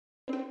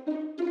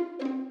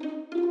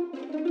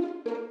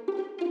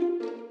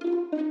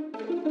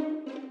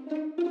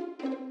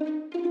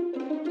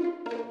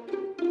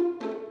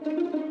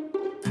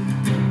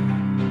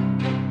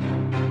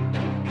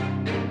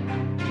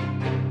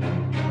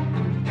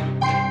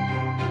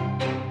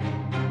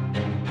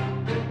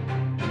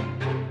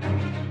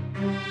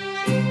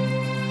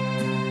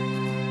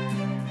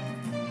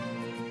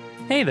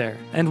Hey there,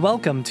 and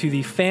welcome to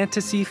the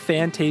Fantasy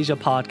Fantasia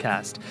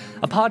podcast,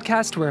 a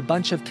podcast where a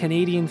bunch of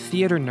Canadian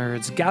theater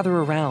nerds gather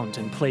around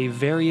and play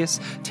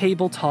various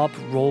tabletop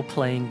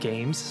role-playing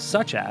games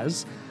such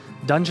as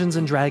Dungeons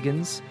 &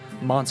 Dragons,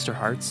 Monster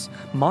Hearts,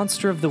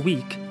 Monster of the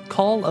Week,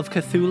 Call of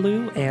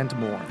Cthulhu, and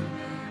more.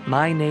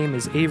 My name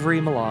is Avery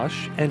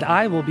Malash, and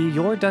I will be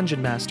your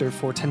Dungeon Master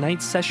for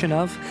tonight's session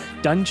of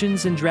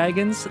Dungeons &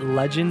 Dragons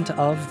Legend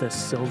of the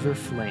Silver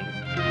Flame.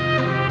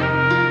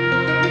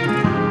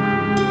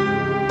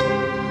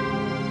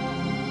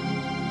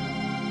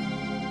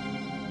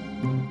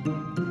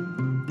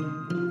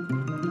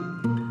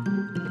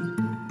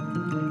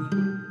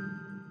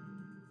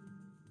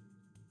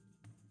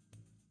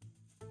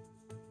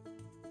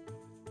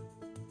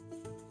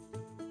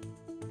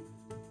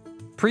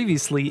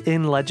 Previously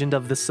in Legend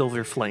of the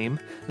Silver Flame,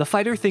 the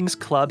Fighter Things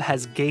Club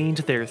has gained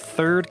their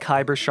third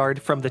Kyber Shard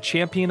from the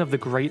champion of the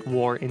Great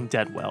War in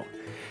Deadwell.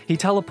 He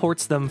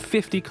teleports them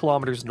 50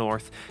 kilometers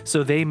north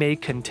so they may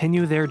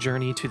continue their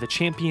journey to the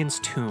champion's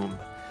tomb.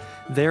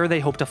 There they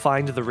hope to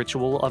find the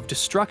Ritual of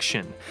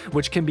Destruction,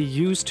 which can be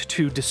used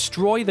to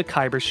destroy the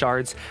Kyber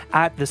Shards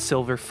at the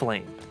Silver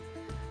Flame.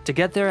 To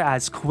get there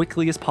as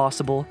quickly as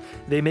possible,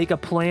 they make a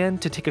plan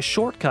to take a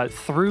shortcut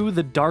through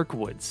the Dark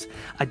Woods,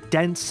 a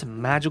dense,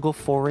 magical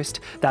forest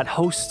that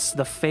hosts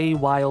the Fey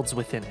Wilds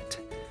within it.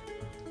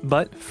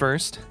 But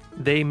first,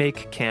 they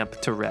make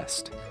camp to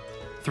rest.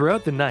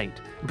 Throughout the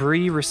night,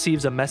 Bree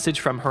receives a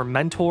message from her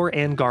mentor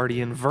and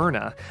guardian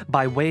Verna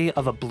by way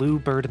of a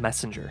bluebird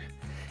messenger.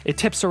 It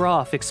tips her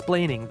off,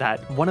 explaining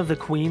that one of the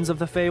queens of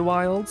the Fey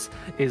Wilds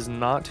is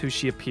not who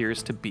she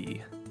appears to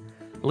be.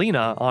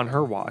 Lena, on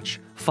her watch,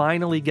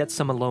 finally gets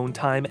some alone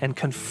time and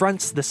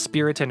confronts the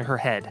spirit in her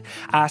head,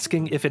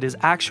 asking if it is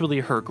actually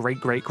her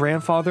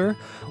great-great-grandfather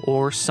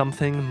or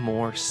something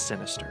more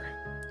sinister.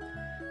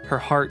 Her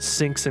heart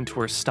sinks into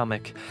her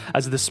stomach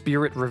as the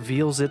spirit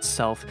reveals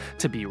itself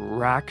to be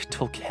Rak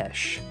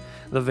Tulkesh,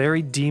 the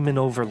very demon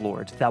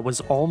overlord that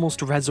was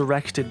almost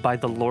resurrected by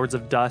the Lords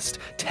of Dust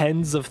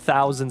tens of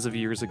thousands of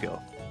years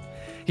ago.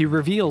 He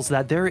reveals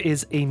that there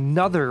is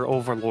another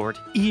overlord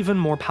even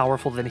more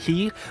powerful than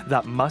he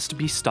that must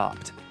be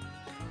stopped.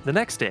 The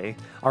next day,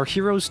 our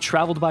heroes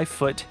traveled by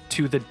foot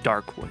to the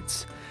Dark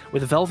Woods.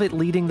 With Velvet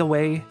leading the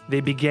way,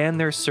 they began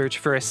their search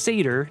for a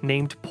satyr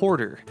named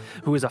Porter,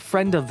 who is a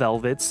friend of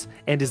Velvet's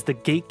and is the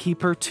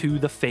gatekeeper to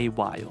the Fey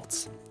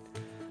Wilds.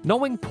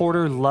 Knowing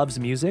Porter loves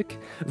music,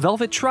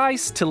 Velvet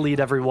tries to lead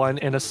everyone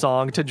in a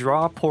song to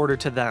draw Porter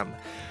to them.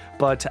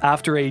 But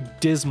after a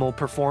dismal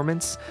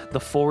performance, the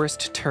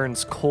forest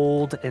turns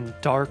cold and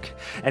dark,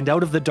 and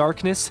out of the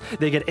darkness,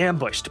 they get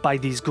ambushed by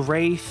these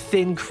gray,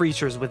 thin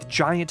creatures with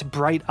giant,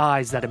 bright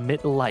eyes that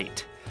emit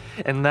light.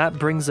 And that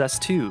brings us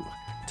to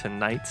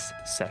tonight's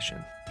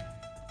session.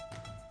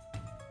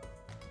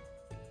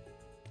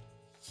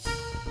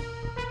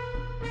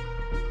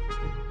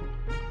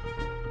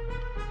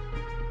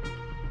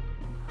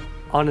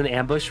 On an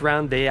ambush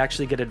round, they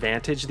actually get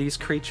advantage, these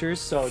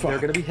creatures, so they're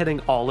going to be hitting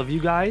all of you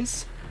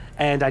guys.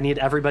 And I need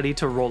everybody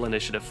to roll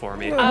initiative for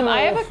me.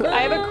 I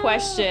have a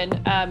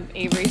question,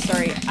 Avery,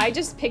 sorry. I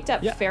just picked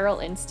up Feral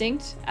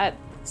Instinct at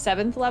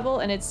 7th level,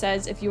 and it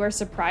says if you are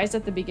surprised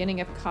at the beginning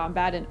of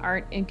combat and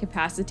aren't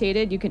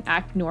incapacitated, you can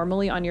act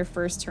normally on your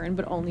first turn,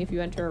 but only if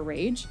you enter a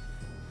rage.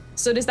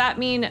 So does that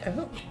mean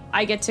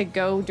I get to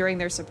go during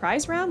their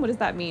surprise round? What does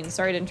that mean?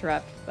 Sorry to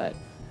interrupt, but...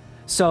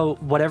 So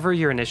whatever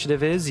your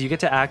initiative is, you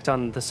get to act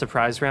on the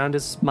surprise round,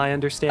 is my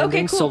understanding.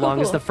 Okay, cool, so long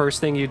cool. as the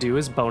first thing you do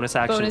is bonus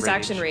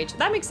action rage.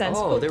 That makes sense.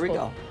 Oh, cool, there we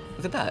go.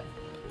 Look at that.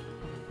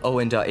 Oh,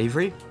 and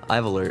Avery, I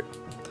have alert.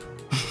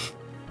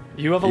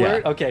 You have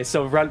alert? Yeah. Okay,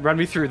 so run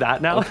me through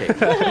that now. Okay.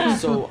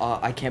 So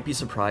I can't be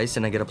surprised,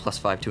 and I get a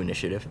 +5 to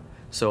initiative.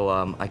 So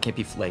I can't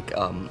be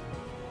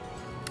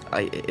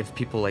if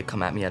people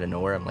come at me out of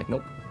nowhere, I'm like,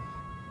 nope.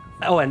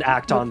 Oh, and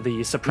act on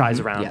the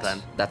surprise round yes,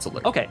 then. That's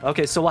alert.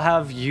 Okay, so we'll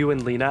have you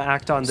and Lena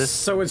act on this.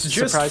 So it's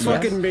just surprise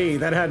fucking round? me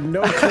that had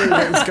no clue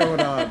what was going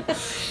on.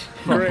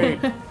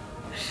 Great.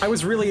 I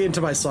was really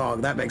into my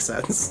song. That makes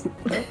sense.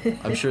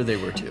 I'm sure they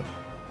were too.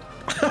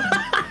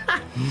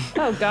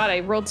 Oh god, I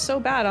rolled so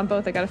bad on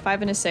both. I got a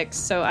 5 and a 6,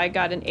 so I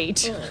got an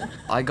 8.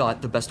 I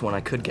got the best one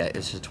I could get.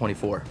 It's just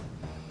 24.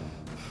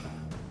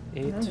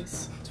 8,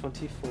 nice.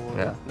 24.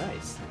 Yeah.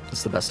 Nice.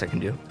 That's the best I can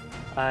do.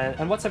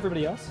 And what's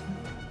everybody else?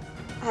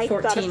 I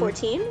got a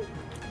 14.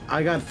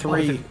 I got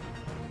 3.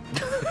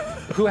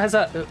 Who has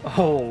a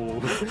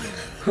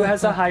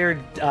higher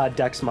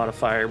dex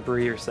modifier,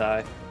 Bree or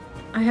Sai?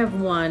 I have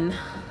 1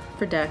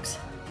 for dex.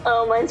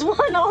 Oh, mine's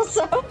 1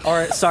 also.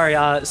 Or sorry,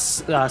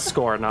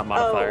 score, not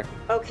modifier.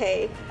 Oh,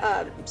 okay.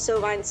 So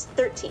mine's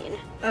 13.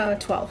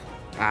 12.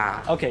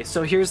 Okay,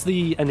 so here's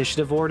the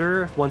initiative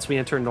order. Once we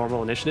enter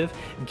normal initiative,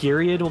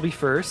 Gyriad will be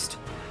first,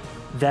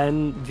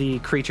 then the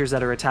creatures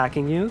that are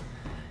attacking you,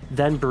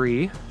 then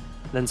Bree,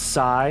 then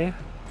Sai,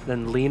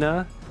 then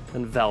Lena,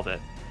 then Velvet.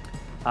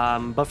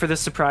 But for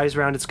this surprise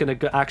round, it's going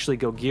to actually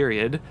go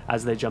Gyriad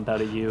as they jump out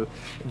at you,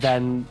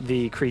 then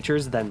the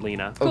creatures, then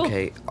Lena.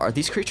 Okay, are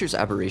these creatures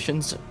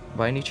aberrations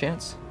by any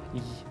chance?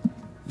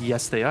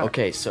 Yes, they are.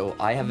 Okay, so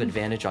I have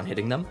advantage on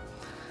hitting them.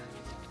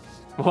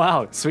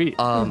 Wow, sweet.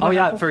 Oh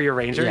yeah, for your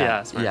ranger,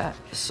 yeah. Smart. Yeah.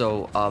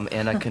 So,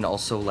 and I can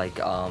also like,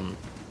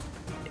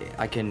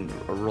 I can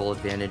roll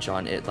advantage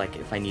on it. Like,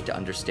 if I need to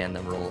understand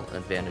them, roll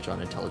advantage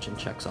on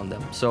intelligence checks on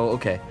them. So,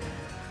 okay.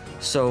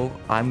 So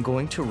I'm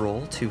going to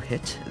roll to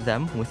hit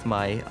them with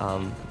my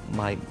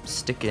my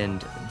stick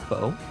and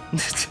bow.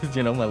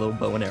 You know, my little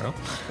bow and arrow.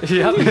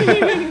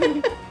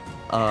 Yep.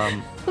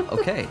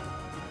 Okay.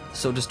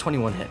 So does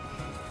 21 hit?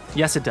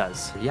 Yes, it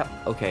does. Yep.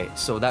 Okay.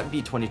 So that would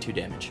be 22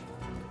 damage.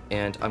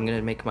 And I'm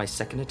gonna make my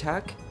second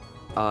attack.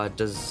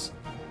 Does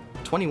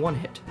 21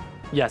 hit?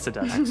 Yes, it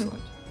does.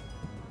 Excellent.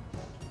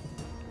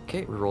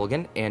 Okay, roll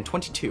again, and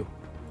 22.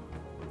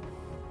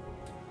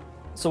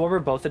 So what were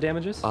both the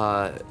damages?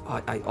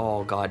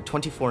 Oh god,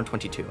 24 and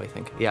 22, I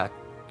think. Yeah.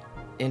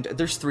 And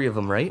there's 3 of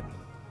them, right?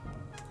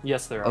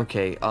 Yes, there are.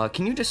 Okay.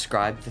 Can you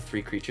describe the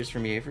 3 creatures for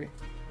me, Avery?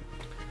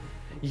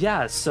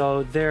 Yeah,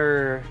 so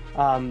their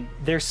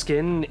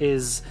skin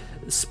is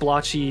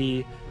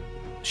splotchy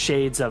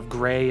shades of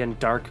gray and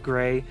dark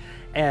gray,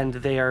 and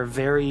they are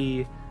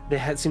seem to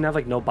have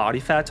like no body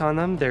fat on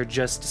them. They're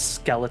just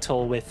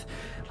skeletal with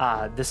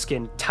the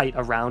skin tight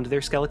around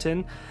their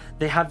skeleton.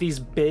 They have these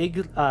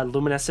big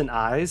luminescent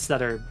eyes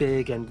that are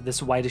big and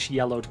this whitish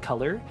yellowed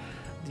color.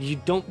 You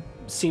don't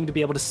seem to be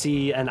able to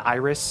see an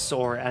iris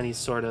or any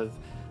sort of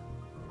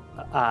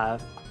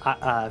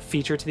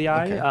feature to the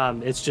eye.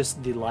 Okay. It's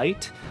just the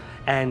light.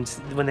 And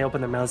when they open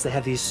their mouths, they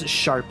have these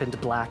sharpened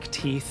black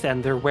teeth,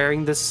 and they're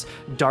wearing this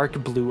dark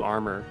blue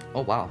armor.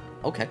 Oh wow.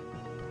 Okay.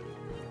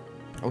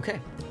 Okay.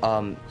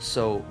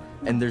 So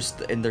and there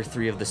are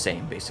 3 of the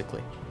same,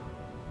 basically.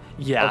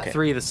 Yeah, Okay.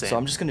 3 of the same. So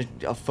I'm just gonna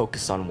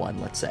focus on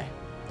one. Let's say.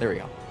 There we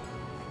go.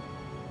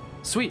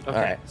 Sweet. Okay.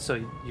 Alright. So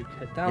you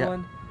hit that Yep.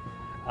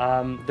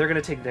 one. They're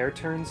gonna take their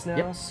turns now.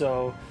 Yep.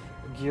 So,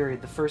 Giri,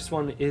 the first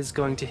one is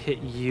going to hit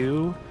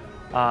you.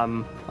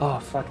 Oh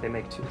fuck! They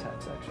make 2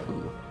 attacks actually.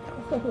 Ooh.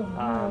 Um,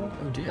 Oh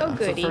dear. Oh, so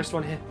good.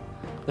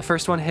 the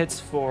first one hits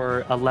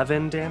for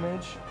 11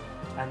 damage,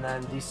 and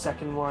then the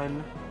second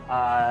one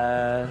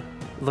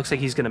looks like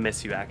he's gonna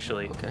miss you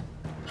actually. Okay.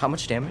 How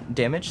much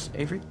damage,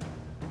 Avery?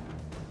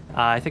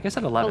 I think I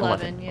said 11.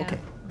 11, yeah. Okay.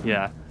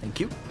 Yeah. Thank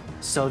you.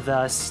 So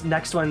the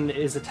next one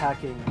is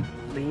attacking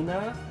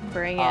Lena.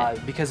 Bring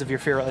it. Because of your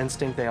feral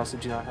instinct, they also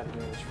do not have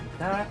advantage from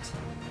that.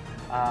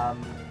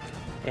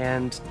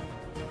 And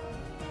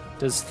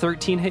does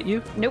 13 hit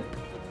you? Nope.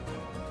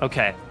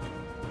 Okay.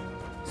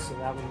 So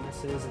that one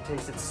misses. It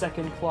takes its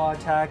second claw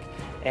attack,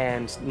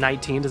 and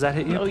 19. Does that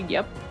hit you? Oh,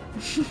 yep.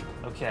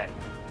 Okay.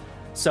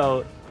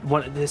 So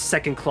the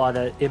second claw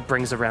that it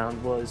brings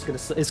around is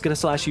gonna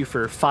slash you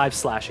for 5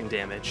 slashing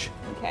damage,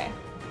 Okay.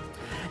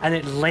 and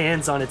it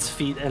lands on its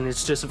feet, and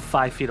it's just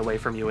 5 feet away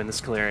from you in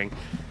this clearing.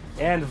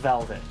 And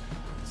Velvet.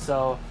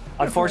 So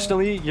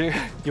unfortunately,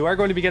 you are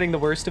going to be getting the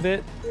worst of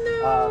it.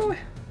 No.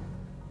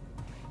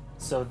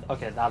 So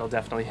okay, that'll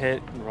definitely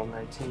hit. Roll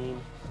 19,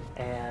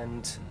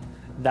 and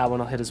that one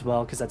will hit as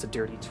well because that's a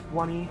dirty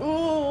 20.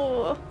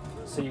 Ooh.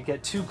 So you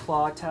get 2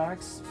 claw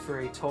attacks for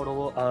a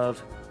total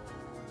of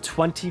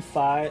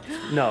 23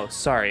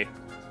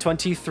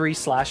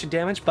 slashing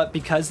damage, but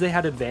because they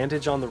had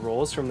advantage on the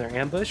rolls from their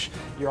ambush,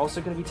 you're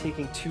also going to be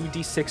taking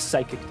 2d6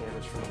 psychic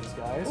damage from these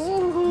guys.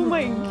 Oh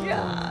my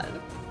god.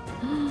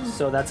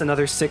 So that's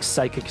another 6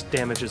 psychic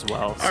damage as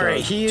well. All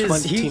right, he is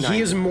 29.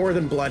 he is more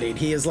than bloodied.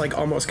 He is like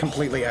almost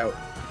completely out.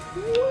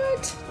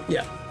 What?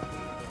 Yeah.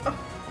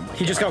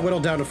 He just got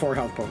whittled down to 4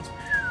 health points.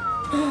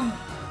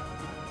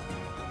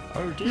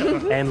 Oh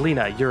dear. And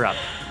Lena, you're up.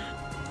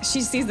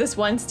 She sees this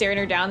one staring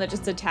her down that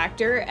just attacked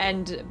her,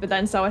 but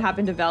then saw what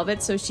happened to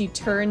Velvet, so she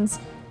turns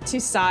to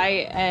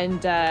Sai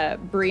and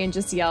Bree and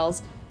just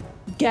yells,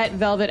 "Get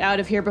Velvet out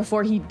of here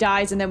before he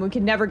dies, and then we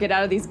can never get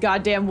out of these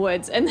goddamn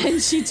woods." And then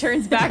she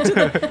turns back to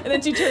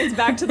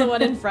the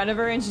one in front of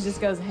her, and she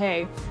just goes,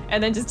 "Hey,"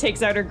 and then just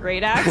takes out her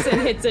great axe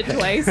and hits it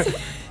twice.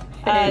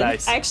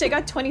 Nice. I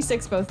got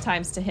 26 both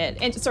times to hit.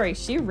 And sorry,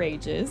 she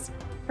rages.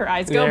 Her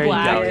eyes There go you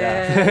black. go,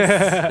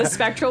 yeah. The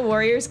spectral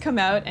warriors come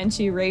out, and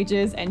she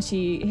rages, and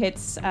she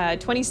hits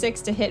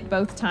 26 to hit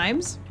both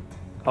times.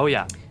 Oh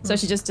yeah. So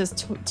she just does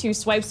 2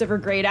 swipes of her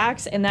great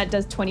axe, and that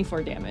does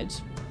 24 damage.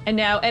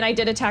 And I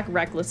did attack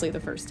recklessly the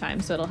first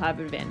time, so it'll have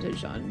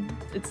advantage on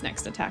its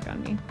next attack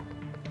on me.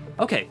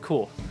 Okay,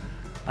 cool.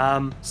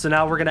 So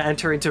now we're gonna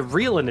enter into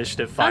real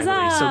initiative finally.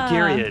 Huzzah! So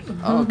Gyriad,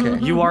 Okay.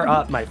 you are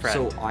up, my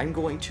friend. So I'm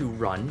going to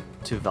run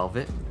to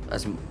Velvet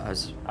as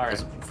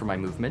Alright. for my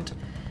movement,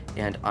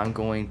 and I'm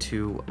going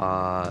to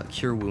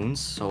cure wounds.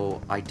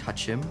 So I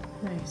touch him,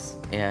 Nice.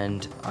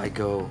 and I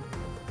go,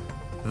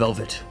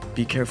 Velvet,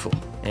 be careful.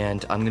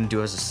 And I'm gonna do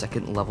it as a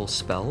 2nd level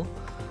spell,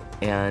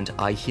 and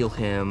I heal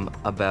him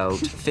about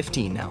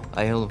 15 now.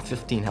 I heal him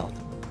 15 health.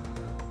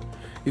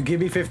 You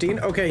give me 15?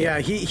 Okay, yeah.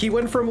 He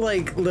went from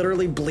like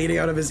literally bleeding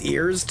out of his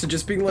ears to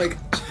just being like,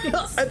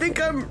 I think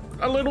I'm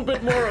a little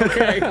bit more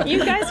okay.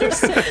 You guys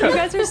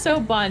are so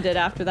bonded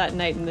after that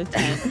night in the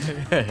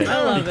tent.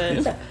 I love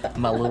it.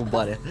 My little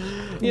buddy.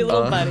 You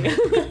little buddy.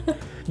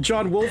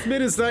 John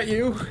Wolfman, is that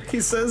you? He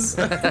says.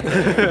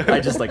 I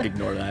just like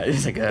ignore that.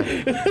 It's like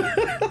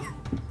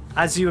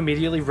As you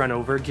immediately run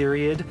over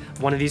Gyriad,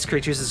 one of these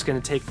creatures is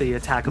going to take the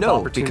attack of no,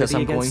 opportunity because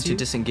I'm going against to you.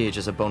 disengage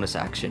as a bonus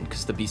action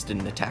because the beast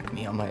didn't attack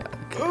me on my.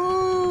 Okay.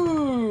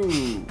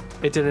 Ooh.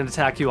 It didn't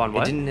attack you on It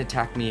what? didn't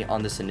attack me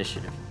on this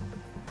initiative.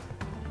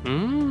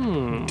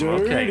 Okay.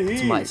 Dirty.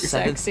 It's my 7th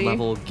Sexy.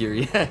 level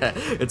Geary.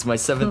 It's my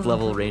 7th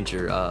level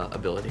ranger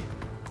ability.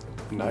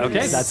 Nice.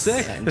 Okay, that's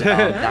sick. And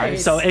that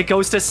is, So it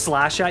goes to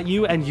slash at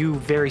you, and you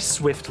very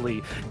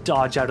swiftly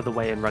dodge out of the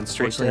way and run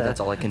straight to fortunately, that's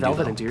all I can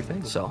Velvet do. and do your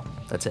thing. So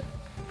that's it.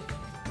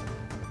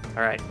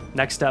 All right.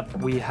 Next up,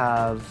 we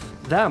have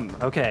them.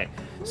 Okay.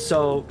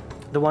 So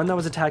the one that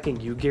was attacking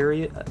you,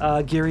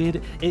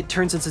 Gyriad, it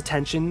turns its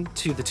attention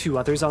to the two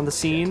others on the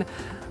scene,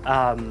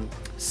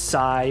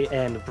 Sai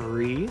and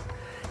Bree,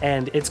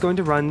 and it's going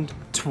to run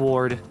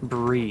toward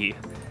Bree.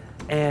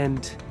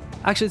 And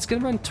actually, it's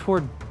going to run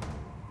toward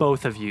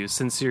both of you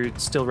since you're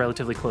still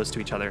relatively close to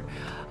each other.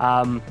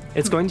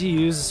 It's going to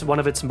use one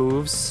of its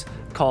moves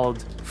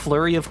called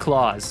Flurry of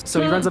Claws.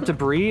 So he runs up to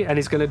Bree and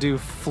he's going to do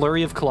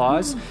Flurry of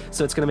Claws.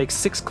 So it's going to make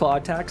 6 claw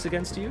attacks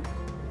against you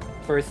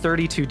for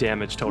 32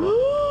 damage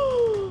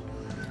total.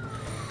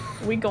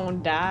 We gonna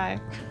die.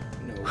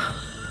 No.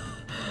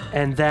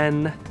 And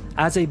then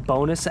as a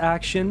bonus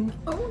action,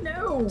 Oh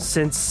no.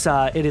 since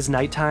it is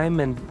nighttime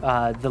and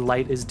the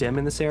light is dim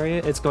in this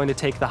area, it's going to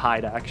take the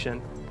hide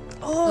action.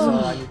 So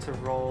I need to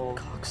roll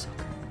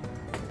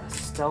a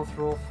stealth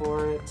roll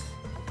for it.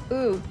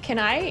 Ooh, can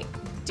I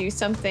do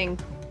something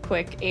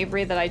quick,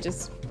 Avery, that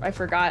I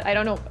forgot? I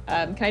don't know.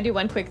 Can I do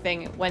one quick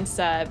thing? Once,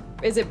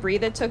 is it Bree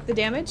that took the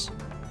damage?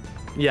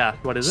 Yeah,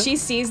 what is it? She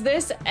sees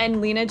this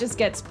and Lena just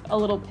gets a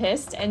little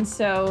pissed, and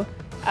so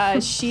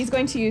she's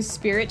going to use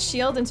Spirit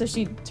Shield, and so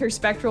her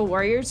Spectral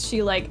Warriors,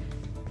 she like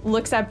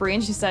looks at Bree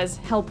and she says,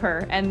 help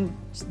her, and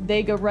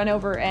they go run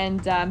over,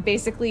 and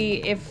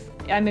basically if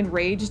I'm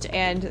enraged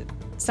and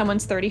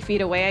someone's 30 feet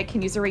away, I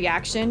can use a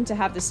reaction to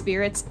have the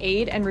spirits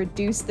aid and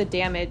reduce the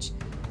damage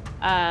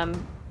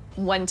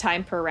 1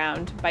 time per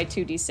round by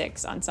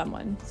 2d6 on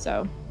someone.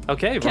 So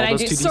Okay, can roll I those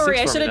do? 2d6 Sorry,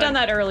 I for should me have done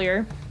then. that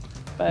earlier.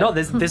 But No,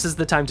 this is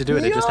the time to do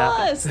it. It just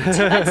happened. Yes,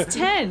 that's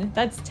 10.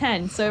 That's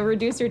 10. So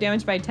reduce your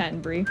damage by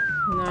 10, Bree.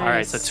 Nice. All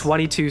right, so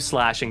 22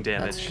 slashing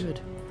damage. That's good.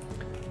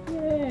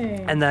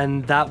 Yay. And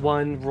then that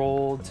one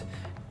rolled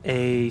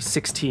a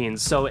 16.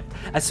 So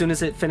as soon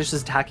as it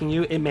finishes attacking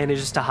you, it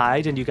manages to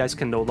hide, and you guys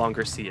can no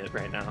longer see it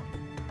right now.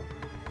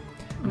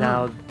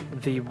 Now, that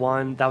was the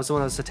one that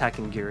was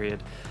attacking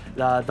Gyriad.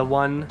 The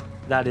one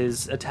that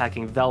is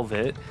attacking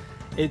Velvet,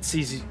 it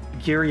sees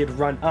Gyriad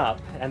run up,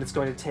 and it's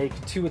going to take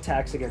 2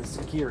 attacks against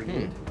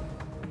Gyriad.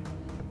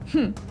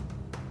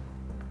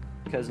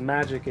 Because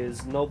magic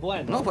is no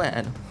bueno. No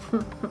plan.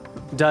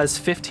 Does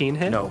 15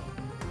 hit? No.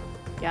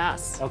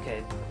 Yes.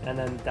 Okay, and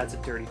then that's a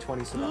dirty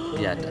 20, so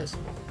that Yeah, it does.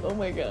 Oh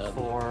my god.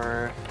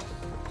 for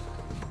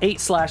 8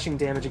 slashing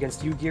damage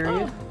against you,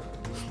 Gyriad.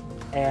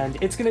 And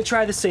it's going to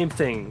try the same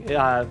thing.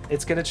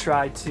 It's going to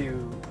try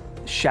to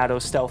shadow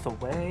stealth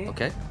away.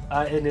 Okay.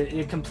 And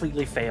it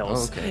completely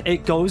fails. Okay.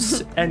 It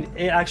goes, and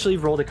it actually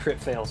rolled a crit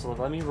fail. So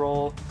let me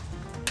roll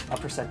a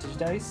percentage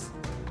dice.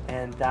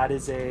 And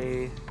that's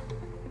a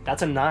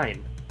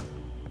 9.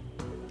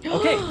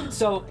 Okay,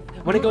 so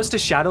when it goes to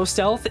shadow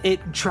stealth,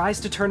 it tries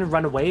to turn and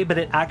run away, but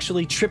it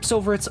actually trips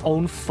over its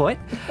own foot.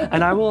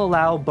 And I will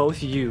allow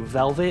both you,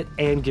 Velvet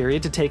and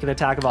Gyriad, to take an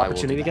attack of I will do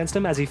opportunity that. against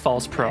him as he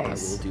falls prone. I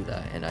will do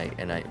that,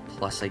 and I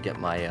plus I get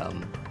my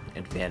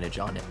advantage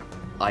on it.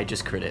 I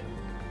just crit it.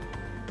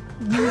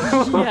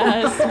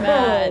 Yes,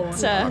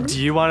 Matt. Do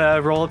you want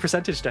to roll a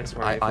percentage dice for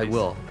me? I please?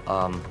 will.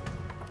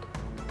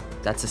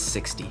 That's a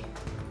 60.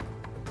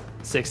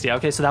 60.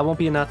 Okay, so that won't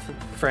be enough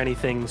for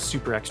anything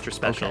super extra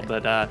special,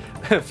 Okay.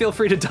 but feel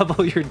free to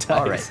double your dice.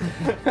 All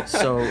right.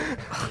 So,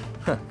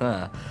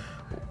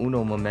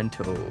 uno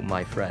momento,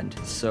 my friend.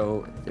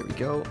 So there we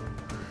go.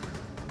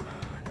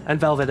 And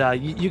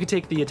Velvet, you can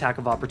take the attack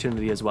of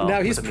opportunity as well.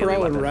 Now he's with a melee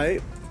prone, weapon.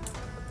 right?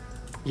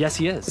 Yes,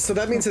 he is. So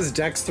that means his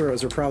dex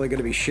throws are probably going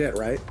to be shit,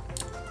 right?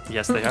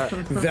 Yes, they are.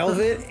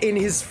 Velvet in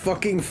his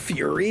fucking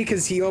fury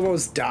because he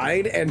almost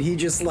died, and he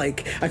just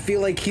like, I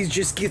feel like he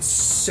just gets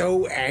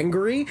so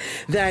angry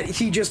that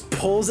he just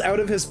pulls out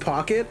of his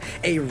pocket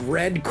a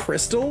red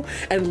crystal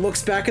and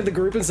looks back at the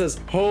group and says,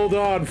 "Hold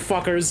on,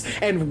 fuckers,"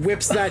 and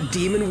whips that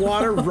demon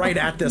water right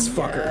at this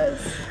fucker.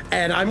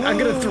 And I'm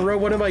gonna throw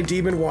one of my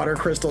demon water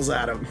crystals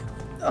at him.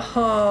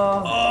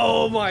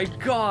 Oh my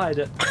god.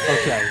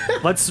 Okay,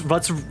 let's do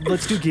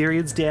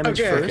Gyriad's damage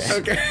first.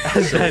 Okay.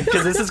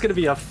 Because this is gonna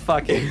be a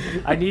fucking.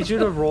 I need you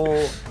to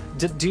roll.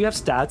 Do you have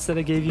stats that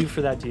I gave you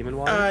for that demon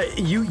water?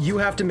 You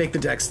have to make the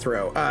dex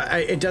throw.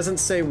 It doesn't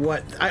say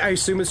what. I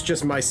assume it's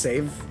just my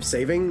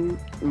saving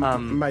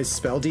my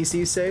spell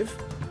DC save.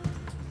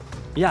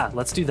 Yeah,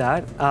 let's do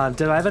that.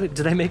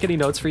 Did I make any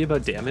notes for you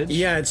about damage?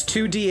 Yeah, it's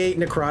 2d8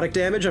 necrotic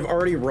damage. I've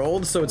already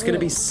rolled, so it's going to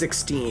be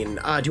 16.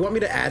 Do you want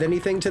me to add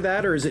anything to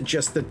that, or is it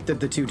just the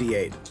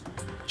 2d8?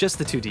 Just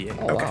the 2d8.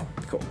 Oh, Okay, wow.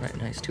 cool. Right,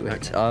 nice. 2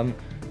 hits.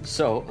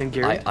 So And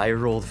Gyriad? I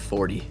rolled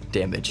 40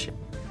 damage.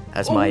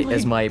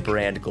 as my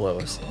brand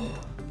glows.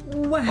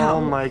 Wow.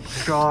 Oh my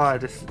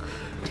god.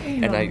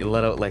 Damn. And I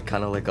let out like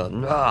kind of like a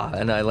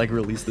and I like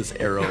release this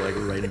arrow like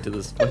right into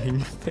this fucking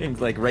thing,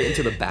 like right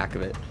into the back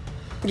of it.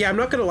 Yeah, I'm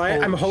not gonna lie.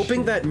 I'm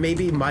hoping that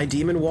maybe my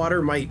demon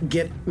water might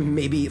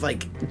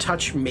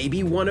touch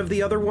maybe one of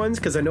the other ones,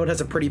 because I know it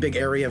has a pretty big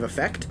area of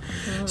effect.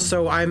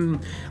 So I'm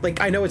like,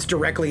 I know it's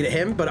directly to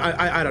him, but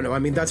I don't know. I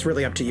mean, that's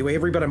really up to you,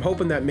 Avery. But I'm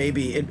hoping that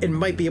maybe it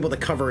might be able to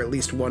cover at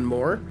least one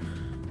more.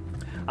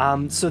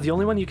 So the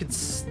only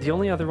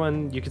other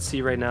one you could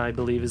see right now, I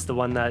believe, is the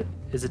one that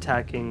is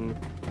attacking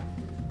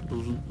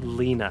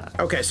Lena.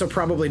 Okay, so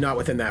probably not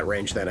within that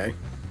range then, eh?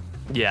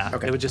 Yeah.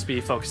 Okay. It would just be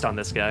focused on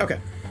this guy. Okay.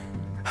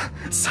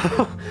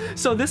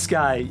 So this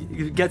guy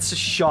gets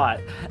shot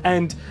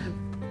and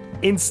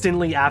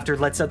instantly after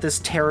lets out this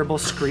terrible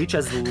screech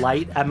as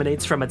light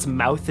emanates from its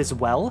mouth as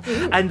well.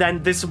 And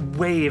then this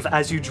wave,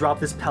 as you drop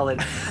this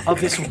pellet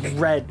of this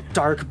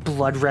dark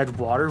blood red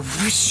water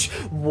whoosh,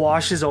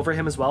 washes over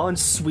him as well and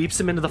sweeps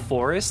him into the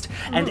forest.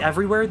 And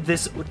everywhere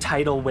this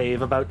tidal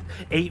wave, about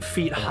 8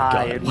 feet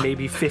high and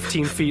maybe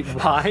 15 feet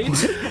wide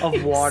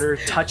of water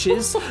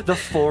touches the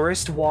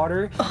forest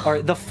water,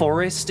 or the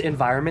forest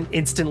environment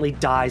instantly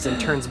dies and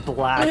turns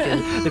black,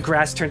 and the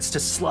grass turns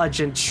to sludge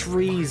and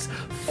trees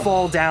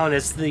fall down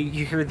as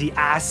you hear the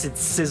acid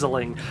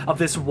sizzling of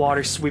this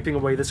water sweeping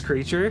away this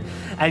creature,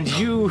 and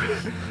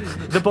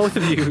the both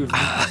of you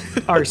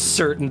are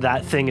certain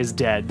that thing is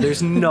dead.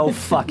 There's no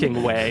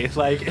fucking way,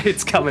 like,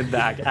 it's coming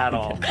back at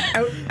all.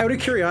 Out of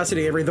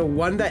curiosity, Avery, the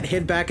one that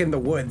hid back in the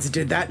woods,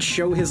 did that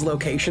show his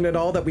location at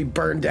all, that we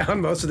burned down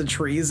most of the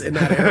trees in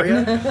that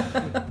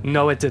area?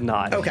 No, it did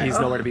not. Okay. He's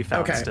nowhere to be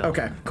found still.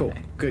 Okay, cool.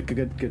 Good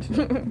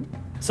to know.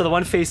 So the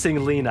one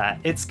facing Lena,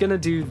 it's gonna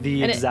do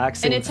the exact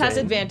same thing. And it has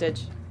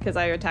advantage, because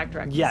I attacked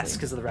recklessly. Yes,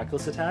 because of the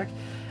reckless attack.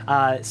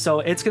 So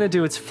it's going to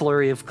do its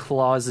flurry of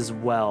claws as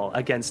well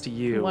against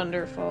you.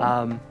 Wonderful.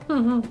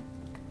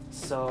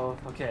 So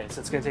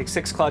it's going to take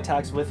 6 claw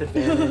attacks with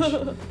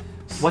advantage.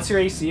 What's your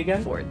AC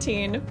again?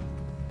 14.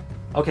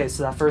 Okay,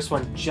 so that first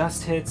one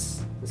just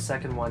hits. The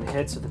second one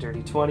hits with a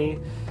dirty 20.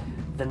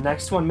 The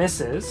next one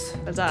misses.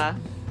 Huzzah.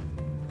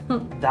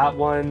 That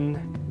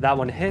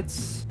one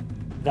hits.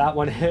 That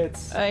one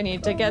hits. I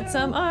need to get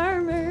some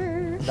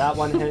armor. That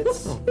one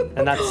hits.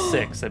 And that's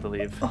 6, I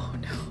believe. Oh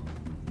no.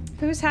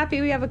 Who's happy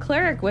we have a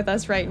cleric with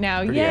us right now?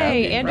 Pretty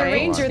Yay! happy, And right? a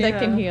ranger that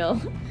can Yeah.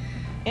 heal.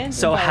 And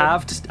So a bard.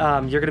 halved,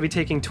 you're going to be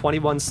taking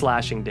 21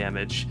 slashing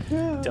damage,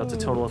 dealt a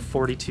total of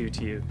 42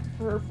 to you.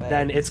 Perfect.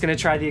 Then it's going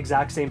to try the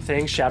exact same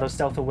thing, shadow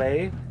stealth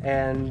away,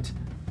 and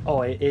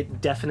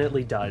it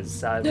definitely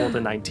does. It rolled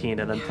a 19,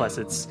 and then plus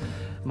its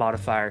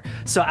modifier.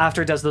 So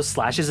after it does those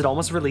slashes, it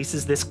almost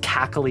releases this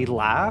cackly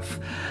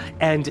laugh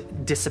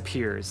and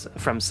disappears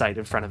from sight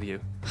in front of you.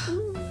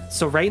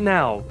 So right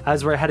now,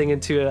 as we're heading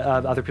into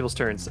other people's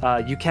turns,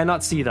 you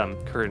cannot see them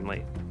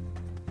currently.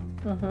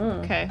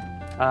 Okay.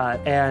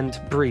 And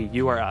Bree,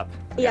 you are up.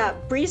 Yeah,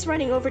 Bree's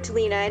running over to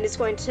Lena and is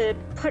going to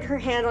put her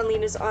hand on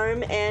Lena's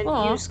arm and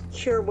Aw. use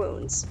Cure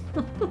Wounds.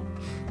 I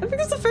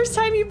think it's the first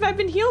time I've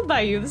been healed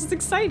by you. This is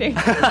exciting.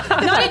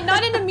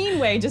 not in a mean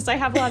way, just I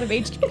have a lot of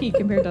HP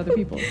compared to other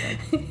people.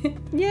 So.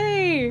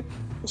 Yay!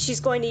 She's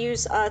going to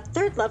use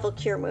 3rd level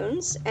Cure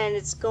Wounds, and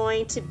it's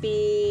going to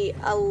be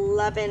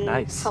 11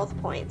 Nice. health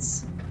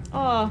points.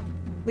 Oh,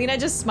 Lena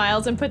just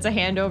smiles and puts a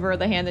hand over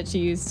the hand that she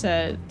used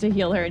to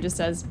heal her and just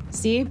says,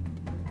 "See?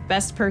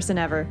 Best person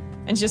ever."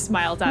 And she just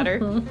smiles at her.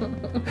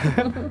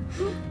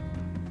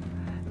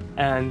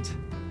 And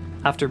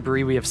after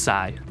Bree, we have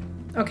Sai.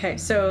 Okay,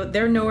 so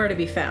they're nowhere to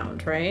be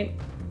found, right?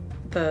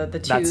 The two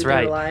That's that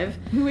right. are alive.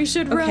 We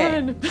should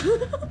Okay. run.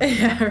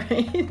 Yeah,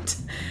 right.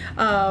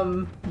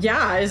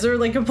 Yeah, is there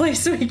like a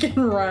place we can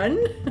run?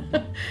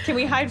 Can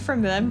we hide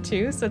from them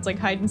too? So it's like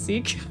hide and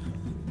seek.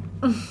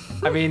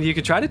 I mean, you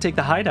could try to take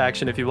the hide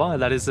action if you want.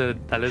 That is a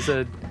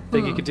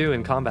thing you could do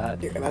in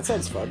combat. Yeah, that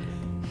sounds fun.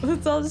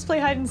 Let's all just play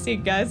hide and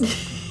seek, guys.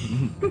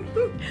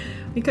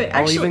 We could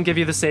I'll actually. even give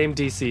you the same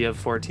DC of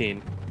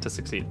 14 to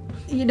succeed.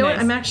 You know what?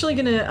 Nice. I'm actually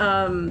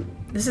gonna.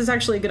 This is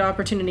actually a good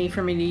opportunity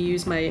for me to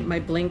use my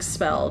blink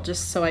spell,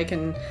 just so I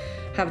can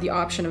have the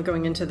option of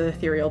going into the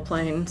ethereal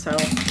plane. So,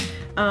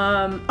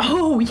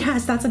 oh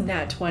yes, that's a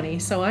nat 20.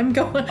 So I'm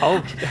going.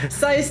 Oh.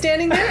 Sai is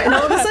standing there, and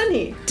all of a sudden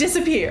he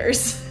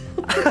disappears.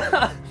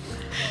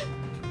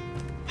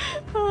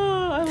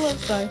 Oh, I love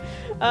Sai.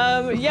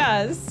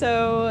 Yeah,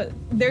 so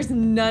there's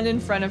none in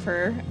front of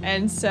her,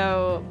 and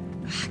so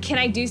can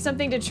I do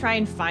something to try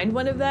and find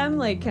one of them?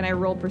 Like, can I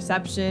roll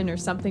perception or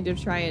something to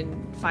try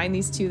and find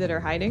these two that are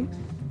hiding?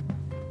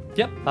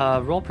 Yep.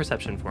 Roll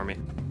perception for me.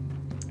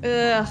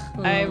 Ugh,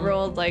 I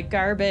rolled like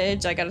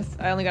garbage. I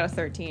only got a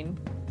 13.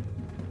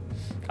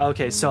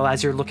 Okay, so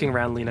as you're looking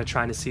around, Lena,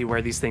 trying to see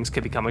where these things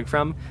could be coming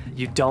from,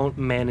 you don't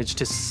manage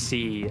to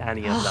see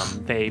any of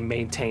them. They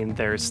maintain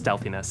their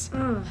stealthiness.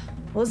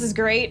 Well, this is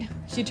great.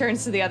 She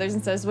turns to the others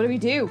and says, "What do we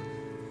do?"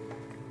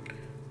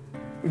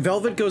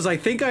 Velvet goes, I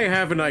think I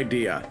have an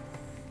idea.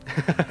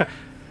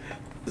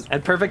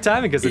 And perfect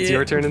timing because it's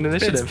your turn in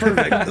initiative. It's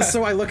perfect.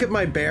 So I look at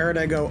my bear and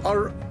I go,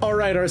 all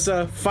right,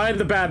 Ursa, find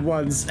the bad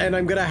ones. And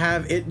I'm going to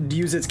have it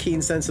use its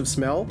keen sense of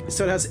smell.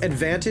 So it has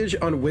advantage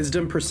on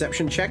wisdom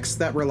perception checks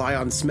that rely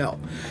on smell.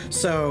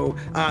 So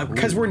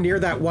because we're near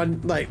that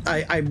one, like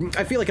I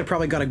feel like I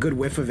probably got a good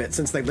whiff of it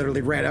since they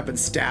literally ran up and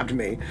stabbed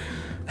me.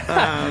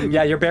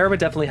 Yeah, your bear would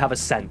definitely have a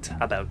scent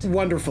about.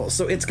 Wonderful.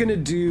 So it's going to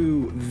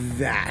do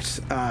that.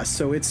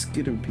 So it's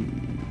going to be...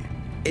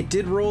 It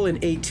did roll an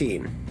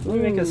 18. Let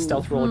me make a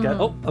stealth roll again.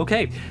 Oh,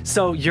 okay.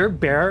 So your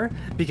bear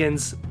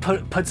begins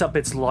puts up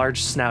its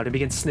large snout and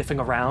begins sniffing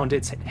around,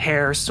 its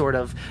hair sort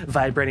of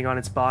vibrating on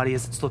its body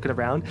as it's looking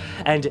around,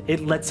 and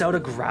it lets out a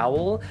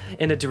growl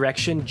in a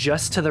direction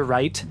just to the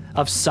right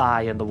of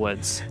Sai in the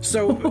woods.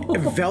 So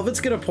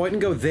Velvet's gonna point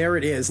and go, there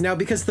it is. Now,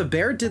 because the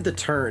bear did the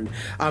turn,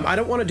 I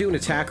don't want to do an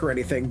attack or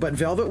anything, but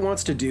Velvet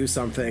wants to do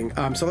something.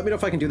 So let me know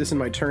if I can do this in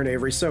my turn,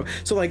 Avery. So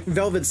like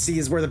Velvet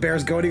sees where the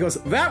bear's going. He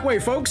goes, that way,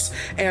 folks,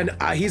 and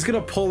he's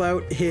gonna pull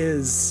out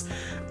his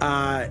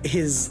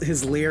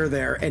lyre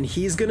there, and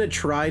he's gonna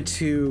try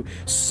to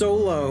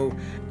solo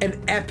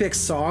an epic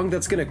song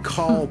that's gonna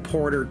call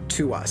Porter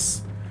to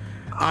us.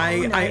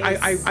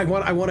 Nice. I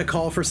want to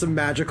call for some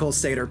magical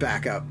satyr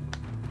backup.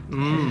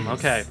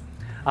 Okay.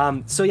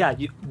 So yeah,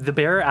 the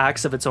bear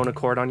acts of its own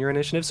accord on your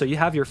initiative, so you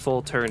have your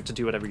full turn to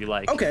do whatever you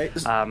like. Okay.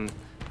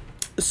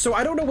 So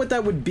I don't know what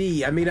that would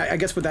be. I mean, I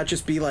guess would that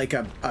just be like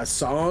a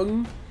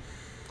song?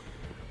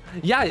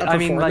 Yeah, I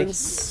mean, like,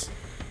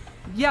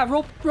 yeah,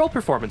 roll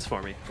performance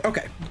for me.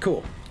 Okay,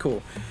 cool.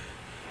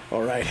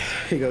 All right,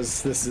 he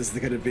goes, this is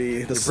going to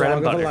be the bread song and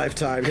of a butter.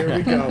 lifetime. Here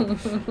we go.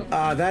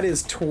 That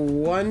is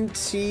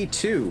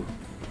 22.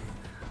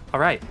 All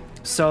right,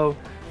 so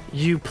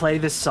you play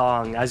this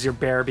song as your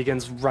bear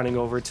begins running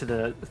over to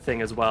the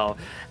thing as well.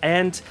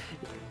 And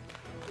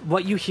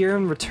what you hear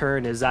in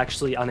return is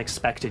actually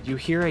unexpected. You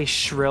hear a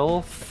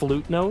shrill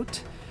flute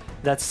note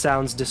that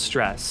sounds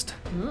distressed.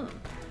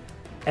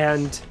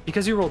 And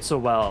because you rolled so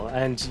well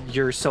and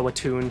you're so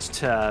attuned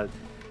to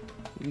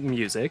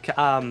music,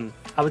 I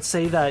would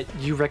say that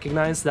you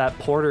recognize that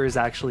Porter is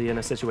actually in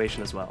a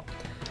situation as well.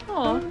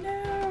 Oh,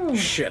 No.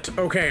 Shit.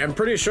 Okay, I'm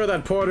pretty sure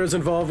that Porter's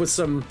involved with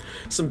some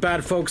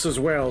bad folks as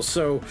well.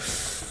 So,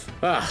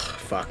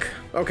 fuck.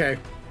 Okay.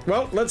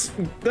 Well, let's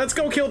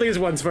go kill these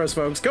ones first,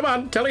 folks. Come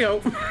on,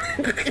 tally-ho.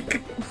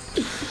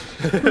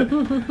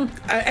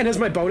 And as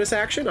my bonus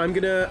action, I'm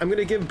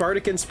gonna give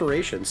Bardic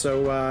Inspiration.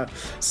 So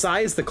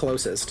Sai is the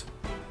closest.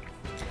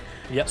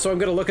 Yep. So I'm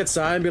gonna look at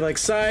Sai and be like,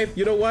 Sai,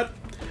 you know what?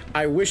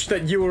 I wish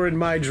that you were in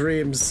my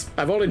dreams.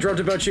 I've only dreamt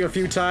about you a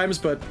few times,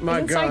 but my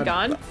isn't God. Sai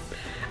gone?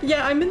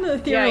 Yeah, I'm in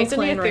the Yeah, ethereal he's in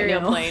the plane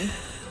ethereal right now. plane.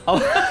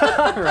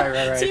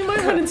 Right. So you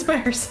might want to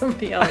inspire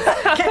somebody else.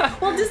 Okay,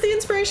 well, does the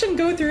inspiration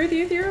go through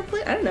the ethereal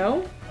plane? I don't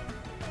know.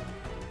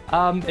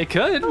 It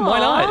could. Why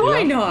not? you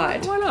Why know?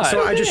 not? Why not?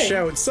 So I just Okay.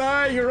 shout,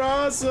 Sai, you're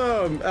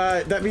awesome.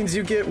 That means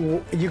you get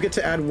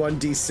to add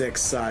 1d6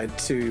 side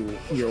to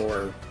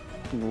your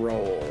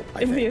roll.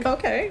 I think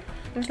Okay.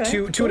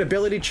 to an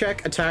ability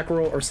check, attack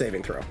roll, or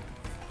saving throw.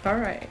 All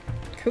right.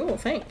 Cool.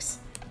 Thanks.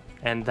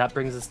 And that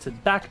brings us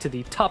back to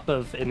the top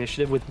of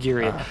initiative with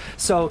Girid.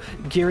 So,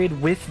 Girid,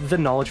 with the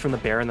knowledge from the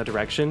bear in the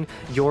direction,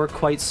 you're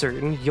quite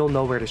certain you'll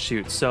know where to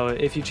shoot. So,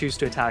 if you choose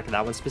to attack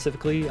that one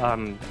specifically,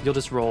 you'll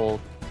just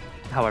roll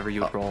however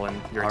you would roll in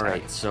your attack.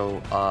 Alright,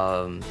 so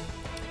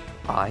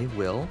I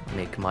will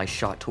make my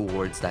shot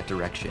towards that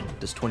direction.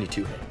 Does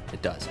 22 hit?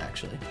 It does,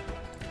 actually.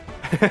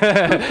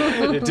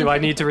 Do I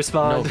need to No,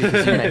 respond?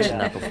 because you mentioned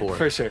that before.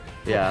 For sure.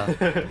 Yeah.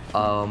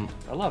 I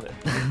love it.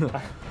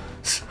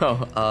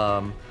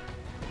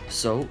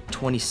 So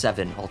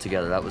 27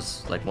 altogether. That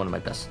was like one of my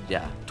best.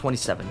 Yeah,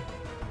 27.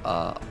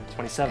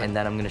 27. And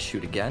then I'm gonna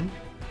shoot again.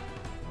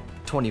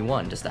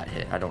 21. Does that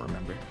hit? I don't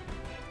remember.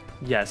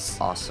 Yes.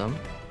 Awesome.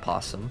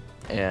 Possum.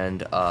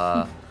 And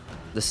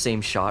the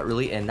same shot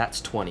really, and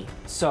that's 20.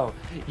 So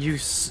you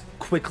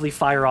quickly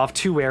fire off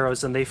 2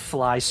 arrows and they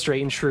fly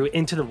straight and true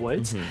into the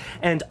woods.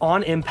 And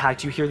on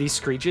impact, you hear these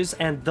screeches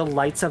and the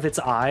lights of its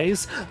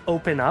eyes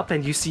open up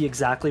and you see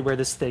exactly where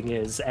this thing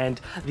is.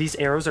 And these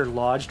arrows are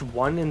lodged,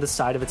 one in the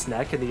side of its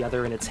neck and the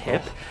other in its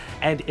hip.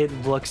 And it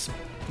looks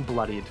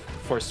bloodied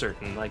for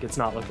certain. Like, it's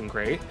not looking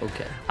great.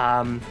 Okay.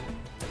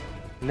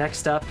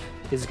 Next up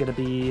is going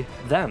to be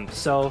them.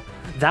 So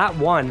that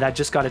one that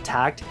just got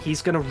attacked,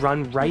 he's going to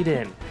run right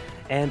in.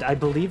 And I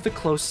believe the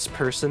closest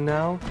person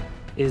now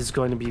is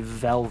going to be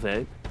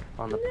Velvet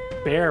on the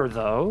bear,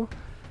 though.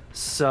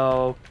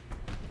 So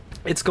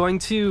it's going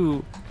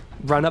to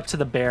run up to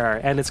the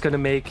bear, and it's going to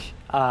make...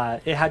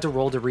 it had to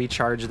roll to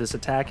recharge this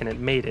attack, and it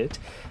made it.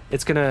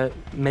 It's going to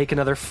make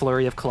another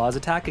flurry of claws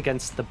attack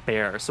against the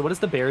bear. So what is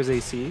the bear's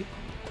AC?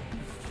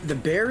 The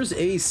bear's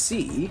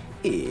AC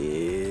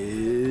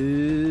is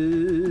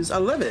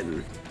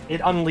 11. It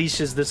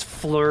unleashes this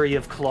flurry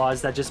of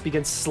claws that just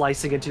begins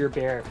slicing into your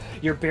bear.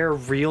 Your bear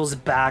reels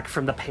back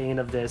from the pain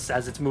of this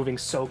as it's moving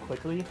so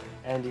quickly,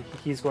 and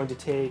he's going to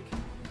take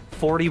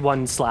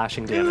 41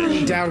 slashing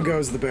damage. Down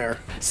goes the bear.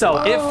 So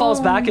it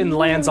falls back and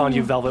lands on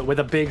you, Velvet, with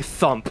a big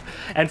thump.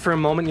 And for a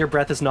moment, your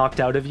breath is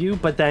knocked out of you,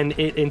 but then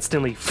it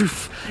instantly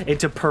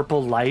into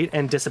purple light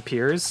and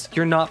disappears.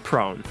 You're not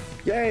prone.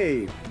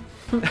 Yay!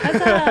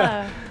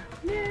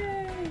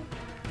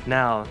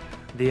 Now,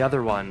 the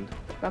other one,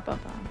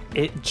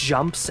 it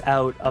jumps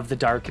out of the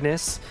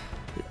darkness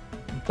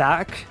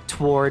back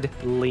toward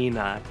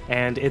Lena,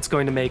 and it's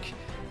going to make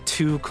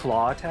 2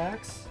 claw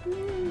attacks.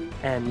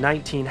 And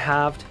 19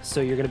 halved,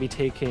 so you're going to be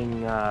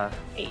taking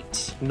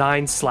 8.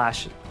 9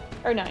 slashing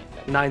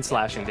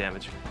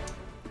damage.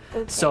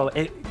 Okay. So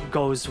it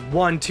goes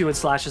 1, 2, and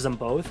slashes them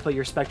both, but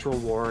your spectral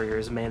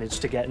warriors manage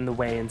to get in the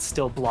way and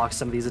still block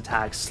some of these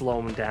attacks,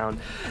 slow them down,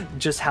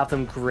 just have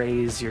them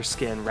graze your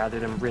skin rather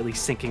than really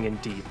sinking in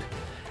deep.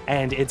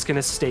 And it's going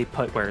to stay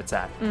put where it's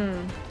at.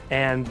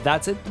 And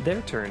that's it,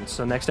 their turn.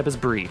 So next up is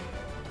Bree.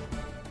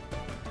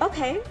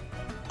 Okay.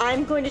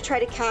 I'm going to try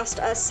to cast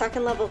a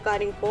 2nd level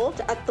guiding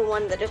bolt at the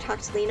one that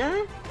attacked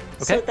Lena.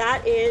 So Okay.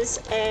 that is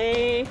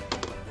a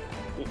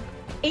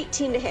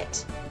 18 to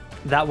hit.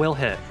 That will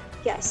hit.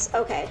 Yes,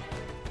 okay.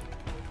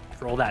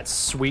 Roll that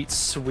sweet,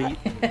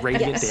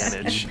 radiant Yes.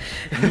 damage.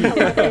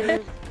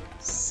 11,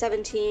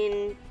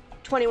 17,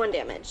 21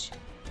 damage.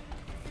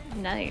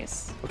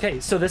 Nice. Okay,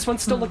 so this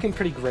one's still looking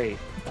pretty great.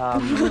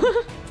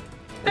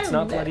 It's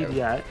not bloodied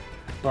yet,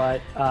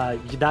 but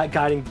that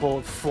guiding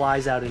bolt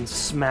flies out and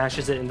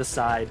smashes it in the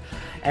side,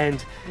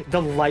 and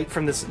the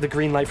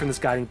green light from this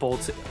guiding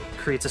bolt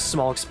creates a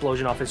small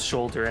explosion off his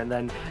shoulder, and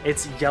then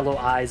its yellow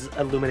eyes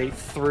illuminate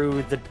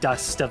through the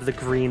dust of the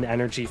green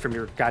energy from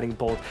your guiding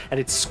bolt,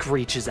 and it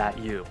screeches at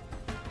you.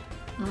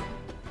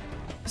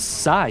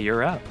 Sai,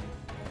 you're up.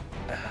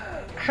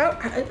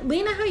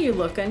 Lena, how you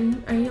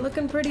looking? Are you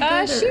looking pretty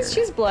good?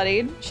 She's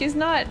bloodied. She's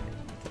not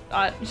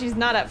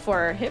at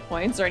 4 hit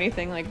points or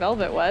anything like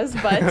Velvet was,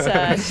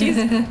 but she's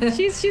okay.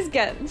 She's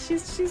okay.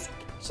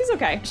 She's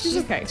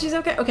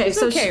okay. Okay,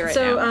 She's okay right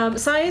now.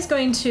 Sai is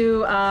going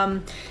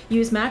to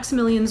use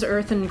Maximilian's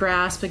Earthen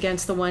Grasp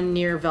against the one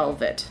near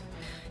Velvet.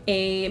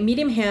 A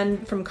medium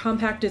hand from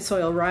compacted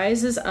soil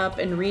rises up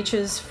and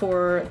reaches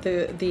for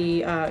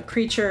the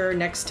creature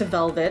next to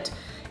Velvet,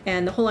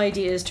 and the whole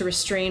idea is to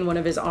restrain one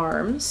of his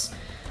arms,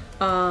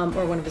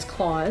 or one of his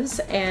claws,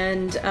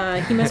 and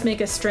he must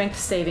make a strength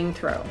saving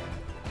throw.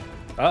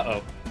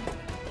 Uh-oh.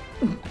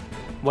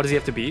 What does he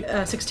have to beat?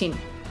 16.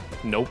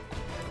 Nope.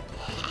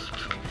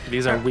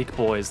 These are weak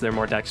boys. They're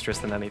more dexterous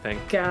than anything.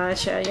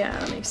 Gotcha, yeah,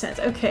 that makes sense.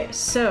 Okay,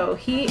 so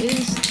he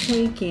is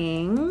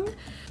taking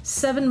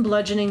 7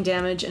 bludgeoning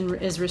damage and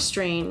is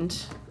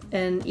restrained.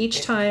 And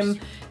each time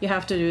you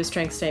have to do a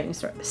strength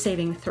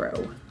saving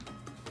throw.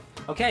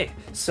 Okay,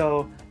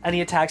 so any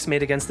attacks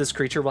made against this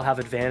creature will have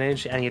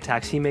advantage. Any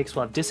attacks he makes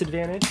will have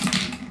disadvantage.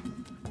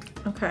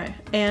 Okay,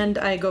 and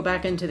I go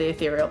back into the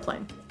ethereal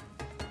plane.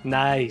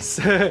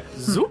 Nice.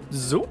 Zoop,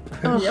 zoop.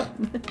 Yep.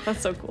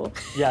 That's so cool.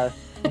 Yeah,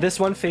 this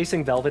one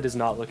facing Velvet is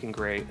not looking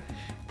great.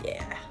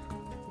 Yeah.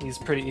 He's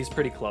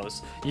pretty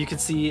close. You can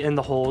see in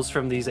the holes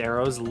from these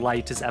arrows,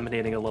 light is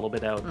emanating a little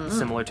bit out,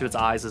 similar to its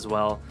eyes as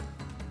well.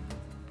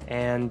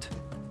 And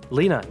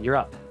Lena, you're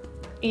up.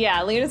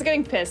 Yeah, Lena's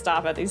getting pissed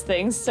off at these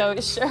things, so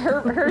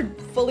her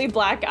fully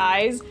black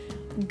eyes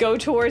go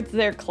towards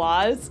their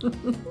claws.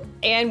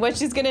 And what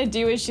she's gonna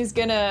do is she's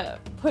gonna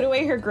put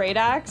away her great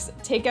axe,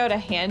 take out a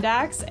hand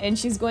axe, and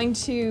she's going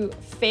to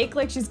fake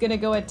like she's gonna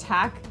go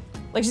attack.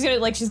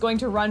 She's going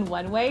to run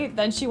one way.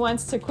 Then she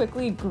wants to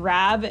quickly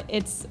grab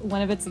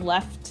one of its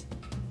left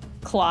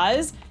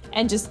claws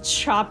and just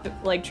try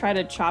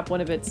to chop one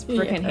of its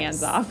freaking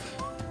hands off.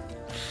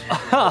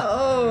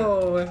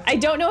 Oh. I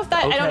don't know if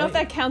Okay.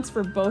 that counts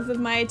for both of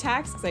my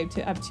attacks because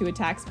I have 2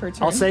 attacks per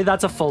turn. I'll say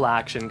that's a full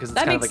action because it's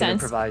That kind of makes like an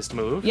sense. improvised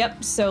move.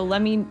 Yep. So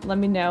let me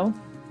know.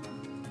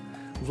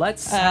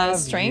 Let's have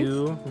strength?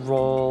 you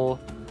roll,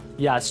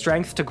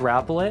 strength to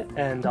grapple it,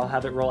 and I'll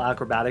have it roll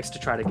acrobatics to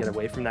try to get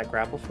away from that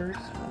grapple first.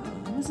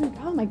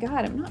 Oh my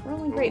god, I'm not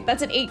rolling great.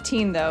 That's an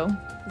 18 though.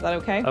 Is that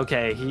okay?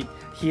 Okay,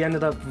 he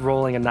ended up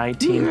rolling a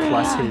 19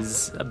 plus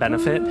his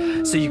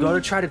benefit. So you go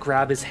to try to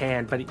grab his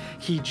hand, but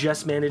he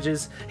just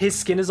manages. His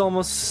skin is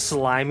almost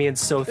slimy and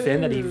so thin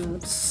that he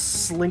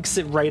slinks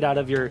it right out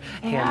of your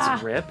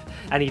hand's grip,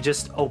 and he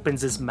just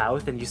opens his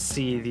mouth, and you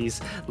see these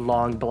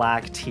long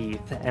black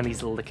teeth, and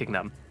he's licking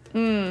them.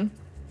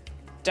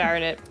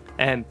 Darn it.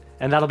 And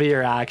that'll be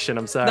your action.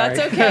 I'm sorry. That's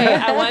okay.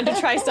 I wanted to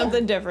try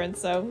something different,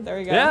 so there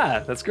we go. Yeah,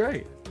 that's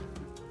great.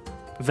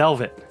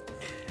 Velvet.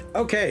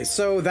 Okay,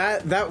 so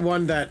that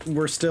one that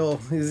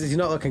he's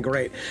not looking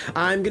great.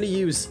 I'm gonna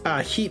use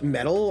heat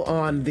metal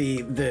on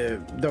the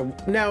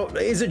now.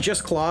 Is it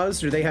just claws?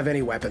 Do they have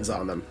any weapons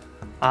on them?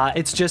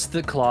 It's just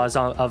the claws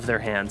of their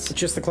hands.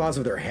 Just the claws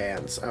of their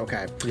hands.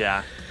 Okay.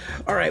 Yeah.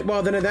 All right.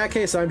 Well, then in that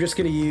case, I'm just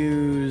gonna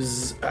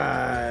use.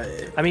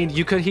 I mean,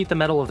 you could heat the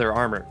metal of their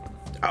armor.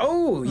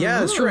 Oh yeah,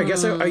 that's true. I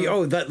guess.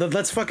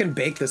 Let's fucking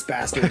bake this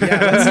bastard.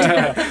 Yeah. Let's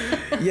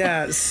do it.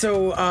 Yeah,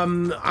 so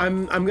I'm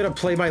gonna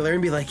play my lyre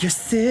and be like, you're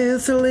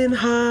sizzling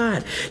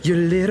hot, you're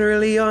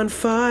literally on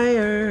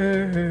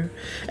fire.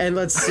 And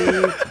let's see,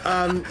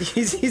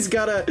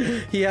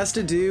 he has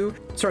to do.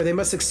 Sorry, they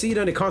must succeed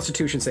on a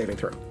Constitution saving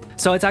throw.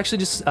 So it's actually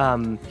just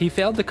he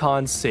failed the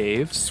con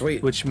save.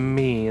 Sweet. Which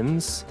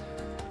means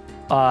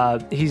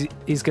he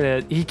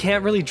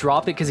can't really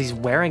drop it because he's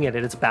wearing it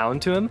and it's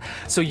bound to him.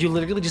 So you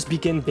literally just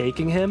begin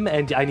baking him,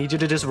 and I need you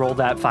to just roll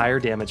that fire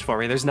damage for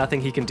me. There's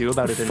nothing he can do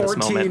about it in this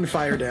moment. 14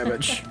 fire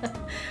damage.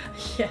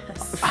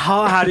 Yes.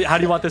 How do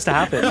you want this to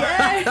happen?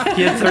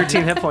 He had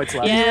 13 hit points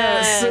left.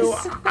 Yes. So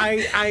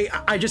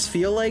I just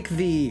feel like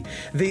the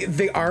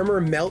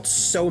armor melts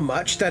so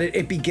much that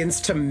it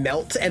begins to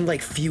melt and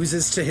like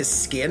fuses to his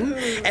skin,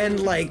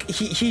 and like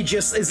he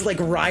just is like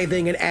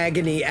writhing in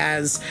agony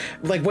as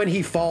like when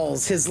he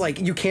falls, his like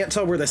you can't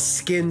tell where the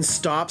skin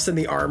stops and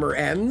the armor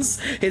ends.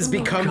 Has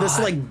become this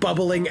like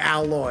bubbling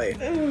alloy.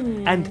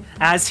 And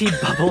as he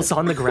bubbles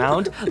on the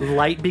ground,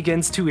 light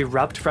begins to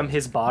erupt from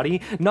his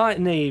body, not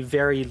in a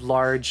very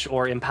large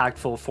or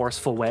impactful,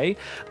 forceful way,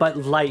 but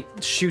light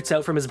shoots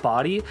out from his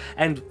body,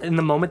 and in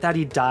the moment that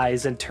he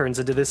dies and turns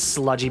into this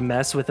sludgy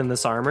mess within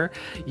this armor,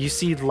 you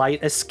see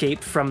light escape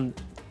from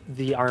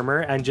the armor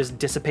and just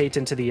dissipate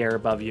into the air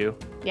above you.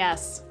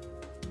 Yes.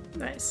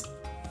 Nice.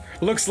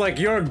 Looks like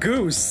your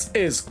goose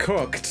is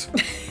cooked.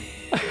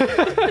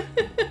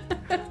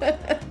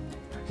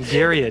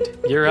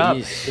 Gyriad, you're up.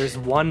 Jeez. There's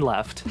one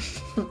left,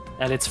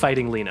 and it's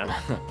fighting Lena.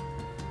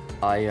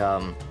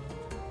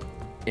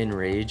 In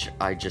rage,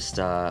 I just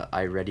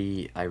I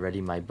ready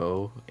my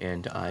bow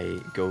and I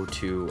go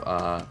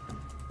to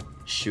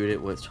shoot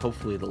it with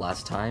hopefully the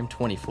last time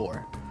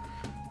 24.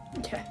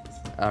 Okay.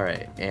 All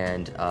right,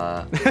 and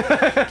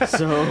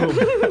so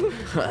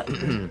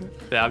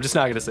Yeah, I'm just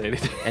not gonna say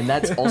anything. and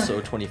that's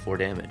also 24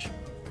 damage.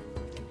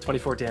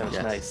 24 damage,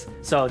 Yes. nice.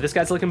 So this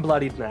guy's looking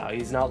bloodied now.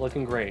 He's not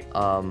looking great.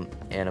 And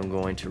I'm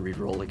going to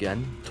re-roll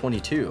again.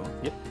 22.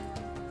 Yep.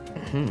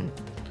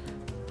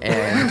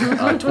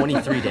 And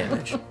 23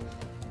 damage.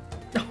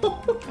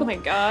 Oh my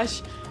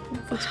gosh.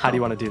 How do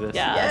you want to do this?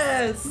 Yeah.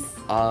 Yes.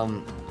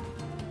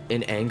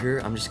 In anger,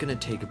 I'm just gonna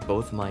take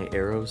both my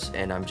arrows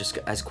and I'm just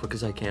as quick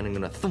as I can. I'm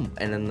gonna thump,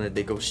 and then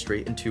they go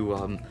straight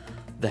into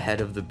the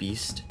head of the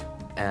beast.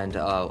 And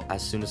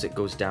as soon as it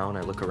goes down,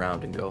 I look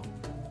around and go,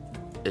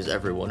 "Is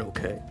everyone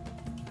okay?"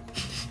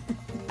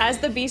 As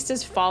the beast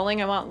is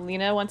falling, I want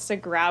Lena wants to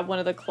grab one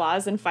of the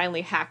claws and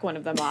finally hack one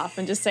of them off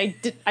and just say,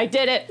 I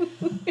did it.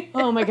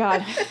 Oh my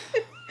god.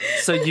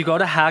 So you go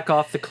to hack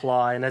off the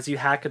claw, and as you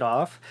hack it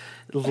off,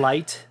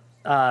 light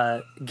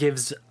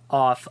gives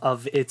off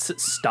of its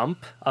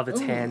stump of its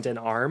hand and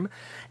arm,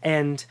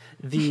 and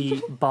the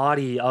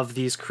body of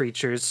these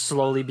creatures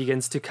slowly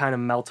begins to kind of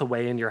melt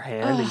away in your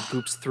hand and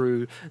goops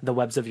through the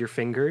webs of your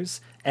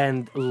fingers,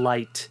 and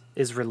light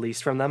is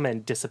released from them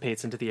and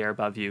dissipates into the air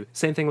above you.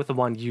 Same thing with the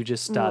one you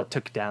just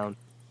took down.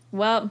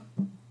 Well,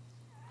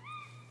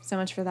 so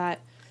much for that.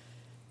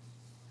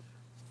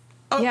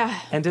 Yeah.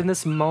 And in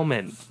this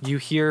moment, you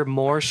hear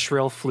more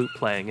shrill flute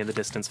playing in the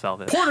distance,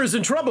 Velvet. Porter's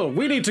in trouble.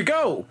 We need to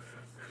go.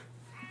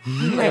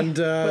 And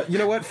you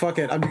know what? Fuck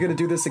it. I'm gonna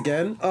do this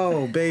again.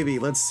 Oh baby,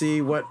 let's see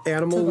what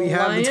animal we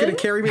have that's gonna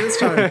carry me this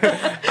time.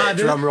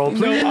 Drum roll,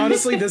 please. No,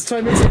 honestly, this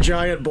time it's a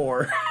giant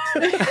boar.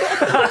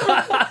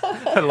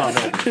 I love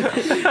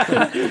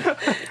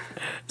it.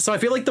 So I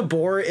feel like the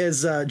boar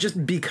is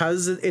just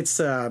because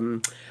it's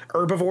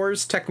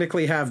herbivores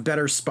technically have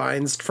better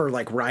spines for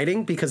like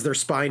riding because their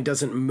spine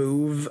doesn't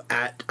move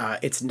at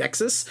its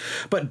nexus,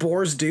 but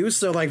boars do.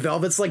 So like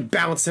Velvet's like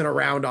bouncing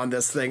around on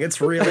this thing. It's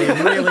really,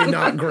 really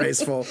not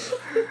graceful.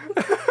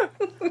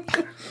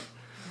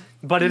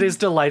 But it is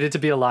delighted to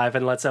be alive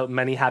and lets out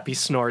many happy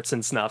snorts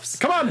and snuffs.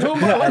 Come on,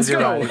 Pumbaa, let's As you're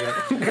go. riding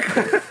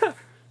it.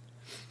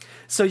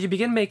 So you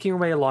begin making your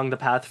way along the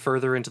path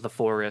further into the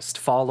forest,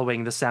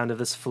 following the sound of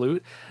this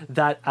flute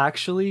that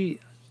actually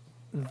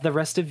the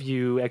rest of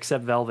you,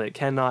 except Velvet,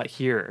 cannot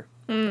hear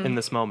in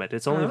this moment.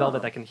 It's only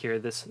Velvet that can hear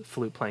this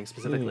flute playing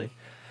specifically.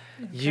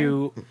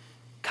 You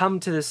come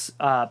to this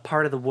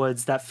part of the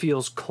woods that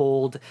feels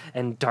cold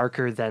and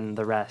darker than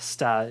the rest.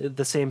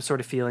 The same sort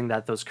of feeling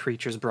that those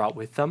creatures brought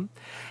with them.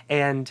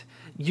 And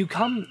you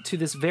come to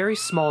this very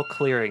small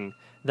clearing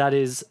that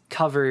is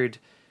covered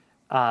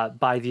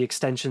by the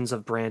extensions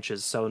of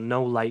branches, so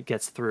no light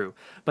gets through.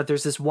 But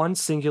there's this one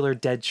singular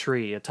dead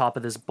tree atop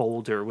of this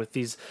boulder with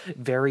these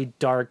very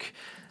dark,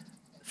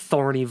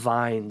 thorny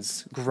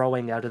vines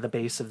growing out of the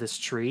base of this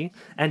tree.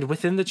 And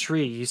within the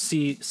tree, you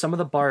see some of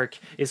the bark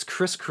is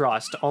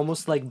crisscrossed,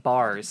 almost like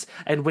bars.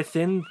 And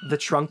within the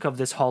trunk of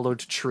this hollowed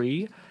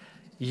tree,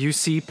 you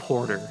see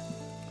Porter.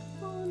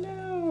 Oh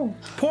no.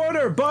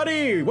 Porter,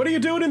 buddy, what are you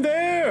doing in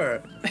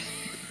there?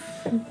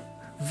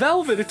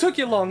 Velvet, it took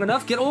you long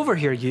enough. Get over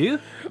here, you.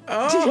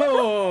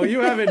 Oh,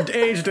 you haven't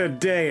aged a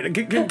day.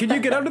 Can you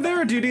get under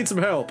there, or do you need some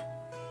help?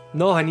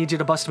 No, I need you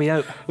to bust me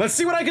out. Let's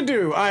see what I can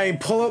do. I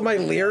pull out my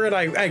lyre and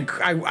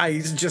I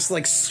just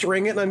like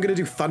string it, and I'm gonna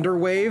do thunder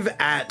wave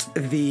at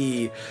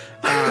the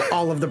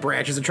all of the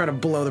branches and try to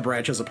blow the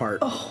branches apart.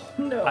 Oh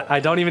no! I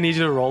don't even need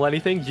you to roll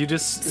anything. You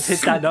just hit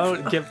that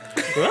note, give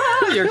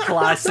your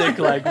classic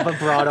like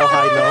vibrato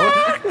high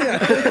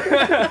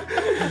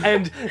note,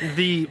 and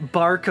the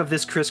bark of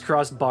this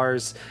crisscrossed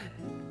bars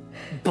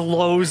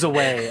blows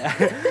away,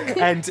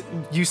 and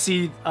you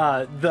see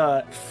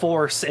the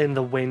force in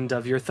the wind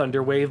of your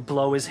thunder wave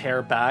blow his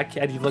hair back,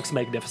 and he looks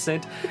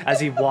magnificent as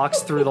he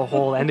walks through the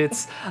hole. And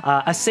it's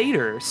a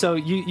satyr. So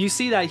you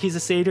see that he's a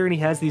satyr, and he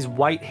has these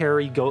white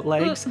hairy goat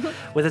legs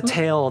with a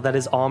tail that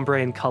is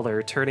ombre in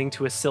color, turning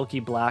to a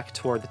silky black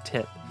toward the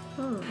tip.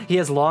 He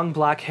has long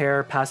black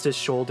hair past his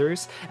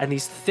shoulders and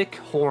these thick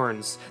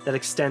horns that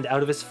extend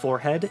out of his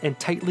forehead and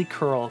tightly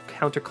curl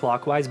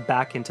counterclockwise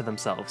back into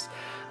themselves.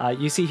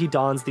 You see he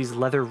dons these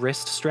leather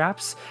wrist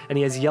straps, and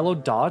he has yellow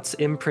dots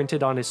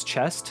imprinted on his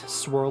chest,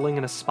 swirling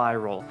in a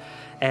spiral.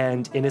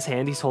 And in his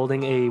hand, he's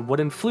holding a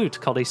wooden flute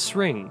called a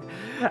string.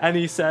 And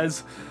he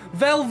says,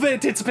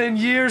 "Velvet, it's been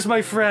years,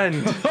 my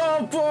friend."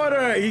 Oh,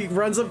 Porter! He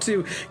runs up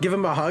to give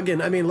him a hug,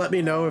 and I mean, let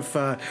me know if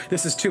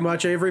this is too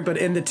much, Avery, but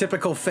in the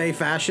typical Fae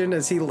fashion,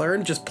 as he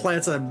learned, just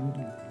plants a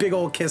big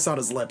old kiss on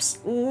his lips.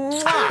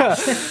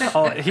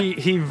 Oh,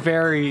 he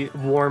very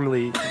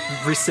warmly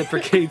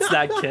reciprocates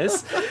that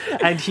kiss,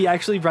 and he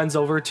actually runs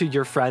over to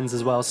your friends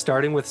as well,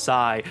 starting with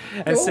Sai,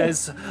 and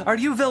says, "Are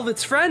you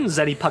Velvet's friends?"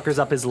 And he puckers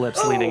up his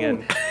lips, leaning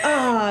in.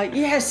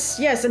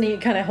 Yes, and he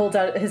kind of holds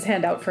out his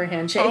hand out for a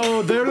handshake.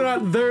 Oh, they're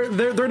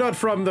not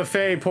from the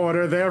Fae,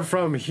 Porter. They're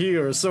from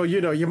here, so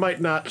you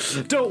might not.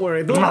 Don't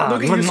worry. They'll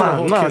get used to the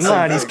whole kissing.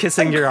 And he's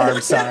kissing your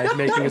arm, Sai,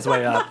 making his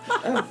way up.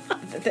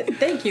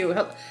 Thank you.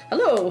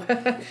 Hello.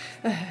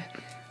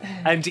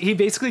 And he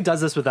basically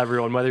does this with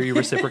everyone, whether you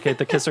reciprocate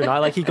the kiss or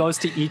not. Like, he goes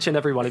to each and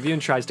every one of you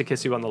and tries to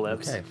kiss you on the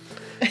lips. Okay.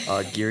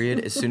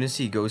 Gyriad, as soon as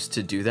he goes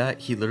to do that,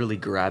 he literally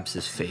grabs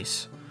his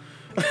face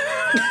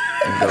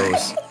and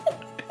goes,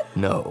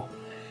 "No."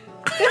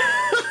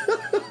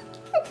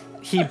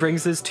 He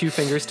brings his 2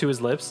 fingers to his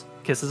lips,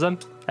 kisses them,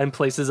 and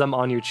places them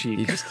on your cheek.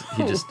 He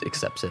just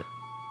accepts it.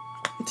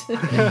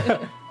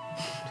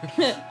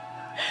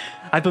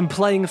 I've been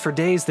playing for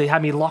days. They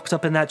had me locked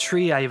up in that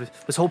tree. I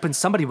was hoping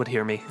somebody would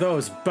hear me.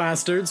 Those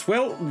bastards.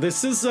 Well,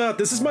 this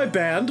is my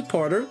band,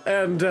 Porter,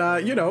 and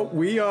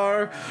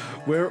we're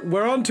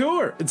on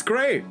tour. It's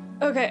great.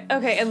 Okay,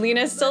 and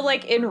Lena's still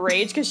like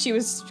enraged because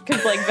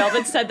like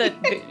Velvet said that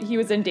he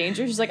was in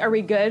danger. She's like, "Are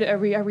we good? Are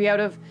we out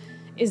of?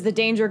 Is the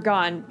danger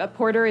gone?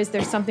 Porter, is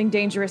there something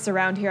dangerous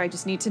around here? I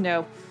just need to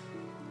know."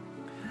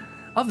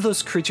 Of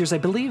those creatures, I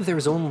believe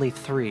there's only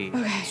 3.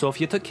 Okay. So if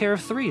you took care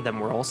of 3, then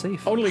we're all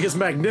safe. Only his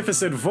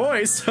magnificent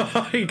voice.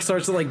 He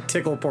starts to like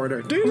tickle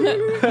Porter.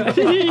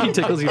 He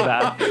tickles you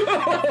back.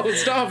 Oh,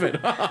 stop it.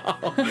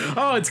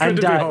 Oh, it's good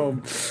to be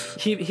home.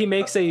 He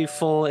makes a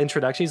full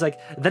introduction. He's like,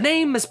 "The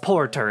name is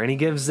Porter," and he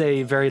gives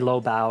a very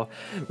low bow.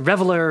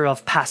 "Reveler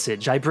of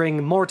passage. I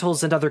bring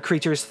mortals and other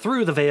creatures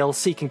through the veil,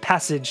 seeking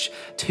passage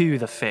to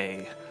the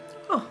Fae."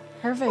 Oh,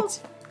 Perfect. Well,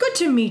 good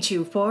to meet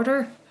you,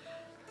 Porter.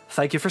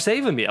 Thank you for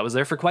saving me. I was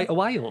there for quite a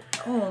while.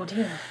 Oh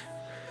dear.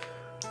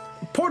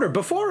 Porter,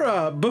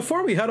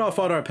 before we head off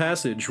on our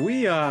passage,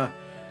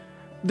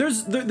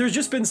 there's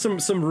just been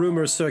some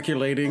rumors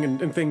circulating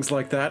and things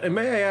like that. And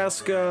may I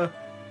ask,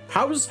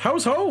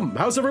 how's home?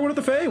 How's everyone at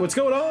the Fae? What's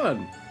going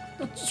on?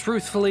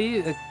 Truthfully,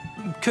 it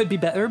could be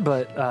better,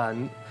 but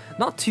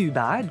not too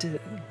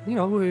bad.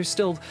 We're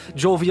still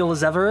jovial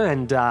as ever,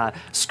 and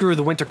screw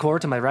the Winter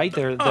Court, am I right?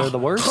 They're the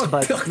worst,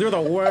 but they're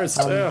the worst.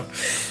 Yeah.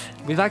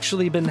 We've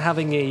actually been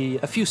having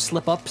a few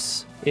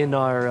slip-ups in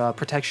our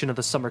protection of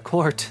the Summer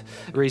Court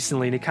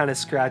recently, and he kind of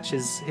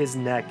scratches his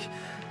neck.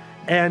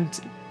 And,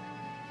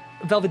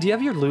 Velvet, do you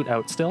have your lute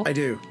out still? I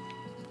do.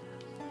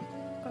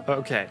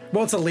 Okay.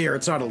 Well, it's a lyre.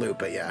 It's not a lute,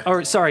 but yeah.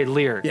 Or, sorry,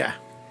 lyre. Yeah.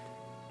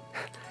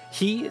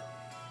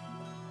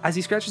 As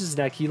he scratches his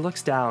neck, he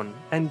looks down,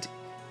 and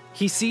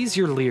he sees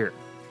your lyre.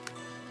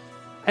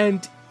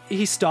 And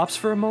he stops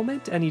for a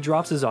moment, and he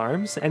drops his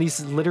arms, and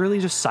he's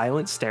literally just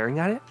silent, staring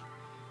at it.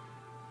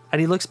 And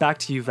he looks back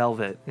to you,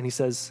 Velvet, and he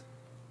says,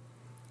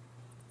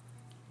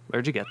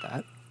 "Where'd you get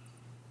that?"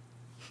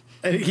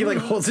 And he like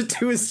holds it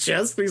to his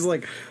chest, but he's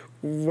like,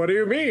 "What do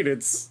you mean?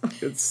 It's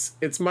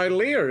my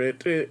lyre.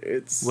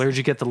 It's." Where'd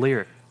you get the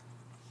lyre?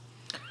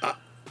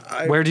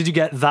 Where did you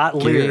get that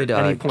lyre?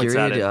 And he points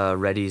at it.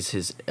 Readies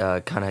his,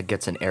 kind of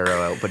gets an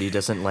arrow out, but he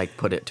doesn't like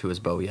put it to his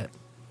bow yet.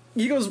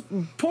 He goes,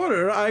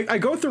 "Porter, I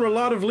go through a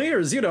lot of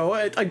lyres.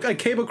 I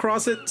came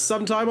across it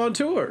sometime on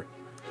tour.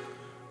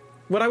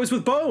 When I was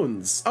with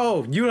Bones.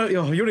 Oh, you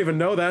don't even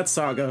know that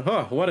saga.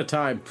 Huh, what a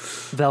time."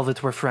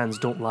 Velvet, we're friends.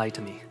 Don't lie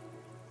to me.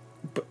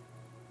 But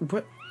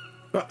what?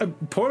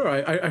 Porter,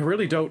 I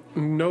really don't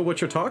know what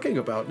you're talking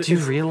about. Do you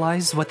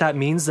realize what that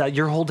means, that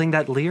you're holding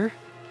that lyre?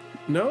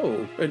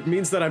 No, it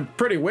means that I'm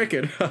pretty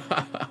wicked.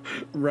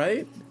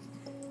 Right?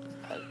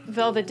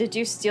 Velvet, did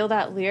you steal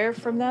that lyre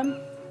from them?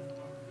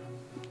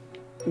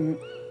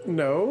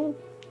 No.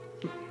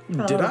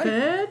 Did I?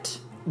 Velvet?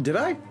 Did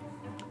I?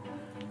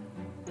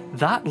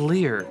 That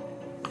lyre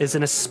is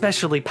an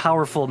especially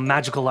powerful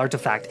magical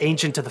artifact,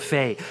 ancient to the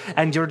Fae,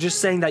 and you're just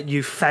saying that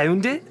you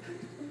found it?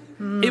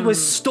 It was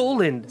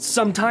stolen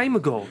some time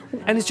ago,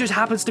 and it just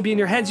happens to be in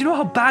your hands. You know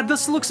how bad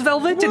this looks,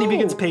 Velvet? And he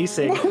begins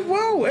pacing.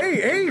 Whoa,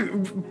 hey,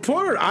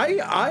 Porter,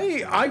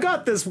 I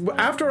got this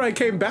after I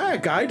came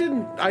back. I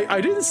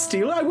didn't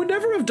steal it. I would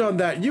never have done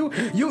that.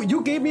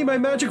 You gave me my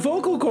magic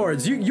vocal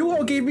cords. You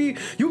all gave me,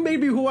 you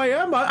made me who I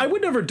am. I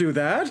would never do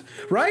that,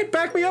 right?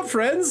 Back me up,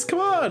 friends. Come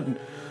on.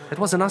 It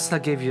wasn't us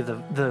that gave you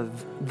the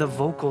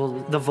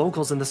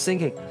vocals and the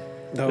singing.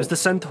 No. It was the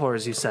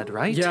centaurs, you said,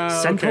 right? Yeah,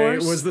 centaurs? okay,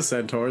 it was the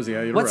centaurs.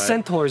 Yeah, you're What right.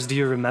 centaurs? Do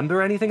you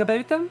remember anything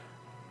about them?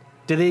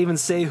 Did they even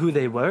say who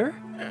they were?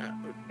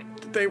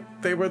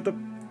 They were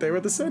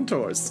the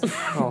centaurs.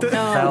 Oh,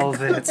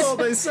 Velvet. That's all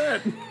they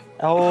said.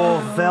 Oh,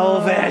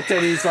 Velvet!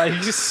 And he's like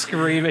just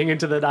screaming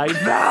into the night,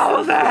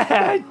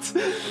 Velvet!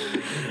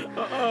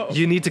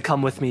 You need to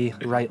come with me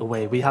right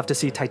away. We have to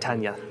see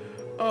Titania.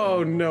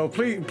 Oh no!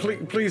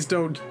 Please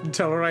don't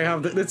tell her I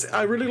have that.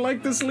 I really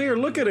like this lyre.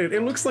 Look at it.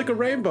 It looks like a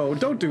rainbow.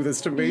 Don't do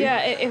this to me.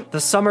 Yeah, The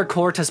summer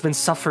court has been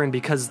suffering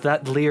because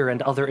that lyre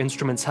and other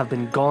instruments have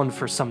been gone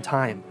for some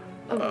time.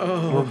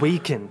 We're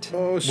weakened.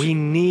 We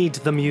need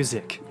the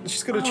music.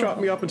 She's gonna chop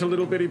me up into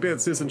little bitty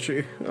bits, isn't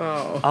she?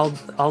 Oh.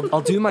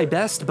 I'll do my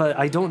best, but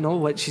I don't know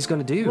what she's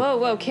gonna do.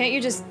 Whoa, can't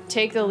you just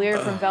take the lyre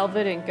from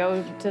Velvet and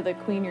go to the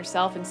queen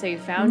yourself and say you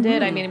found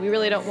it? I mean, we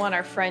really don't want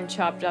our friend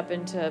chopped up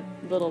into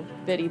little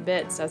bitty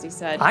bits, as he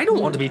said. I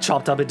don't want to be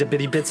chopped up into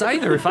bitty bits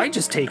either if I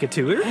just take it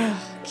to her.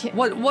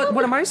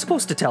 What am I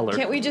supposed to tell her?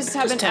 Can't we just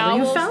have Just an tell her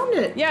owl? you found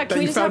it. Yeah, can That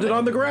we you just found have it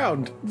on the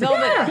ground.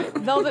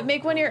 Velvet,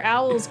 make one of your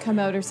owls come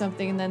out or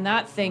something, and then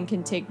that thing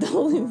can take the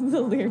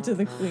lyre to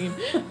the queen.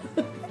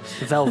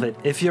 Velvet,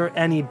 if you're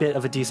any bit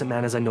of a decent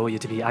man as I know you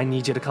to be, I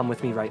need you to come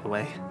with me right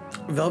away.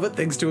 Velvet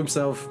thinks to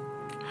himself,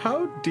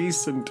 "How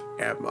decent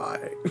am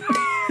I?"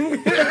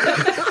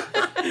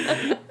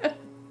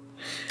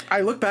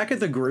 I look back at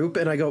the group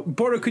and I go,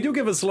 "Porter, could you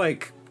give us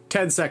like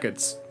 10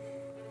 seconds?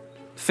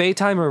 Fey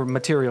time or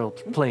material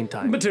plane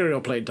time?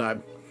 Material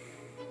playtime."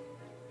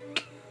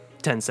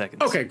 10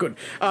 seconds. Okay, good.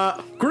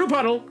 Group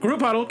huddle,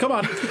 come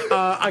on.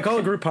 I call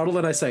a group huddle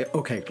and I say,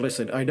 "Okay,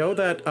 listen, I know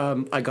that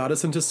I got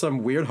us into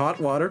some weird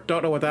hot water.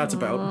 Don't know what that's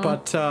about,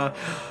 but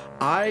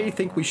I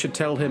think we should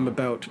tell him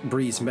about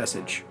Bree's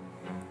message.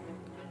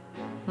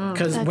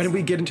 Because when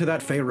we get into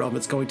that Fey realm,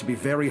 it's going to be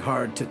very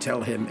hard to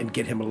tell him and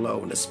get him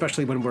alone,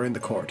 especially when we're in the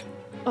court.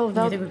 Oh, You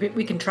Velvet. think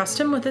we can trust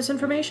him with this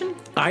information?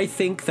 I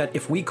think that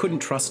if we couldn't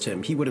trust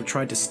him, he would have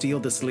tried to steal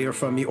this lyre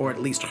from me or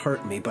at least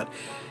hurt me. But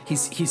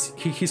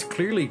he's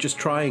clearly just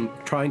trying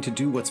to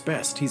do what's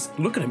best.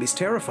 Look at him. He's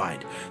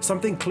terrified.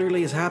 Something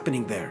clearly is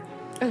happening there.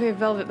 Okay,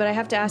 Velvet, but I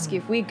have to ask you,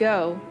 if we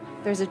go,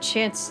 there's a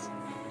chance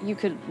you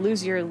could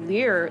lose your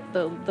lyre,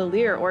 the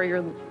lyre, or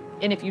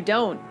and if you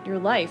don't, your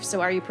life.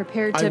 So are you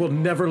prepared to... I will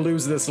never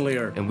lose this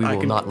lyre. And we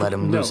will not let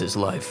him lose his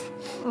life.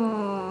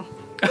 Well,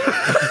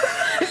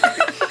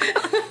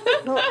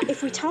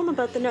 if we tell him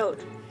about the note,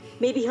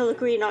 maybe he'll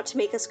agree not to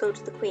make us go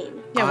to the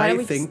queen. Yeah, why I don't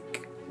we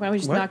think... Why don't we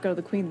just What? not go to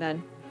the queen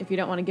then? If you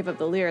don't want to give up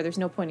the lyre, there's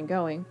no point in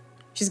going.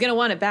 She's gonna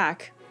want it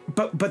back.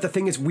 But the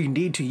thing is, we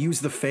need to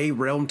use the Fey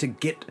realm to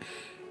get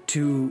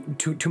to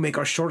make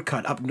our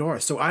shortcut up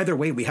north. So either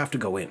way, we have to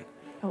go in.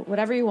 Oh,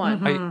 whatever you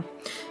want.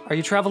 Are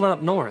you traveling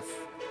up north?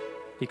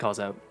 He calls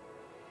out.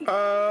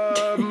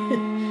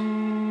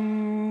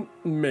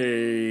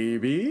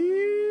 Maybe.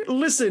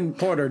 Listen,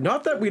 Porter,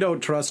 not that we don't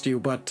trust you,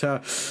 but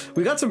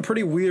we got some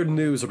pretty weird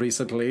news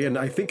recently, and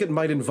I think it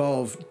might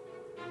involve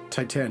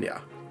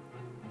Titania.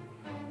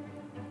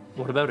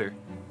 What about her?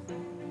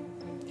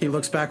 He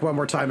looks back one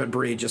more time at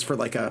Bree just for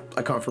like a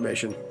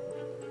confirmation.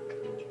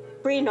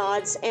 Bree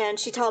nods, and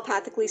she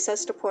telepathically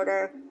says to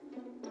Porter,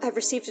 "I've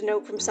received a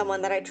note from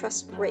someone that I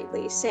trust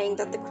greatly, saying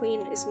that the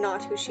queen is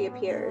not who she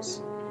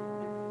appears."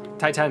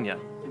 Titania.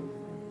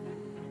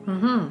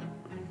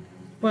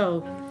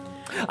 Well,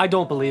 I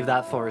don't believe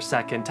that for a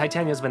second.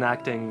 Titania's been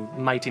acting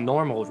mighty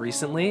normal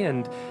recently,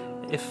 and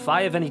if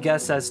I have any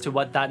guess as to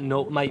what that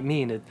note might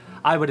mean,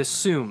 I would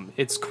assume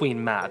it's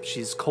Queen Mab.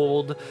 She's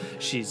cold,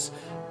 she's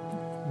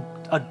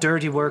a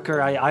dirty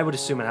worker. I would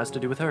assume it has to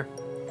do with her.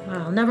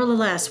 well,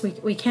 nevertheless,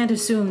 we can't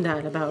assume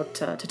that about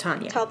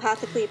Titania.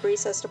 Telepathically, Bree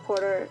says to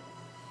Porter,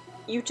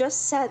 "You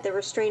just said there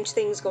were strange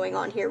things going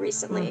on here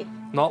recently."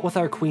 Not with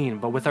our queen,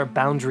 but with our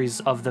boundaries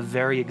of the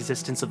very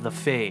existence of the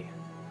Fae.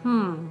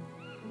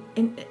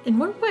 In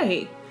what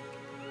way?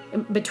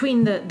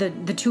 Between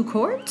the two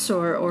courts,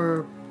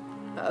 or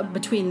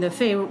between the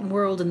Fey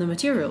world and the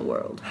material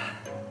world?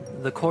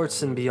 The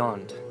courts and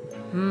beyond.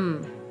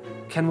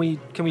 Can we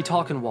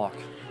talk and walk?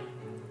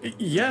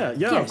 Yeah,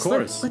 Yes, of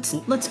course.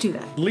 Let's do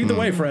that. Lead the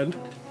way, friend.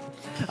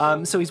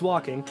 So he's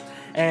walking,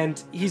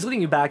 and he's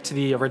leading you back to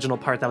the original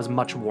part that was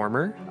much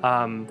warmer,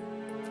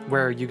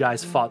 where you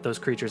guys fought those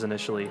creatures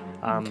initially.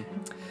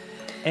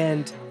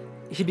 And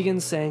he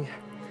begins saying,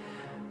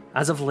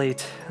 as of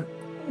late...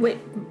 Wait,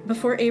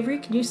 before Avery,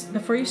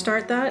 before you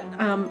start that,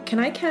 can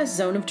I cast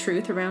Zone of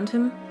Truth around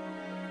him?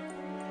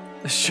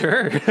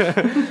 Sure.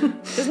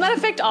 Doesn't that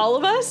affect all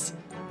of us?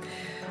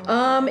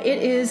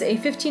 It is a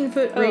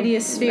 15-foot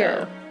radius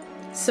sphere. No.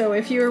 So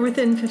if you're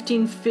within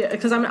 15 feet,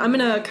 because I'm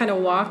gonna kind of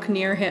walk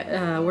near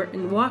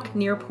walk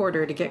near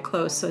Porter to get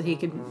close so he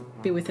could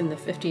be within the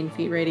 15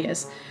 feet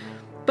radius.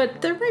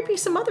 But there might be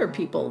some other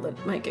people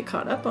that might get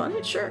caught up on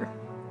it. Sure.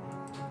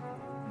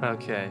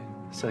 Okay,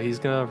 so he's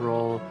gonna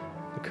roll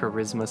a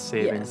charisma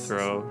saving Yes.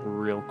 throw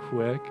real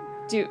quick.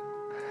 Do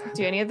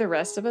any of the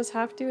rest of us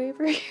have to,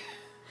 Avery?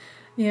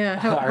 Yeah.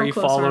 How Are you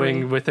close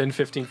following Are we? within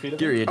 15 feet of him?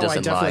 Period I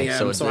doesn't definitely lie,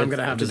 am, so I'm it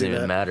gonna have to doesn't do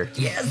even that. matter.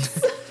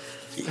 Yes.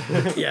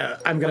 Yeah,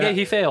 I'm gonna. Okay,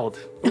 he failed.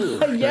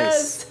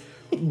 Yes.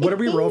 What do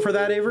we roll for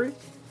that, Avery?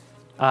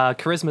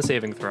 Charisma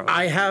saving throw.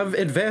 I have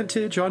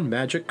advantage on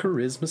magic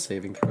charisma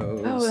saving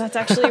throws. Oh, that's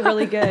actually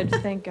really good.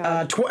 Thank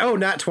God.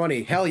 Nat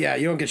 20. Hell yeah,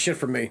 you don't get shit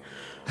from me.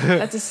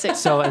 That's a 6.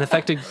 So an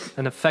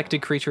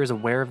affected creature is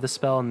aware of the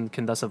spell and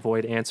can thus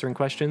avoid answering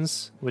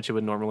questions, which it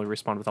would normally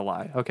respond with a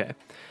lie.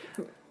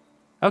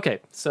 Okay,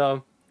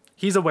 so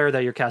he's aware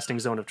that you're casting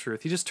Zone of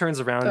Truth. He just turns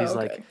around and he's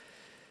like,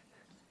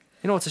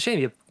 you know, it's a shame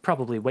you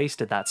probably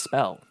wasted that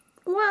spell.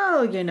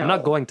 Well, you know. I'm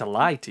not going to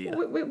lie to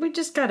you. We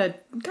just gotta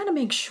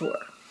make sure.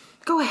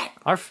 Go ahead.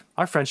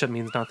 Our friendship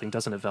means nothing,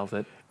 doesn't it,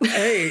 Velvet?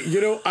 Hey, you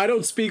know, I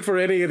don't speak for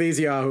any of these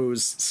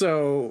yahoos,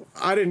 so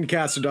I didn't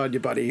cast it on you,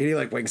 buddy. He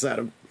like winks at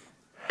him.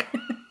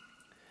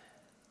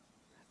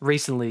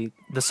 Recently,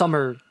 the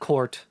summer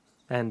court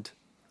and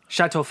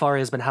Chateau Fari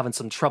has been having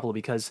some trouble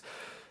because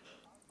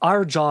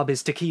our job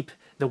is to keep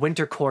the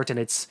winter court and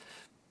its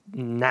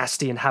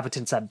nasty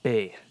inhabitants at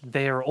bay.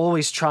 They are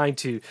always trying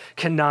to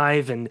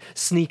connive and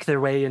sneak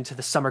their way into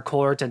the summer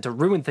court and to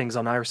ruin things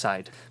on our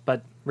side.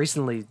 But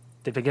recently,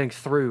 they've been getting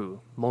through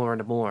more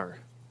and more.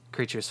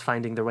 Creatures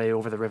finding their way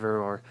over the river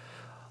or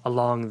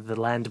along the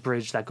land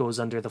bridge that goes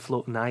under the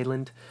floating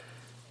island.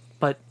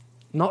 But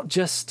not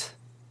just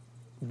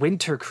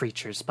winter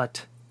creatures,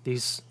 but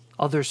these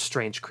other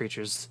strange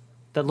creatures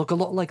that look a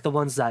lot like the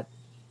ones that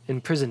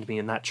imprisoned me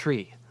in that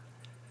tree.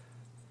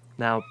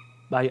 Now,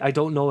 I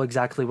don't know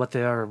exactly what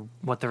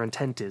their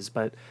intent is,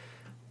 but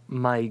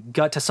my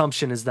gut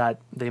assumption is that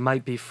they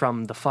might be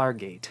from the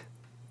Fargate.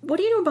 What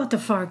do you know about the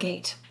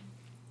Fargate?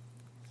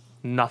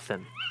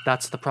 Nothing.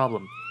 That's the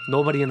problem.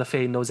 Nobody in the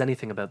Fae knows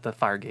anything about the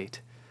Fargate.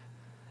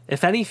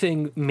 If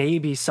anything,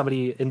 maybe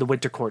somebody in the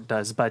Winter Court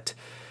does, but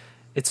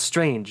it's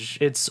strange.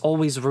 It's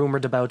always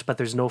rumored about, but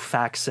there's no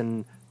facts,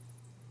 and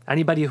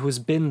anybody who's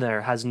been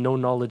there has no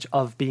knowledge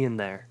of being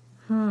there.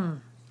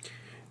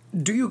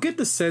 Do you get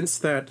the sense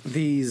that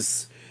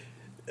these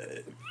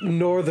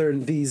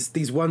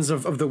these ones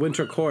of the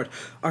Winter Court,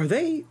 are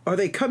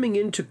they coming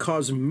in to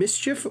cause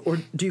mischief, or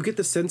do you get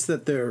the sense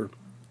that they're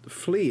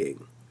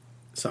fleeing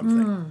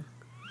something?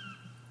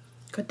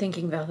 Good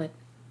thinking, Velvet.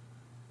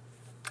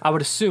 I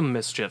would assume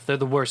mischief. They're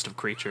the worst of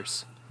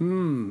creatures.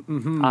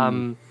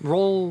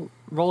 Roll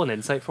an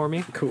insight for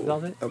me. Cool.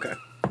 Velvet. Okay.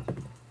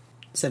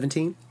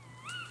 17?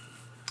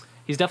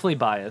 He's definitely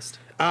biased.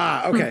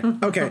 Ah, okay,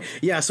 okay.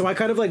 Yeah, so I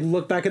kind of like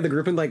look back at the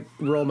group and like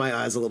roll my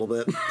eyes a little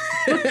bit.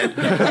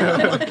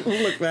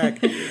 Look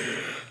back.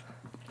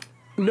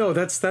 No,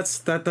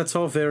 that's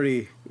all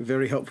very,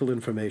 very helpful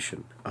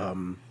information.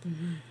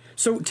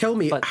 So tell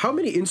me, how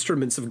many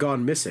instruments have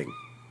gone missing?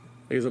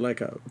 Is it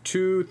like a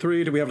 2,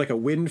 3? Do we have like a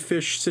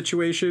windfish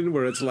situation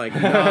where it's like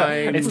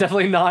 9? It's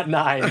definitely not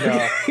 9.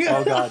 No.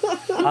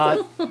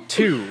 Oh god.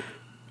 2.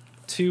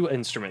 2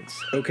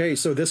 instruments. Okay,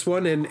 so this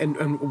one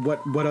and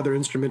what other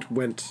instrument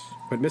went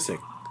missing?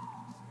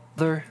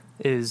 There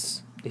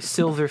is a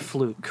silver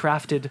flute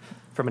crafted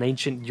from an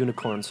ancient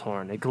unicorn's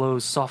horn. It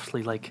glows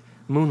softly like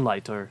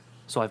moonlight, or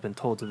so I've been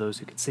told to those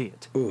who can see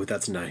it. Ooh,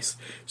 that's nice.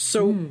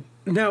 So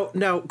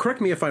now, correct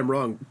me if I'm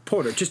wrong,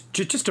 Porter.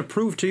 Just to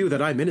prove to you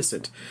that I'm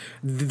innocent,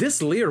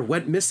 this lyre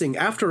went missing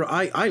after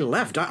I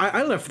left.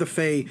 I left the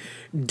Fae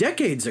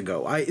decades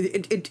ago.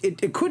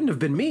 It couldn't have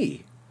been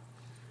me.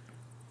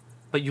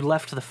 But you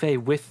left the Fae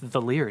with the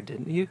lyre,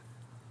 didn't you?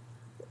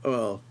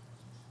 Well,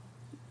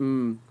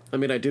 I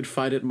mean, I did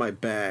find it in my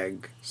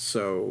bag,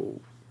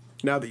 so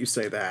now that you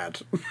say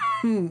that,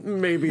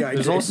 maybe I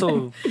did.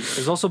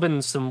 There's also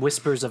been some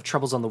whispers of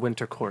troubles on the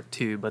Winter Court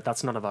too, but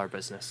that's none of our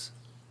business.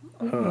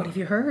 What have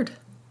you heard?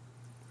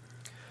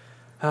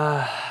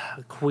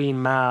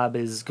 Queen Mab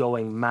is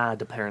going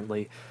mad,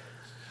 apparently.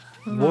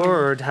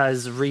 Word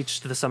has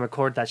reached the Summer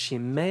Court that she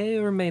may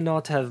or may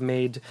not have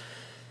made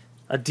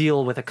a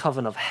deal with a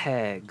coven of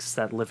hags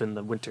that live in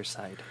the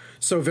Winterside.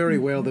 So very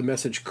well, the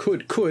message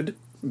could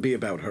be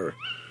about her.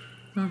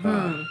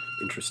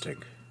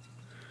 Interesting.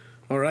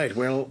 All right,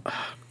 well...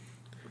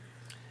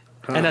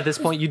 And at this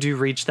point, you do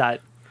reach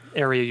that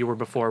area you were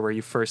before where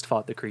you first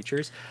fought the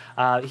creatures.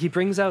 He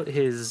brings out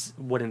his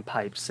wooden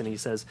pipes and he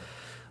says,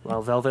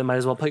 well, Velvet, might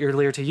as well put your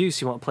lyre to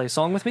use. You want to play a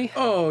song with me?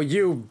 Oh,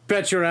 you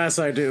bet your ass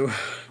I do.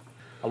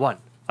 A 1,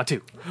 a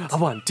 2, a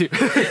 1, 2.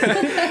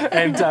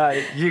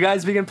 And you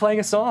guys begin playing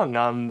a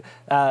song.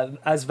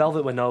 As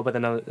Velvet would know, but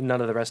then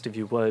none of the rest of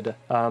you would.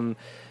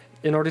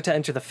 in order to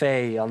enter the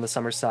Fae on the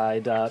summer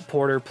side,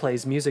 Porter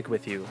plays music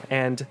with you,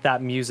 and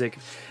that music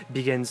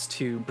begins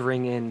to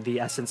bring in the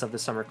essence of the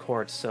summer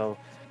court. So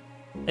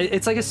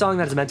it's like a song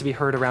that is meant to be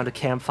heard around a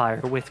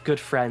campfire with good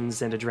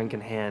friends and a drink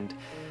in hand.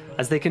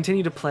 As they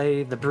continue to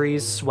play, the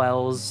breeze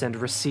swells and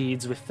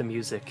recedes with the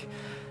music.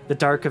 The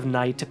dark of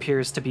night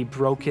appears to be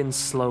broken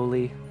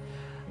slowly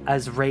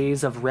as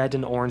rays of red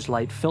and orange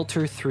light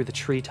filter through the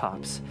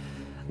treetops.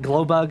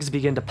 Glowbugs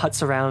begin to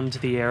putz around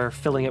the air,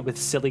 filling it with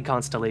silly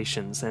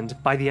constellations, and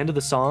by the end of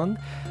the song,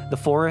 the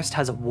forest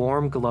has a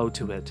warm glow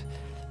to it.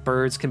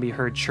 Birds can be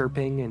heard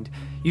chirping, and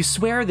you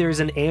swear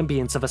there's an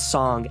ambience of a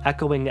song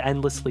echoing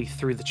endlessly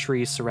through the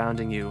trees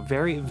surrounding you.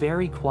 Very,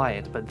 very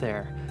quiet, but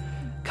there,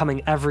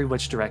 coming every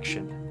which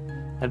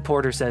direction. And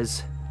Porter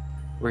says,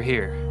 "We're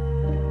here."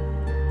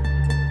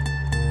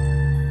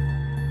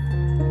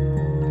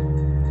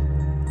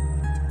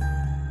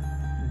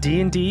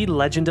 D&D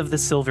Legend of the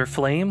Silver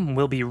Flame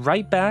will be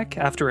right back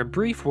after a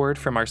brief word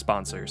from our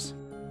sponsors.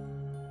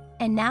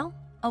 And now,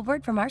 a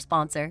word from our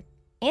sponsor,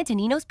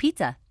 Antonino's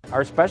Pizza.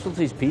 Our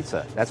specialty is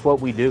pizza. That's what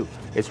we do.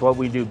 It's what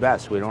we do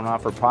best. We don't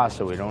offer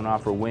pasta. We don't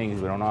offer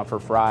wings. We don't offer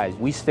fries.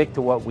 We stick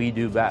to what we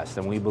do best,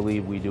 and we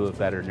believe we do it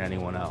better than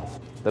anyone else.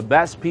 The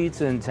best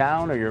pizza in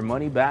town, or your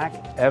money back,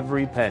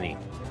 every penny.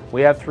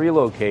 We have 3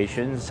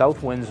 locations: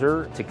 South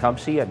Windsor,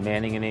 Tecumseh at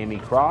Manning and Amy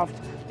Croft,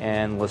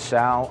 and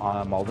LaSalle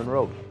on Malden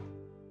Road.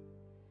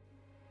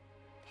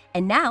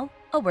 And now,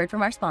 a word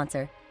from our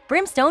sponsor,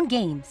 Brimstone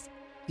Games,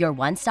 your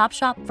one-stop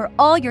shop for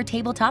all your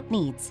tabletop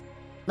needs.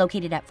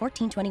 Located at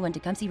 1421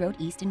 Tecumseh Road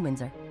East in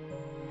Windsor.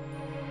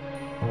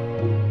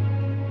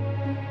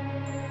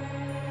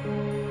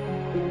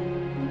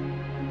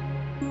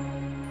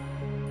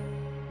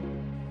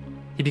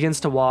 He begins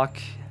to walk,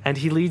 and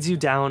he leads you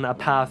down a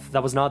path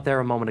that was not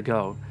there a moment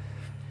ago.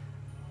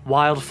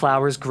 Wild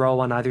flowers grow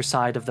on either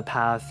side of the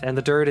path, and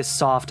the dirt is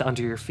soft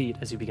under your feet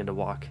as you begin to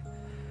walk.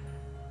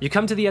 You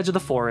come to the edge of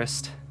the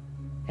forest,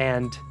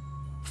 and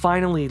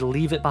finally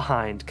leave it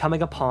behind,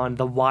 coming upon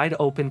the wide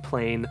open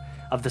plain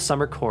of the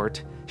summer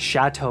court,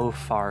 Chateau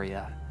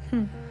Faria.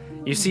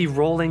 You see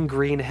rolling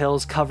green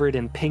hills covered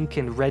in pink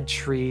and red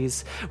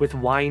trees with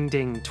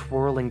winding,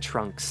 twirling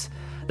trunks.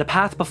 The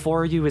path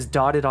before you is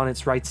dotted on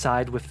its right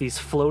side with these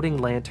floating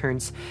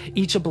lanterns,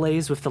 each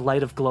ablaze with the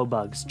light of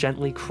glowbugs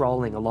gently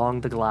crawling along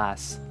the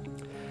glass.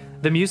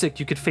 The music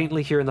you could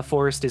faintly hear in the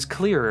forest is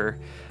clearer,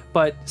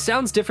 but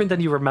sounds different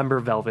than you remember,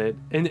 Velvet.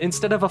 And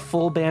instead of a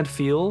full band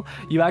feel,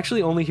 you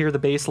actually only hear the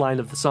bass line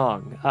of the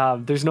song.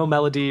 There's no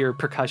melody or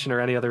percussion or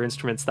any other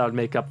instruments that would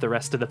make up the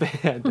rest of the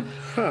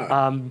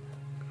band.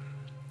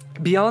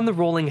 Beyond the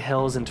rolling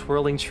hills and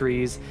twirling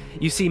trees,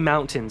 you see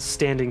mountains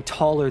standing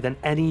taller than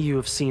any you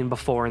have seen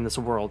before in this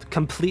world,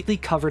 completely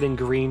covered in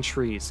green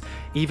trees,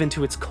 even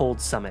to its cold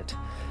summit.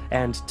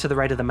 And to the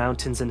right of the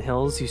mountains and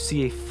hills, you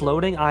see a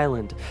floating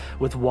island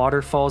with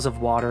waterfalls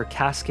of water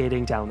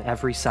cascading down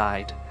every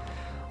side.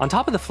 On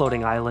top of the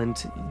floating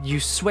island, you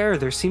swear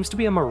there seems to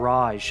be a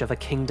mirage of a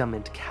kingdom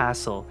and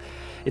castle,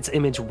 its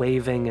image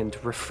waving and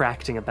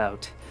refracting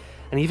about.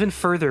 And even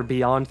further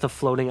beyond the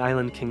floating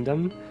island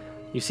kingdom,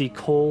 you see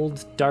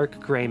cold, dark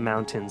gray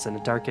mountains and a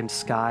darkened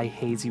sky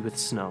hazy with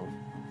snow.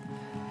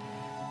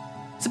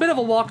 It's a bit of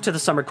a walk to the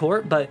summer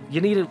court, but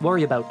you needn't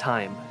worry about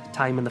time.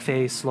 Time in the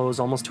Fae slows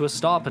almost to a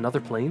stop in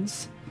other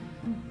planes.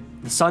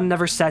 The sun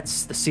never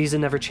sets, the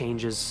season never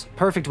changes.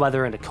 Perfect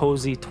weather and a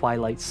cozy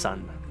twilight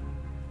sun.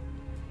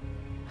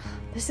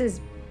 This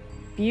is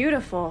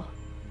beautiful.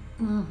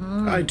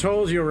 I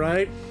told you,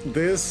 right?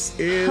 This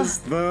is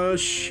the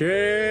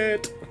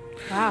shit.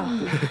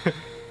 Wow.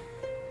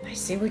 I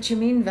see what you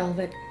mean,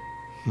 Velvet.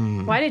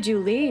 Why did you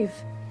leave?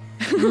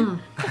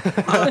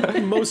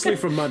 Mostly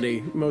for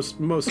money.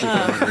 Mostly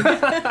for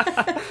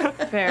money.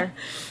 Fair.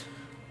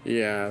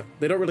 Yeah,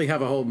 they don't really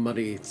have a whole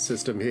money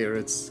system here.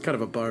 It's kind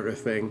of a barter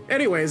thing.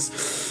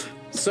 Anyways,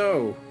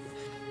 so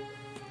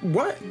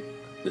what?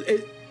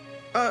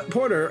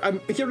 Porter, I'm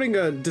hearing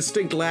a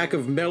distinct lack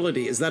of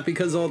melody. Is that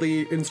because all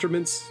the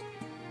instruments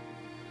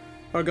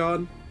are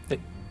gone?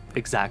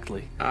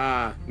 Exactly.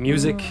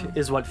 Music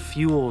is what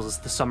fuels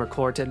the summer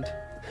court, and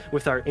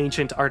with our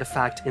ancient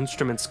artifact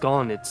instruments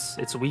gone,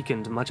 it's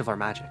weakened much of our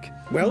magic.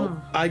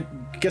 Well, I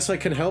guess I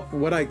can help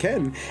what I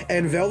can.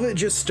 And Velvet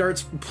just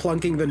starts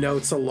plunking the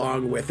notes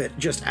along with it,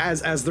 just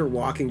as they're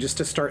walking, just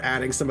to start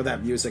adding some of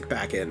that music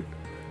back in.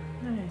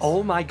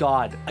 Oh my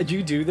god,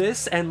 you do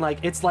this, and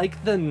it's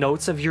like the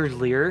notes of your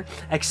lyre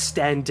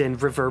extend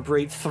and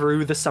reverberate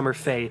through the summer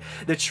fae.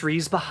 The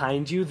trees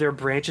behind you, their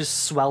branches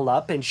swell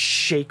up and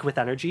shake with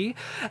energy,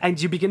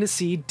 and you begin to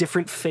see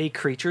different fae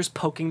creatures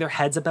poking their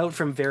heads about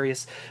from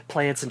various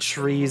plants and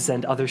trees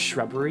and other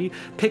shrubbery.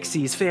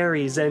 Pixies,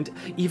 fairies, and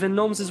even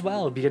gnomes as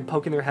well begin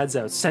poking their heads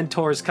out.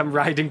 Centaurs come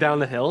riding down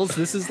the hills.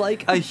 This is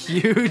like a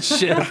huge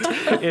shift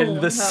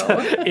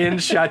in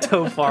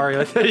Chateau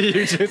Faria that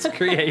you just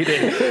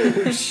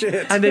created.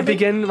 shit. And they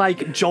begin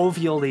like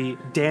jovially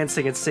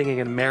dancing and singing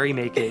and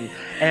merrymaking.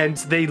 And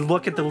they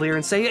look at the Lear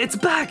and say, "It's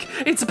back!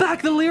 It's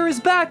back! The Lear is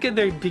back!" And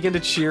they begin to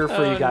cheer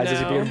for you guys as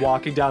you begin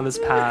walking down this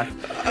path.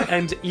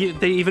 And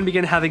they even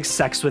begin having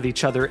sex with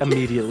each other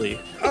immediately.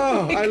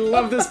 Oh, I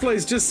love this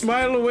place. Just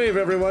smile and wave,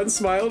 everyone.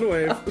 Smile and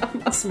wave.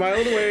 Smile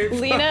and wave.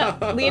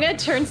 Lena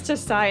turns to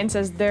Sai and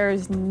says, "There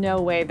is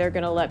no way they're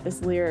gonna let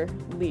this Lear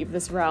leave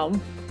this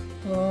realm.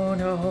 Oh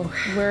no.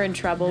 We're in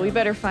trouble. We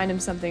better find him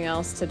something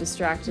else to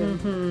distract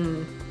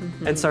him."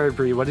 And sorry,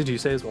 Bree, what did you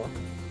say as well?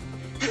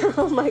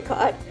 Oh my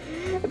god.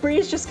 Bree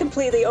is just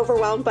completely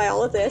overwhelmed by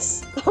all of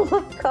this. Oh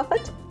my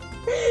god.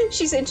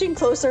 She's inching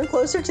closer and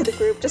closer to the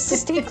group just to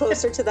stay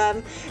closer to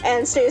them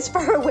and stay as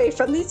far away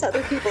from these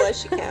other people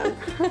as she can.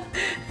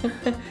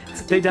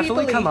 They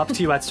definitely come up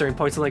to you at certain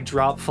points and like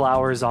drop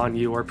flowers on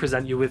you or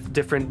present you with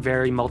different,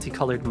 very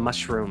multicolored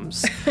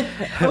mushrooms.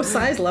 Oh,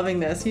 Sai's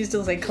loving this. He's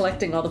just like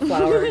collecting all the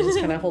flowers, just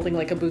kind of holding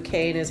like a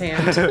bouquet in his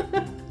hand.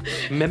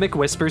 Mimic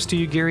whispers to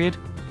you, Gyriad.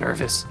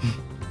 Nervous.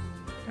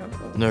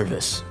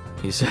 Nervous,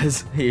 he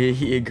says.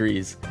 He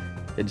agrees.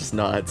 It just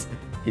nods.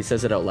 He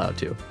says it out loud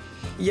too.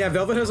 Yeah,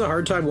 Velvet has a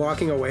hard time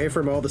walking away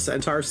from all the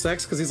centaur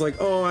sex because he's like,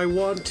 oh, I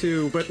want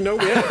to, but no,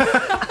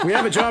 we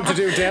have a job to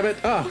do, damn it.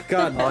 Oh,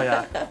 God. Oh,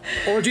 yeah.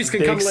 Orgies can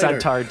Big come later.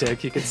 centaur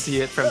dick. You can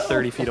see it from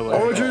 30 feet away.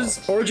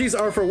 Orgies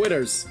are for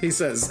winners, he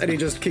says, and he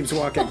just keeps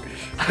walking.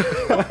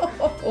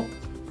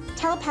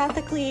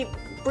 Telepathically,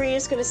 Bree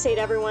is going to say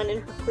to everyone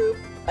in her group,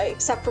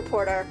 except for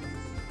Porter,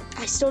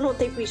 I still don't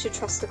think we should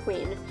trust the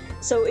Queen.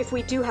 So if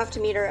we do have to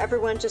meet her,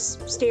 everyone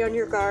just stay on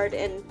your guard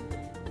and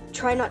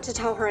try not to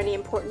tell her any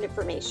important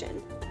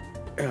information.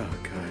 Oh,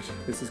 God.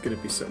 This is going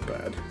to be so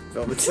bad.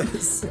 Velvet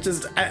says.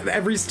 Just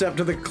every step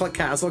to the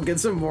castle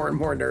gets him more and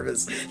more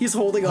nervous. He's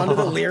holding onto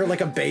the Lear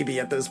like a baby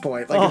at this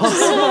point. Like, it's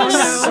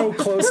just so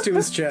close to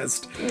his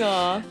chest.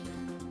 Aw.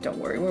 Don't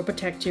worry, we'll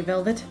protect you,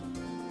 Velvet.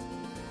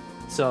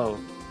 So,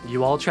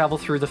 you all travel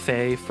through the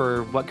Fae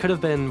for what could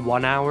have been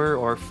 1 hour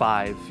or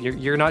 5.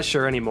 You're not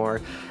sure anymore,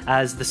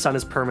 as the sun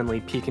is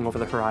permanently peeking over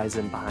the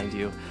horizon behind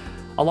you.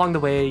 Along the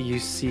way, you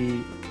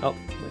see... Oh,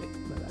 wait,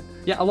 my bad.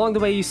 Yeah, along the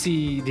way, you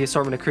see the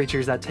assortment of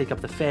creatures that take up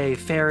the Fae,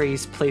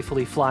 fairies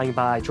playfully flying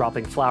by,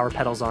 dropping flower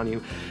petals on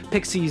you,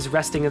 pixies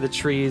resting in the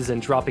trees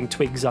and dropping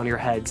twigs on your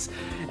heads,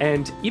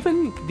 and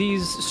even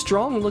these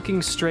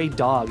strong-looking stray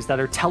dogs that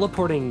are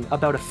teleporting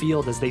about a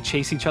field as they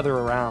chase each other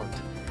around.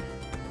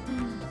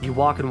 You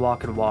walk and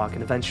walk and walk,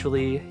 and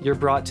eventually you're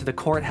brought to the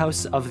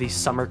courthouse of the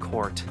Summer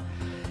Court,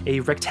 a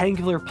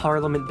rectangular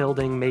parliament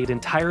building made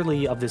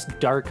entirely of this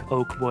dark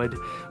oak wood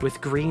with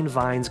green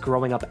vines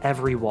growing up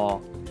every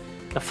wall.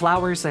 The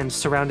flowers and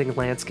surrounding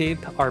landscape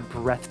are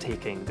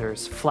breathtaking.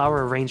 There's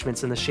flower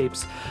arrangements in the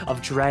shapes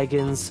of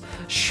dragons,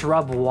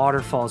 shrub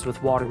waterfalls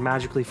with water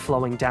magically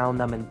flowing down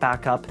them and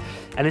back up,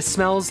 and it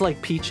smells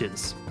like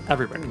peaches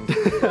everywhere.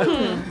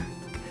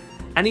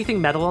 Anything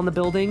metal on the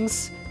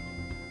buildings,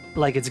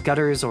 like its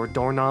gutters or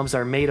doorknobs,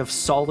 are made of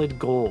solid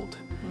gold.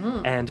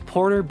 And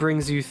Porter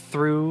brings you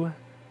through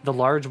the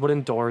large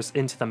wooden doors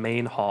into the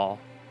main hall.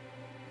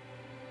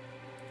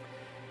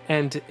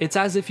 And it's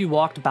as if you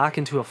walked back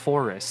into a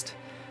forest,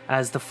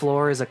 as the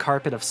floor is a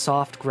carpet of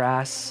soft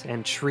grass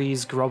and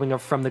trees growing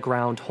up from the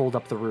ground hold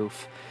up the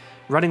roof.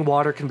 Running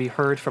water can be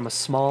heard from a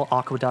small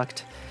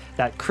aqueduct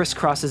that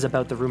crisscrosses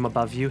about the room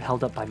above you,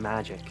 held up by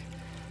magic.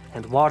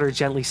 And water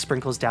gently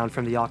sprinkles down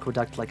from the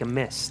aqueduct like a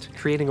mist,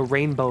 creating a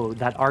rainbow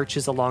that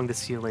arches along the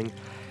ceiling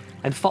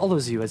and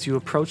follows you as you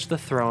approach the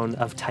throne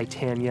of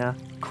Titania,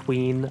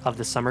 Queen of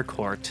the Summer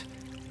Court,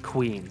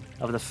 Queen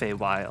of the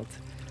Feywild.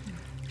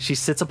 She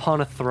sits upon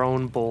a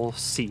throne bowl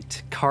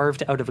seat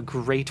carved out of a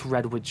great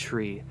redwood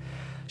tree.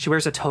 She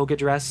wears a toga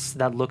dress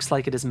that looks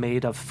like it is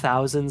made of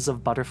thousands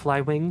of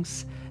butterfly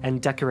wings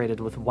and decorated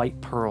with white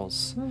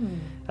pearls.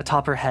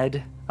 Atop her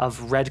head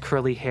of red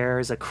curly hair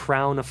is a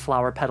crown of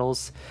flower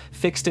petals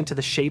fixed into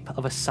the shape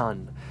of a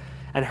sun.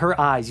 And her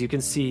eyes, you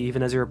can see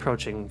even as you're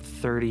approaching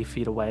 30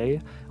 feet away,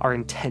 are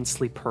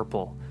intensely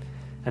purple.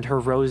 And her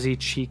rosy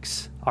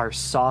cheeks are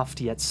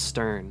soft yet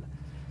stern.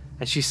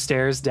 And she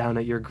stares down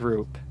at your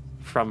group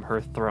from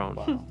her throne.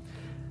 Wow.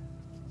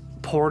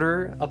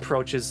 Porter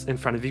approaches in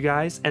front of you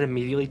guys and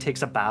immediately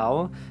takes a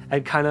bow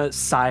and kind of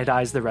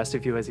side-eyes the rest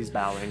of you as he's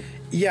bowing.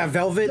 Yeah,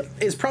 Velvet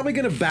is probably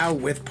going to bow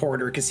with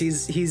Porter because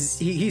he's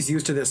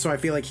used to this, so I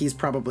feel like he's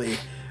probably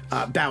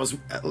bows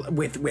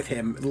with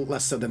him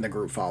less so than the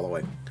group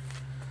following.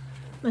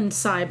 And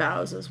Sai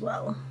bows as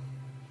well.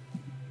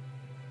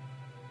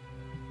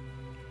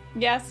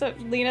 Yeah, so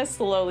Lena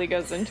slowly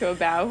goes into a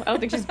bow. I don't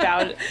think she's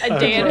bowed a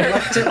day in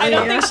her. I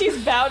don't think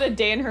she's bowed a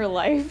day in her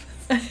life.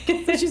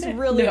 So she's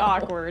really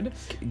awkward.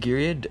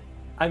 Gyriad.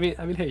 I mean,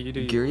 hey, you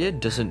do.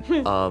 Gyriad doesn't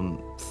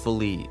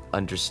fully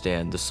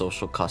understand the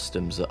social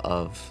customs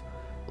of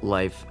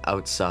life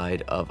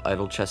outside of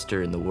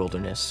Idlechester in the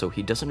wilderness, so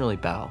he doesn't really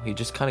bow. He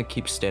just kind of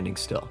keeps standing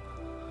still.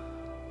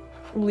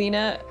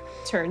 Lena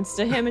turns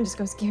to him and just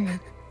goes, Gyriad,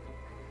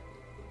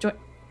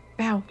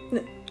 Bow.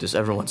 Does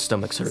everyone's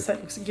stomachs hurt?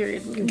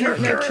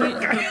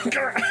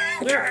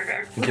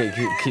 Okay,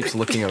 he keeps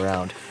looking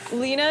around.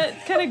 Lena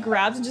kind of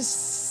grabs and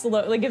just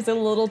gives a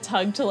little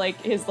tug to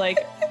like his like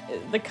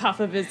the cuff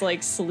of his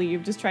like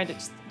sleeve, just trying to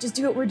just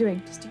do what we're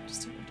doing. Just do what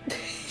we're doing.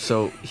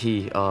 So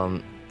he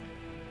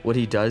what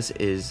he does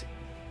is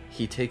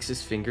he takes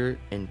his finger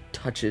and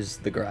touches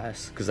the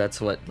grass because that's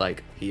what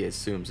like he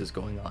assumes is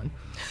going on.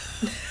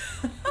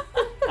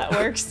 That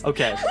works.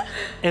 Okay.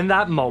 In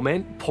that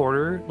moment,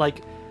 Porter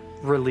like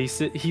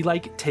releases. He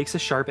like takes a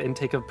sharp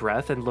intake of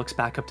breath and looks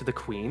back up to the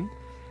queen.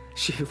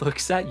 She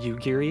looks at you,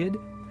 Gilead,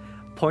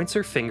 points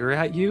her finger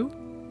at you,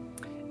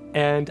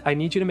 and I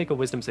need you to make a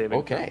wisdom saving.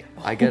 Okay,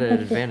 I get an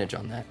advantage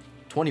on that.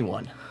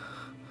 21.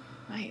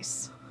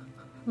 Nice.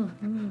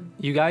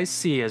 You guys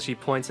see as she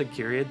points at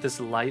Gilead, this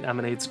light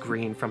emanates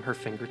green from her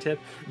fingertip,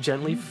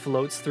 gently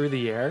floats through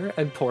the air,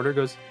 and Porter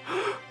goes,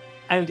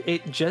 and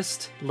it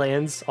just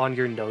lands on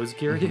your nose,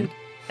 Gilead,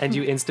 and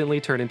you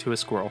instantly turn into a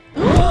squirrel.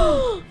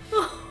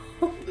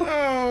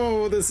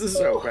 Oh, this is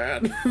so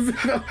bad.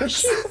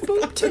 She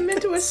booped him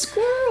into a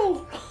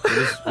squirrel.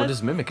 What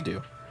does Mimic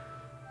do?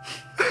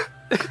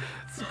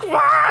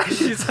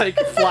 She's like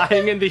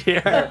flying in the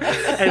air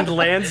and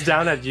lands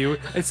down at you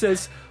and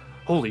says,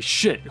 holy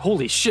shit,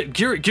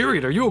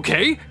 Gilead, are you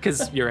okay?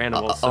 Because you're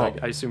animals, so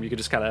I assume you could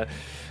just kind of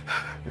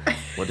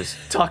What is?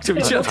 talk to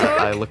each other.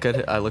 I look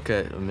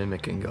at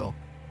Mimic and go,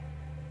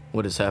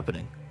 what is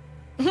happening?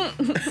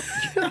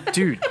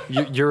 Dude,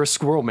 you're a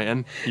squirrel,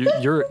 man.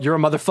 You're a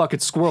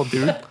motherfucking squirrel,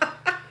 dude.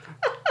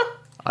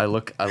 I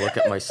look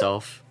at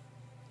myself,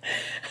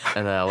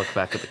 and then I look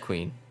back at the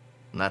queen,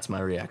 and that's my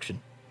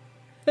reaction.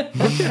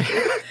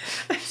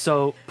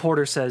 So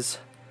Porter says,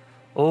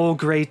 "Oh,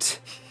 great,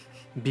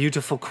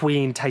 beautiful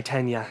Queen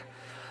Titania,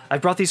 I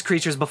brought these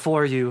creatures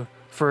before you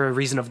for a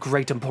reason of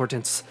great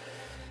importance.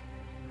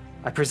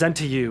 I present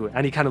to you,"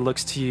 and he kind of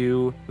looks to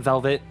you,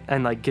 Velvet,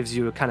 and like gives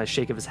you a kind of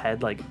shake of his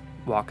head, like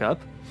walk up.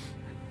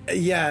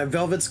 Yeah,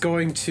 Velvet's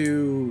going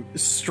to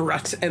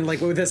strut and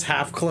like with his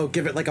half cloak,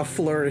 give it like a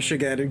flourish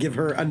again and give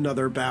her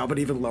another bow, but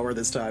even lower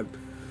this time.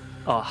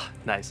 Oh,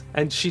 nice.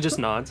 And she just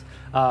nods.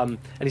 And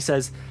he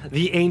says,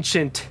 "The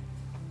ancient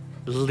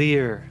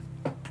Lear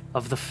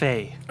of the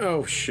Fae."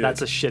 Oh shit.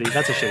 That's a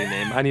shitty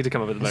name. I need to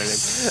come up with a better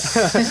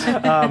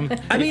name.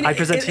 I mean, I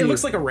present to it you.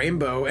 looks like a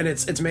rainbow and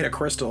it's made of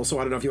crystal, so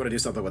I don't know if you want to do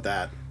something with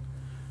that.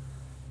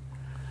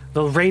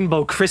 The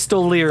rainbow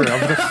crystal Lear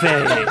of the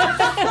Fae.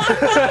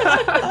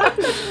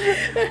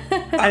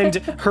 And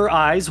her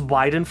eyes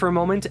widen for a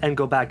moment and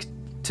go back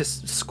to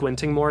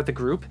squinting more at the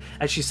group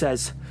as she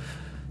says,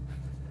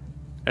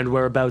 "And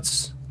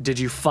whereabouts did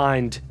you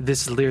find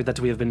this Lear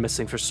that we have been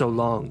missing for so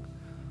long?"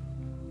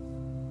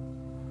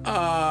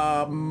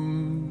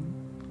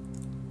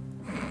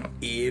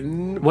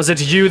 Was it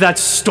you that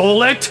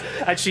stole it?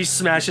 And she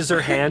smashes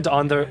her hand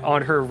on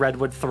her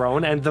redwood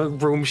throne, and the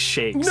room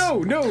shakes.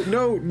 No,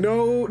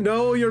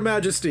 Your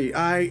Majesty.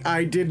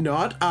 I did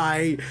not.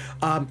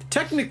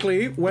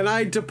 Technically, when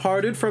I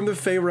departed from the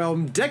Fey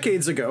Realm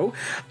decades ago,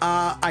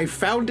 I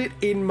found it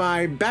in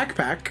my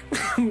backpack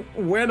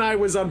when I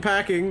was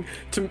unpacking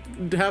to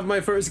have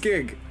my first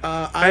gig.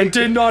 I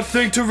did not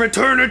think to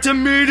return it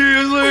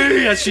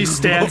immediately. As she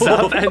stands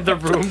up and the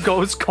room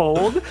goes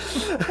cold.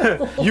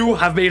 "You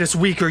have made us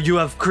weaker. You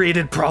have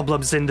created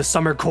problems in the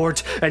summer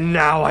court, and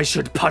now I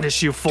should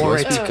punish you for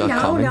it."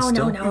 No.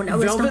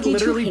 Velvet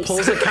literally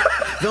pulls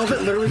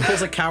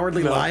a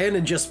cowardly lion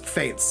and just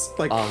faints.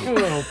 Like,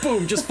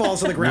 boom, just falls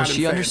to the ground. Will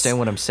she and understand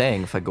what I'm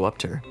saying if I go up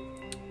to her?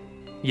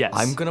 Yes.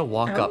 I'm gonna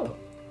walk up.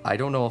 I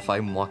don't know if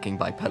I'm walking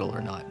bipedal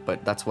or not,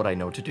 but that's what I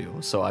know to do.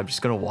 So I'm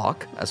just gonna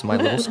walk as my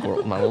little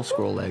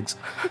squirrel legs.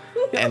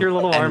 And, your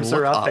little arms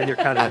are look up and you're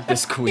kind of at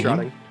this queen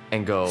trotting.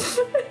 and go,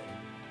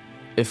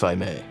 "If I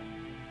may."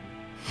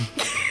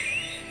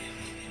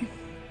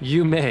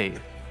 You may.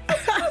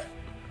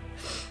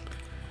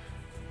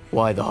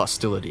 Why the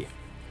hostility?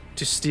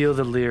 To steal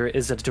the Lear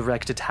is a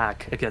direct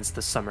attack against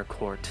the Summer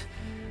Court.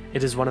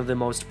 It is one of the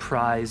most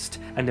prized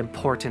and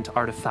important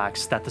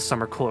artifacts that the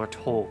Summer Court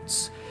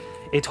holds.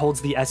 It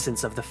holds the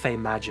essence of the Fey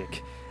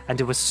magic,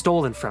 and it was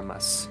stolen from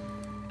us.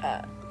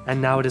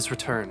 And now it is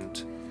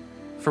returned.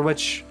 For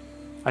which,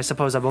 I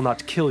suppose I will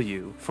not kill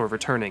you for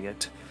returning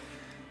it.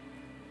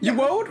 You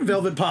won't?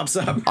 Velvet pops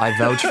up. I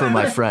vouch for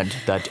my friend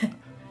that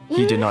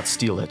he did not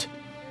steal it.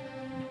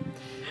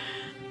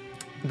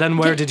 Then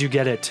where did you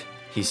get it?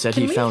 He said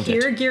Can he we found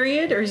hear it.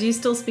 Gilead, or is he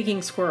still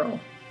speaking squirrel?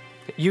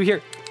 You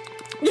hear...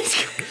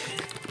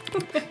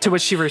 To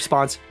which she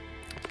responds,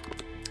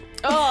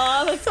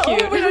 Oh, that's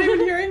cute. Oh, we're not even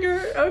hearing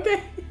her.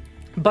 Okay.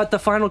 but the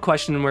final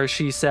question where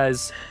she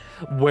says,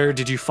 "Where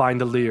did you find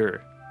the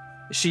Lear?"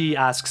 She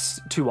asks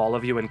to all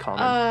of you in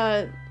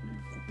common.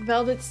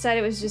 Velvet said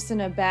it was just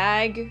in a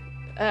bag.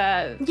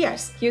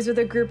 Yes. He was with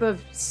a group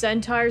of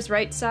centaurs,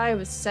 right side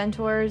with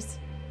centaurs.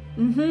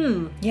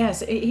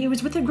 Yes, he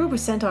was with a group of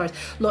centaurs.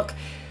 Look,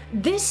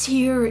 this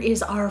here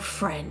is our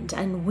friend,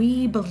 and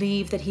we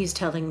believe that he's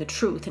telling the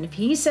truth. And if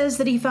he says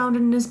that he found it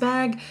in his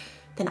bag,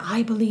 then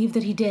I believe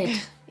that he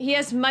did. He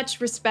has much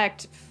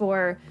respect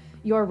for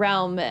your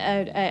realm,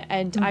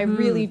 and I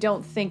really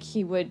don't think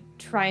he would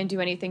try and do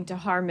anything to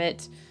harm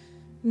it.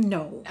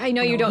 No. I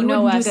know you he don't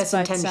know wouldn't us, do this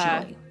but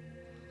intentionally.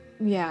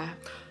 yeah.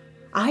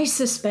 I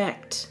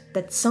suspect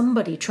that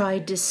somebody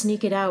tried to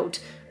sneak it out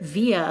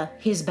via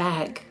his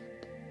bag.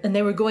 And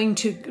they were going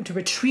to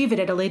retrieve it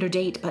at a later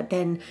date, but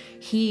then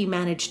he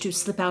managed to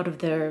slip out of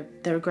their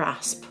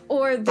grasp.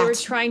 Or they were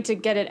trying to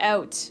get it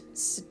out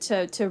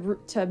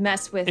to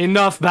mess with.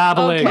 Enough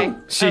babbling, Okay.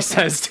 she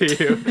says to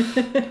you.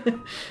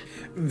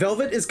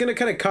 Velvet is going to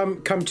kind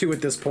of come to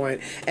at this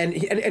point, and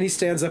he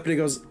stands up and he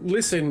goes,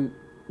 "Listen,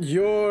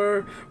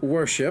 your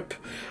worship,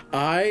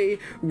 I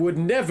would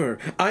never.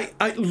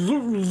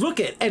 Look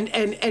at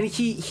and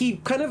he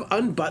kind of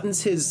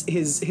unbuttons his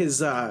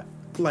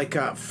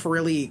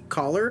frilly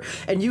collar,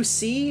 and you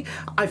see,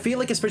 I feel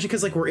like, especially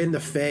because like we're in the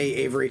Fae,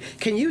 Avery,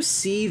 can you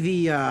see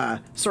the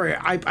sorry,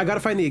 I gotta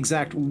find the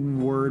exact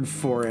word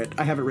for it.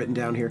 I have it written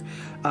down here.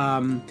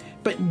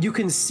 But you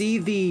can see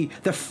the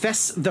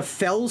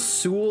fell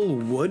Soul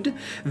wood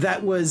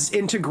that was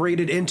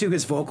integrated into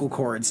his vocal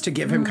cords to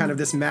give him kind of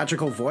this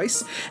magical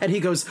voice. And he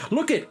goes,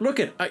 look it,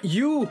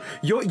 your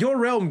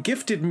realm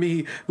gifted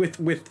me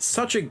with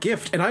such a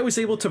gift, and I was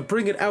able to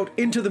bring it out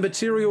into the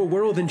material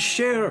world and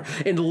share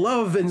in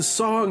love and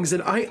songs,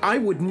 and I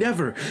would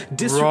never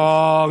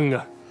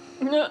Wrong.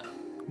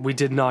 We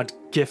did not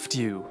gift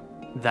you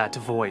that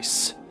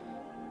voice.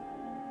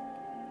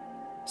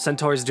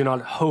 Centaurs do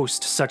not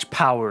host such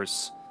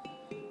powers.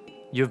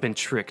 You've been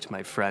tricked,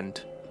 my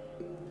friend.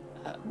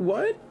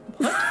 What?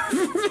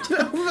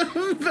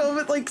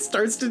 Velvet like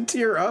starts to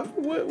tear up.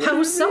 What How do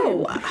you so?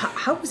 mean?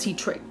 How was he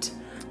tricked?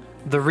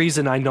 The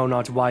reason I know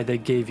not why they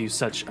gave you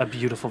such a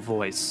beautiful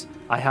voice.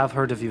 I have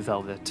heard of you,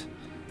 Velvet.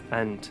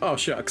 And Oh,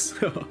 shucks.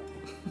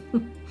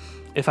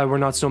 if I were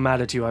not so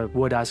mad at you, I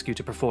would ask you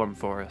to perform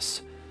for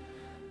us.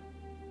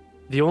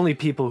 The only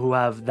people who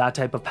have that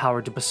type of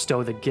power to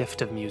bestow the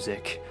gift of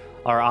music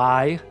are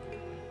I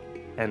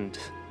and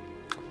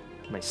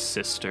my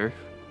sister.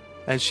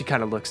 And she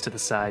kind of looks to the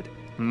side.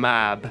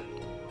 Mab.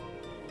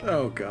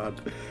 Oh, God.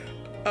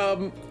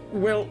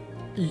 Well,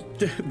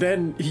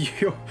 then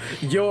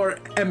your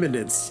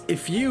eminence,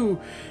 if you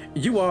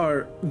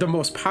are the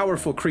most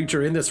powerful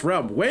creature in this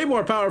realm, way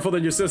more powerful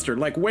than your sister,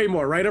 like way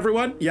more, right,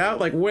 everyone? Yeah,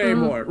 like way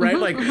more, right?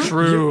 Like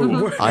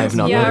True. I have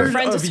not Yeah, met our her.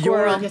 friend's a of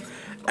squirrel.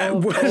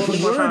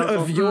 word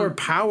of your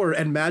power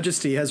and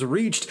majesty has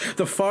reached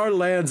the far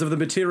lands of the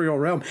material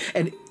realm,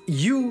 and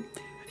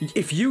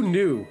if you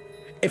knew,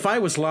 if I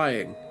was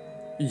lying,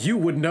 you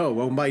would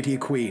know, O mighty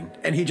queen.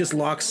 And he just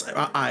locks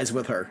eyes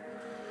with her.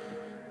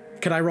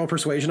 Can I roll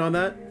persuasion on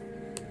that?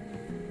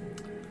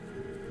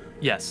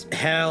 Yes.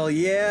 Hell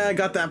yeah, I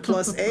got that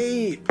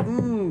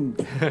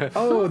 +8.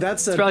 Oh,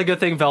 that's It's probably a good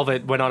thing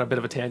Velvet went on a bit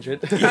of a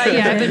tangent. Yeah, I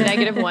have a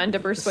 -1 to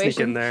Sneak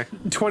persuasion. in there.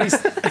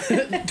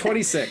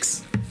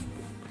 26.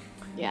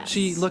 Yes.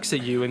 She looks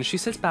at you and she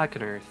sits back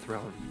in her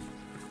throne.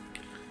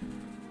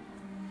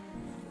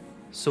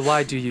 So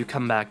why do you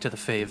come back to the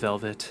Fae,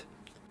 Velvet?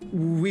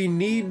 We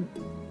need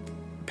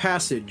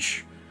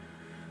passage.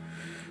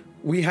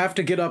 We have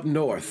to get up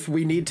north.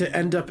 We need to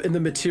end up in the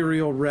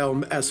material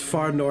realm as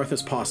far north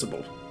as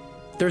possible.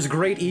 There's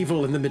great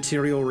evil in the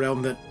material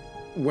realm that,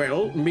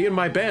 well, me and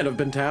my band have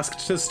been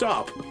tasked to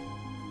stop.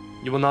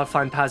 You will not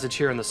find passage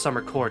here in the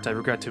summer court, I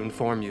regret to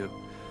inform you.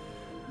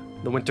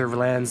 The winter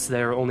lands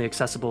there are only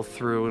accessible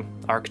through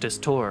Arctis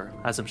Tor,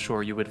 as I'm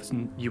sure you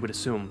would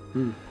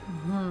assume.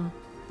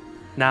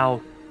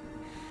 Now,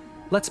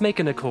 let's make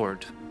an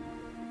accord.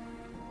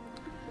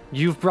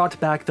 You've brought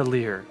back the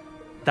lyre.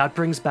 That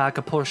brings back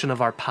a portion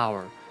of our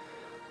power.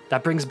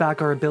 That brings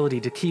back our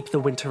ability to keep the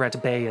winter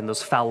at bay and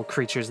those foul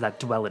creatures that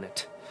dwell in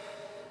it.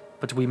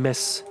 But we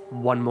miss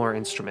one more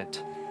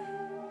instrument.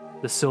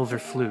 The silver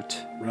flute.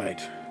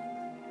 Right.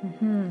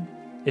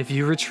 If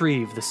you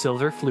retrieve the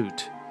silver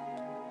flute,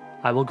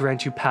 I will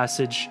grant you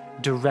passage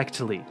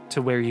directly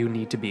to where you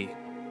need to be.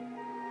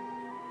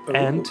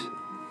 And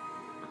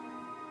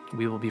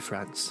we will be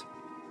friends.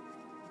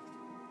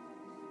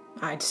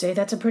 I'd say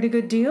that's a pretty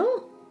good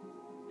deal.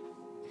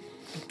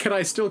 Can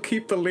I still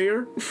keep the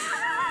lyre?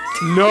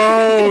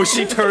 No,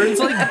 she turns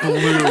like blue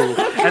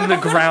and the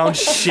ground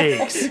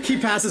shakes. He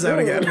passes out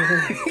again.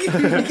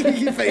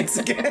 He faints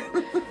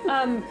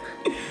again.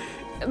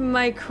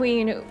 My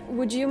queen,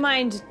 would you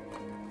mind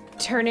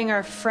turning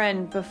our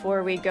friend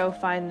before we go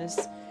find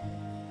this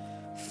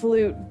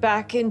flute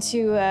back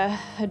into a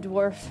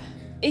dwarf?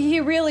 He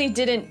really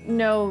didn't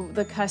know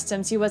the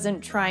customs. He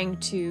wasn't trying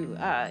to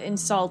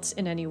insult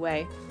in any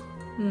way.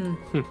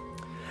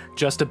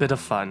 Just a bit of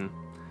fun.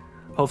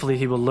 Hopefully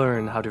he will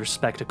learn how to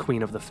respect a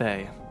queen of the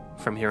Fae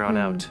from here on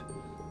out.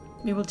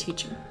 We will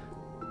teach him.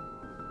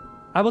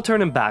 I will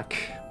turn him back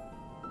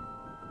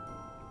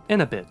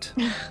in a bit.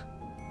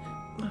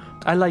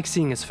 I like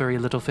seeing his furry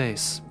little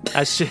face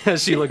as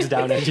she looks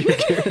down at you,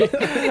 Gary.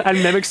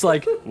 And Mimic's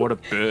like, what a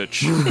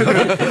bitch.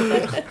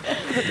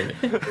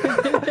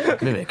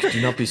 Mimic,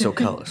 do not be so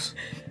callous.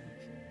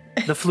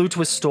 The flute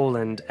was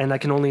stolen, and I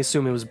can only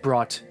assume it was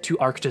brought to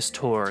Arctis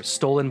Tor,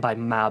 stolen by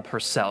Mab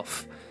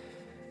herself.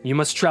 You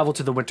must travel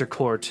to the Winter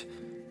Court,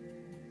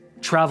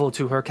 travel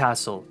to her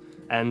castle,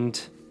 and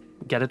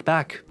get it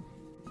back.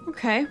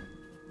 Okay.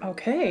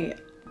 Okay.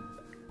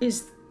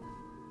 Does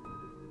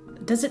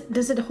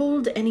it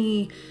hold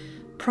any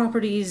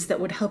properties that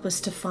would help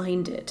us to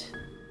find it?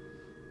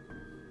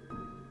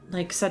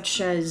 Like such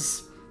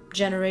as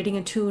generating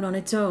a tune on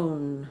its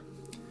own?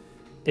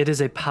 It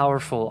is a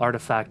powerful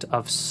artifact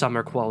of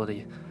summer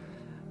quality.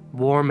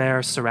 Warm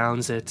air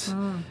surrounds it.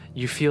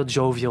 You feel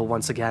jovial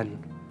once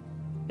again.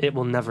 It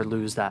will never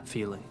lose that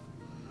feeling.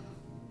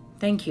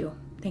 Thank you.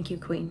 Thank you,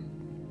 Queen.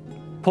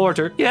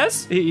 Porter,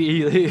 yes?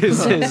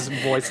 His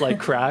voice like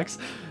cracks.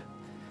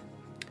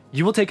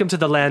 You will take him to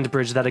the land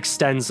bridge that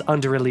extends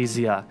under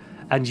Elysia,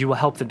 and you will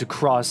help them to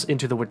cross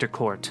into the Winter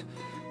Court.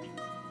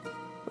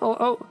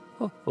 Oh,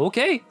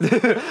 okay.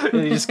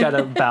 He just kind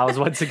of bows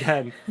once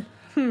again.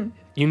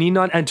 You need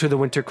not enter the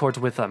Winter Court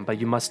with them, but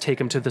you must take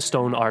him to the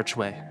stone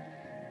archway.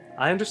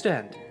 I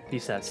understand, he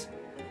says.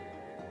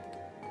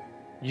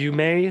 You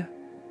may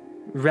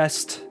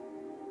rest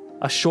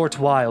a short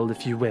while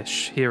if you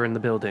wish here in the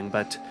building,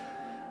 but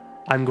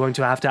I'm going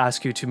to have to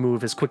ask you to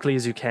move as quickly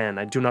as you can.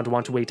 I do not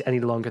want to wait any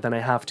longer than I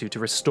have to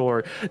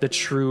restore the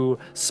true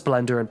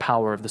splendor and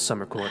power of the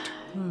Summer Court.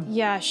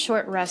 Yeah,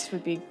 short rest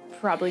would be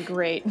probably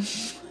great.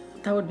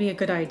 That would be a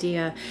good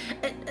idea.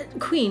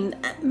 Queen,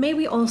 may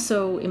we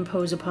also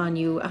impose upon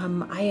you,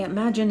 I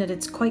imagine that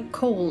it's quite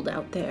cold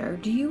out there.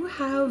 Do you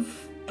have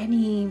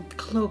any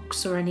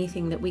cloaks or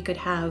anything that we could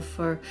have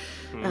for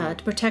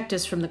to protect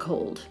us from the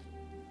cold?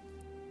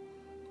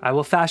 I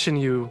will fashion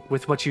you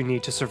with what you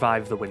need to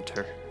survive the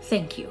winter.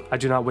 Thank you. I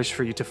do not wish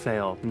for you to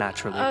fail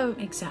naturally.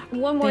 Exactly.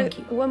 One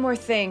more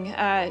thing.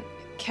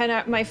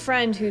 My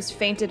friend who's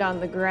fainted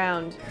on the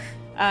ground,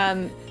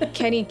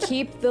 can he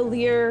keep the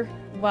lyre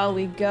while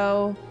we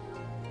go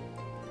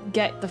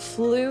get the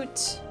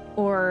flute,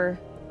 or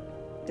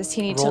does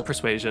he need Roll to...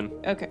 persuasion.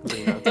 Okay.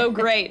 Oh,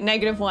 great.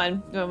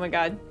 -1. Oh my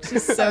god.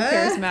 She's so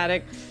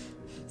charismatic.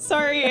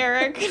 Sorry,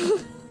 Eric.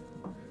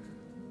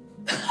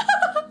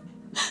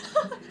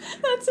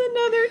 That's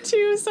another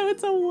 2, so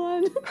it's a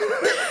 1.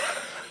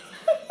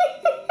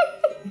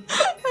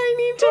 I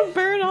need to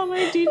burn all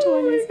my d20s.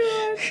 Oh my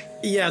god.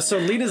 Yeah, so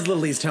Lena's the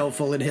least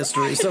helpful in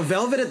history. So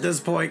Velvet at this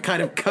point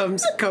kind of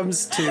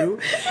comes to,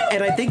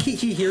 and I think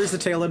he hears the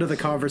tail end of the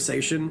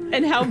conversation.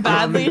 And how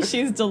badly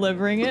she's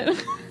delivering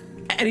it.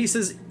 And he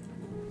says,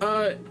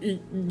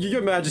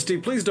 Your Majesty,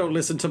 please don't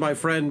listen to my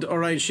friend. All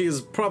right, she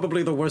is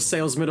probably the worst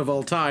salesman of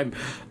all time.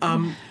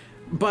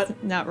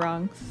 But not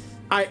wrong.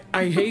 I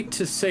hate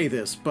to say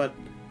this, but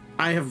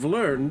I have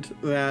learned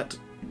that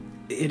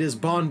it is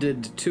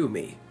bonded to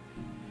me.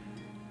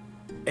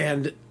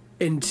 And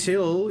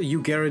until you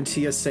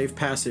guarantee a safe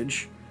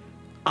passage,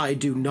 I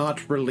do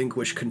not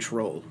relinquish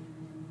control.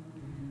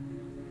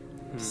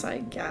 Sai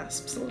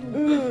gasps a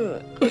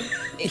little.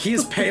 He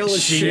is pale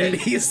as shit.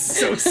 He is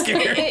so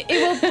scared.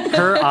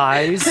 Her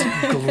eyes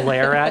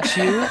glare at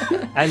you,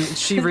 and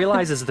she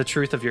realizes the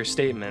truth of your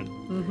statement.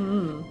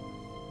 Mm-hmm.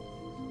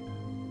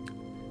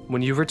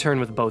 When you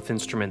return with both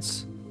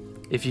instruments,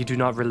 if you do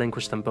not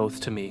relinquish them both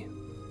to me,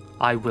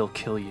 I will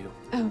kill you.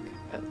 Okay.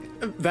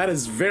 That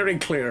is very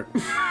clear.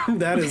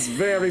 That is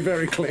very,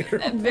 very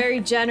clear. Very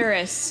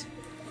generous.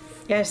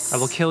 Yes. I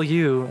will kill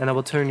you, and I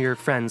will turn your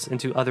friends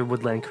into other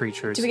woodland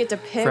creatures. Do we get to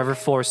pick? Forever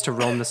forced to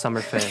roam the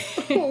summer fair.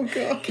 Oh,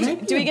 God.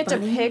 Do we get to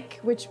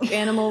pick which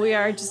animal we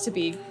are, just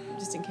in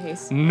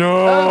case?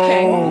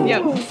 No!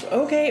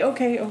 Okay. Yep.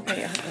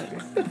 Okay.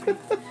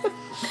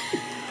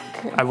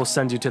 I will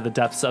send you to the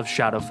depths of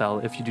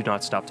Shadowfell if you do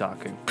not stop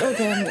talking.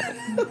 Okay.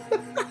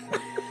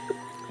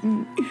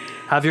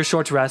 Have your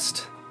short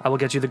rest. I will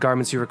get you the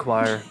garments you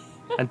require,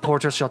 and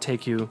Porter shall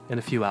take you in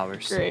a few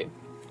hours. Great.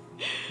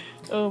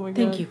 Oh my god.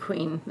 Thank you,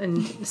 Queen.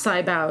 And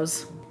Sai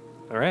bows.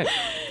 All right.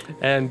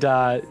 And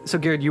so,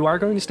 Garrett, you are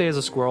going to stay as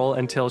a squirrel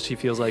until she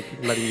feels like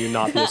letting you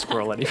not be a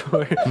squirrel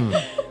anymore.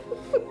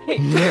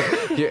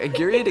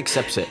 Garrett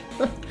accepts it.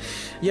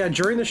 Yeah,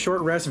 during the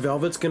short rest,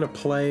 Velvet's gonna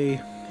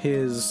play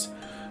his,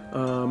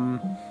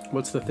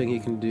 what's the thing he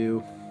can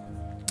do?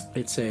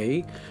 It's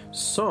a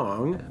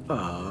song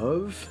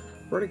of...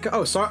 Where'd it go?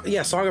 Oh,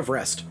 Song of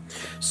Rest.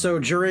 So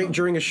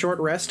during a short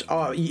rest,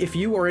 if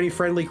you or any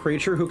friendly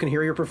creature who can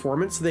hear your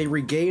performance, they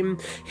regain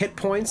hit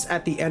points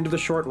at the end of the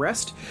short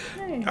rest.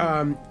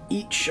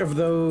 Each of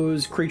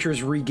those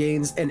creatures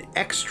regains an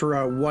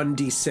extra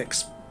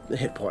 1d6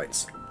 hit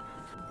points.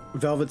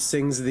 Velvet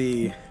sings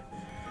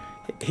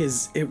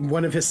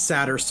one of his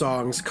sadder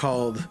songs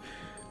called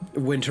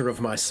 "Winter of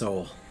My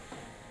Soul."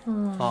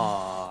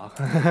 Aww.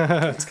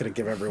 It's gonna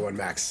give everyone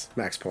max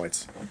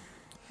points.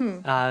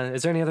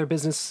 Is there any other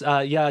business?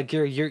 Yeah,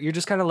 Gary, you're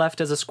just kind of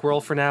left as a squirrel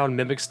for now, and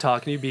Mimic's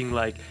talking to you, being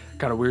like,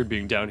 kind of weird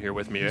being down here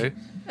with me, eh?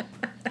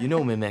 You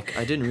know, Mimic,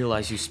 I didn't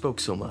realize you spoke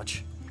so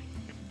much.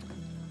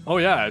 Oh,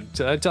 yeah,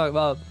 I talk,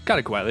 well, kind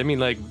of quietly. I mean,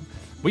 like,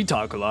 we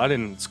talk a lot,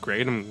 and it's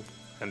great, and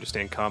I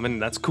understand common,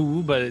 and that's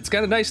cool, but it's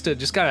kind of nice to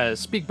just kind of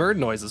speak bird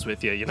noises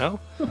with you, you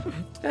know?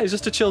 Yeah, he's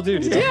just a chill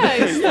dude. You know?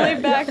 Yeah, he's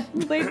laid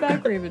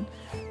back Raven.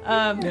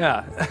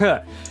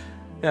 Yeah.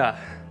 Yeah.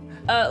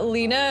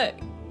 Lena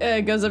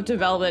goes up to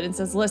Velvet and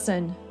says,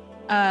 listen,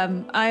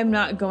 I'm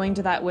not going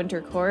to that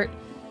winter court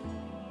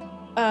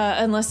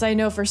unless I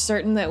know for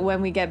certain that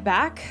when we get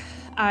back,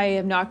 I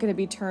am not going to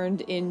be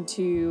turned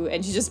into...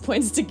 And she just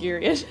points to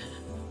Gyriad.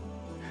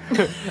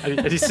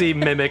 And you see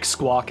Mimic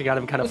squawking at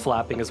him, kind of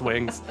flapping his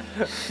wings.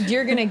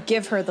 You're going to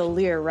give her the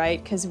leer,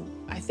 right? Because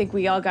I think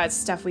we all got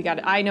stuff we got...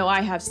 I know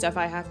I have stuff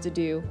I have to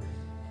do.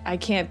 I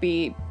can't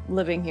be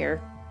living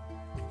here.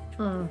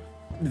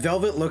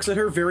 Velvet looks at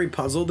her very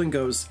puzzled and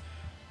goes,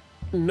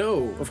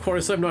 no, of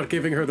course I'm not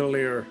giving her the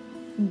leer.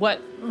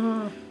 What?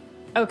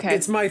 Okay.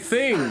 It's my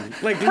thing.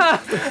 Like,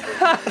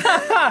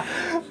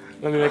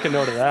 Let me make a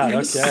note of that.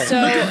 Okay. So,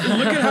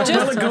 look at how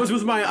well it goes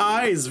with my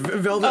eyes.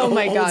 Velvet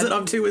holds it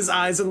up to his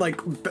eyes and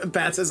like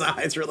bats his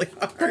eyes really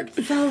hard.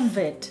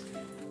 Velvet,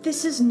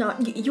 this is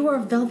not. You are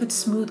velvet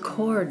smooth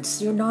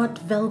chords. You're not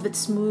velvet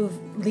smooth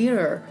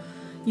lyre.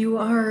 You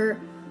are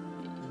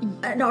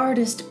an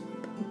artist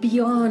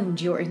beyond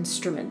your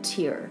instrument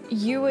here.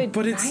 You would,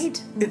 but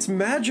it's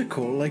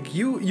magical. Like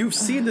you've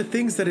seen the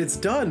things that it's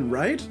done,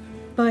 right?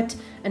 But,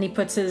 and he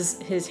puts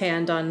his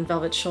hand on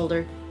Velvet's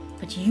shoulder.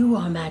 But you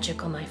are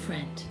magical, my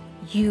friend.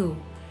 You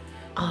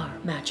are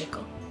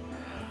magical.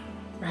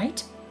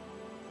 Right?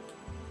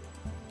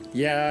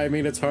 Yeah, I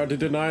mean, it's hard to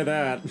deny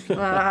that.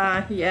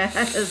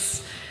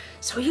 Yes.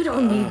 So you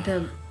don't need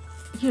the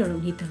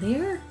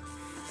lyre?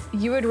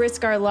 You would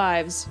risk our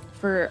lives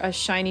for a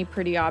shiny,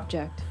 pretty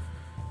object.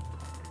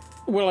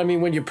 Well, I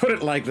mean, when you put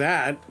it like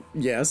that,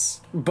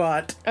 yes.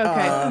 But,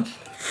 okay.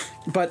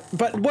 But,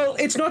 well,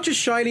 it's not just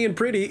shiny and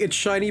pretty. It's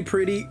shiny,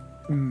 pretty,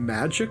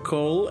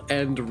 magical,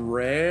 and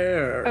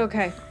rare.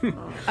 Okay.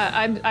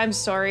 I'm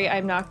sorry.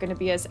 I'm not going to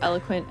be as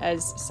eloquent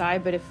as Sai,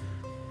 but if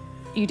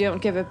you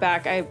don't give it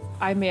back,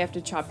 I may have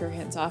to chop your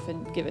hands off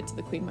and give it to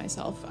the queen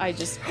myself. No.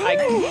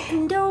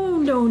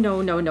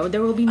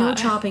 There will be no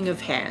chopping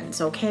of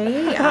hands,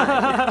 okay?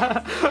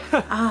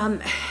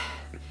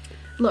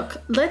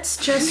 Look, let's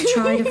just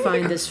try to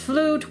find this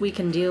flute. We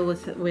can deal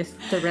with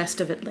the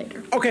rest of it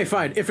later. Okay,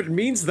 fine. If it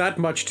means that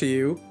much to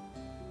you,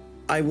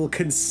 I will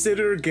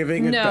consider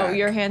giving it back. No,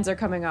 your hands are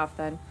coming off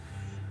then.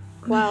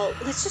 Well,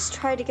 let's just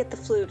try to get the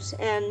flute,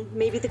 and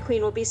maybe the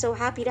queen will be so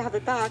happy to have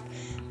it back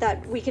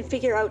that we can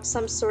figure out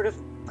some sort of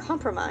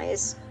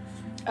compromise.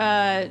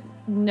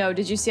 No.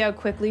 Did you see how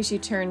quickly she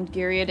turned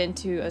Gyriad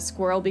into a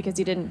squirrel because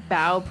he didn't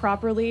bow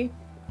properly?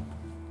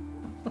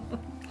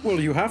 Well,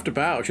 you have to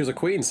bow. She's a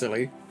queen,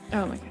 silly.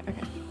 Oh my god,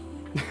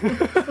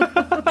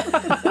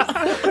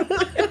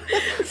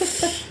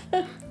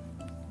 okay.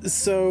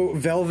 So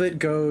Velvet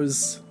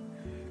goes,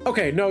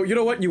 okay, no, you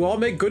know what? You all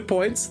make good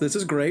points. This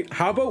is great.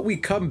 How about we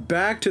come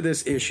back to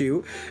this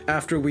issue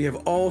after we have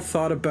all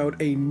thought about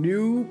a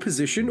new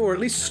position, or at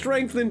least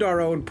strengthened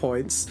our own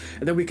points,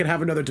 and then we can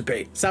have another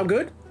debate. Sound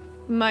good?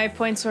 My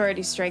points are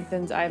already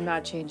strengthened. I'm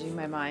not changing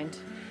my mind.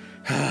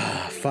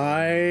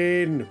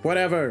 Fine,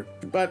 whatever.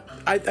 But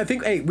I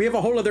think, hey, we have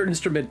a whole other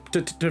instrument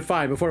to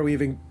find before we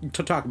even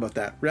talk about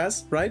that.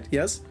 Raz, right?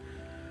 Yes?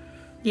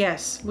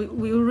 Yes, we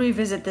will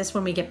revisit this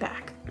when we get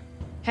back.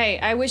 Hey,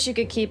 I wish you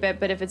could keep it,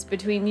 but if it's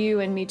between you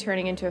and me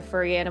turning into a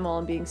furry animal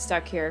and being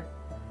stuck here,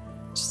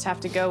 just have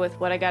to go with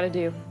what I gotta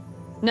do.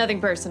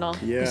 Nothing personal.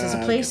 Yeah, this is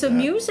a place of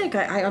music.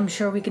 I'm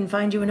sure we can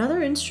find you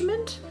another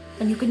instrument,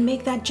 and you can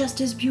make that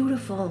just as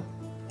beautiful.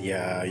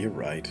 Yeah, you're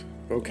right.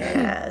 Okay.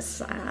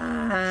 Yes.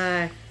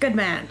 Good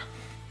man.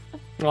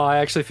 Oh, I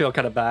actually feel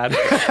kind of bad.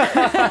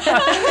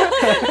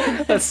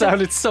 That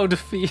sounded so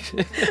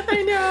defeated.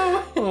 I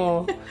know.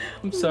 Oh,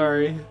 I'm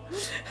sorry.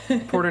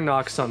 Porter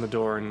knocks on the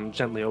door and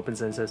gently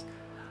opens it and says,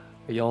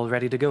 "Are you all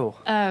ready to go?"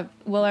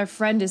 Well, our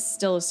friend is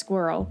still a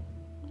squirrel.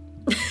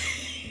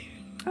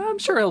 I'm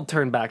sure he'll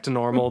turn back to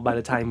normal by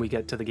the time we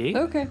get to the gate.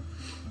 Okay.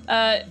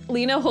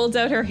 Lena holds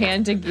out her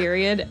hand to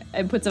Gyriad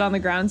and puts it on the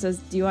ground and says,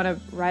 "Do you want to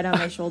ride on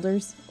my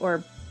shoulders?"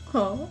 Or...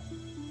 Oh.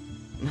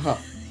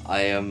 I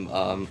am,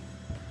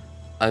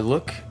 I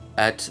look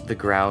at the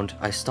ground,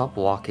 I stop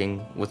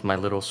walking with my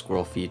little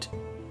squirrel feet,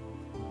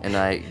 and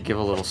I give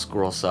a little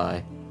squirrel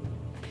sigh.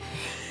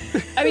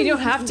 I mean, you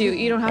don't have to.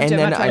 You don't have to.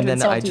 And I'm not trying then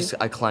to I insult you.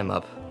 I climb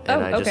up,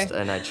 and okay.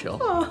 I chill.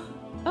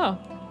 Oh.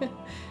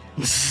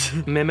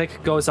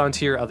 Mimic goes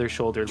onto your other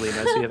shoulder,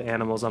 Lena, so you have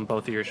animals on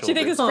both of your shoulders. She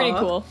thinks it's pretty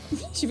cool.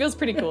 She feels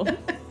pretty cool.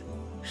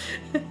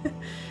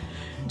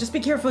 Just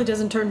be careful he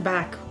doesn't turn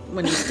back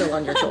when he's still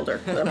on your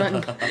shoulder.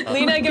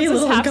 Lena gives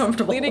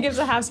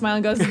a half smile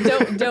and goes,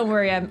 "Don't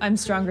worry, I'm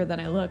stronger than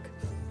I look."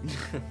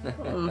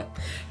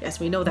 Yes,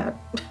 we know that.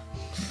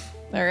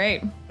 All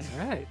right.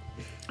 All right.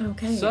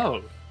 Okay.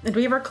 So, did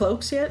we have our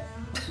cloaks yet?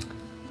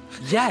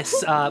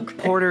 yes,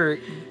 Porter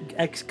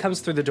comes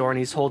through the door and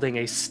he's holding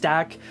a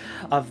stack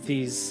of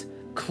these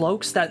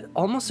cloaks that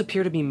almost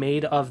appear to be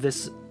made of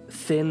this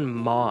thin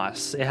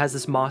moss. It has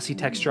this mossy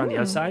texture on the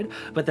outside,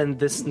 but then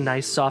this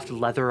nice soft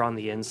leather on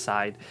the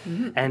inside.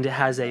 And it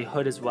has a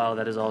hood as well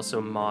that is also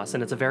moss,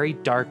 and it's a very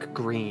dark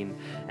green,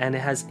 and it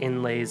has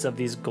inlays of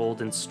these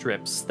golden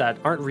strips that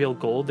aren't real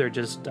gold, they're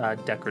just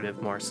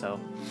decorative more so.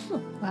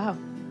 Wow.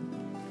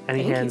 And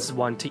he hands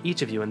one to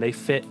each of you, and they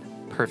fit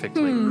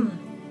perfectly.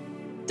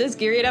 Does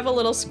Gyriad have a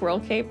little squirrel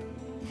cape?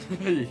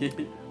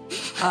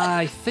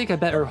 I think I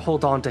better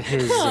hold on to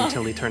his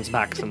until he turns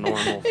back to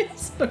normal.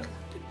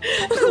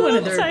 One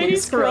of their Tiny big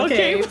squirrel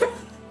cape.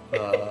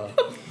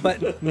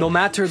 But no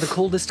matter the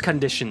coldest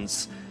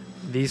conditions,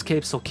 these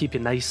capes will keep you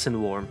nice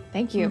and warm.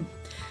 Thank you.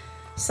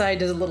 Sai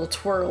does a little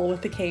twirl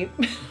with the cape.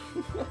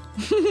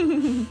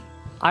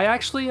 I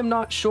actually am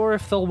not sure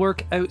if they'll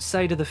work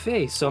outside of the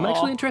Fae, so I'm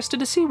actually interested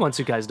to see once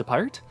you guys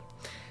depart.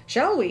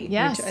 Shall we?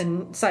 Yes.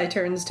 And Sai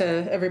turns to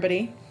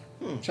everybody.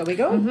 Shall we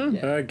go?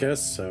 Mm-hmm. I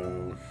guess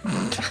so.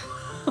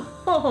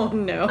 Oh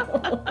no.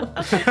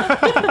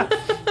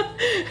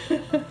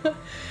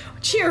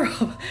 Cheer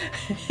up.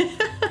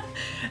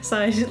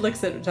 Sai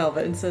looks at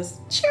Velvet and says,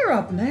 "Cheer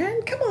up,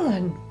 man. Come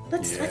on.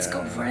 Let's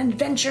go for an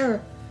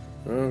adventure."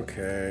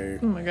 Okay.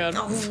 Oh my god.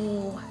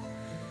 Oh.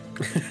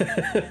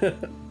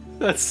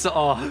 That's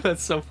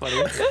so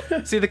funny.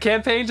 See, the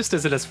campaign just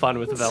isn't as fun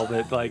with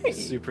Velvet, like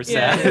super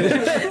sad.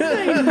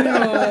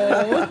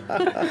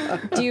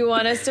 Do you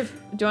want us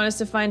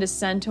to find a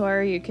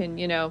centaur you can,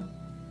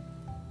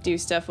 do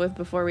stuff with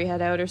before we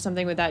head out or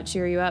something? Would that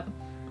cheer you up?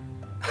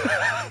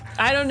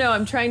 I don't know.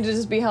 I'm trying to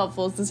just be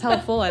helpful. Is this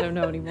helpful? I don't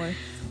know anymore.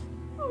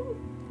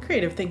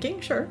 Creative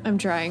thinking, sure. I'm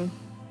trying.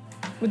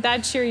 Would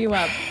that cheer you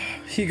up?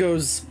 He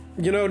goes,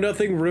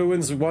 nothing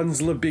ruins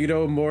one's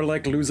libido more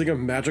like losing a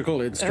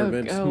magical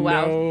instrument. Oh,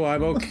 wow. No,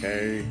 I'm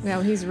okay.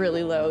 Now he's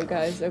really low,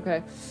 guys.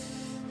 Okay.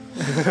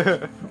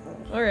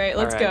 All right,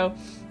 let's go.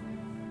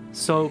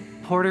 So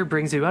Porter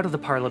brings you out of the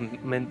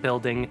Parliament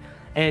building,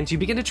 and you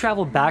begin to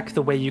travel back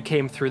the way you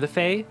came through the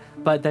Fae,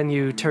 but then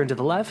you turn to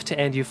the left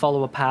and you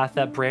follow a path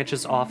that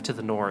branches off to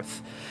the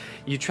north.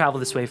 You travel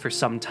this way for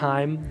some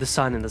time, the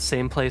sun in the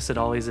same place it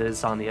always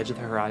is on the edge of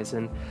the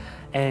horizon,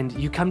 and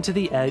you come to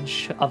the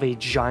edge of a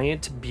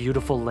giant,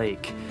 beautiful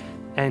lake.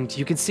 And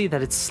you can see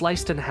that it's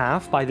sliced in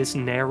half by this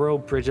narrow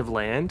bridge of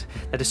land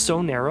that is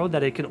so narrow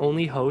that it can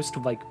only host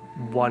like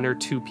 1 or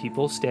 2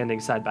 people standing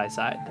side by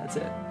side. That's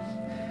it.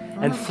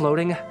 And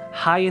floating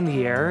high in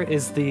the air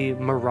is the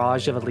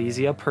Mirage of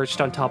Elysia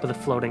perched on top of the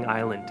floating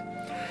island.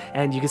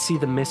 And you can see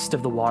the mist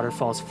of the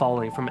waterfalls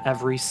falling from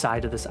every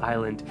side of this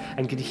island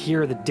and can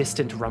hear the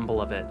distant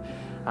rumble of it.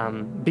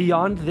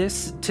 Beyond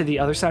this, to the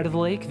other side of the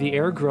lake, the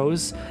air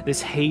grows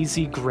this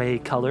hazy gray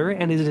color,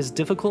 and it is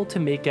difficult to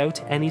make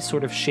out any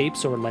sort of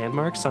shapes or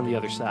landmarks on the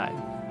other side.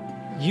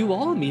 You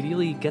all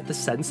immediately get the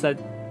sense that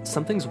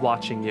something's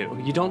watching you.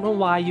 You don't know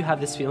why you have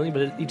this feeling,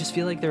 but you just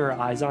feel like there are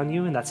eyes on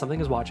you and that something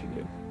is watching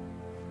you.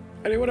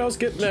 Anyone else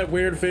getting that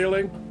weird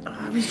feeling?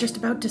 I was just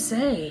about to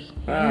say.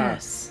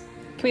 Yes.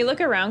 Can we look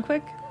around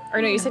quick?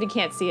 Or no, you said you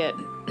can't see it.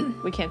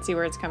 We can't see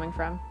where it's coming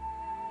from.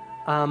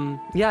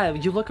 Yeah,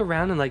 you look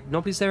around and like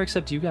nobody's there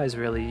except you guys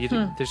really.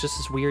 There's just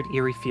this weird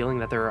eerie feeling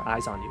that there are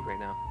eyes on you right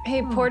now.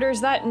 Hey, Porter, is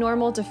that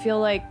normal to feel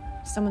like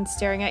someone's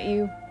staring at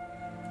you?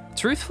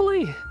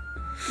 Truthfully,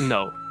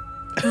 no.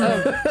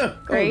 Oh,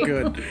 great. Oh,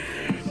 good.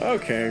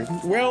 Okay.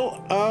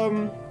 Well,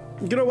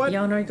 you know what? Be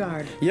on our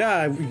guard.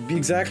 Yeah,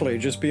 exactly.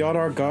 Just be on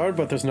our guard,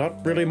 but there's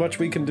not really much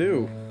we can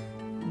do.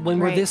 When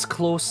we're Right. this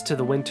close to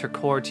the Winter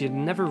Court, you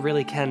never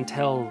really can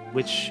tell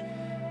which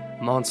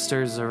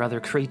monsters or other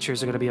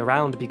creatures are going to be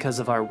around because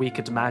of our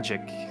weakened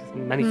magic.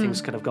 Many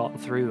things could have gotten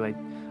through.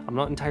 I'm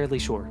not entirely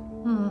sure.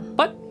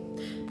 But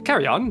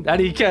carry on. And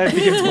he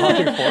begins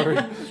walking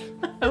forward.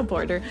 Oh,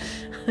 Porter.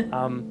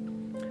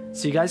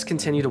 So you guys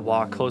continue to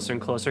walk closer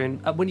and closer,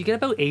 and when you get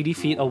about 80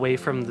 feet away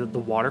from the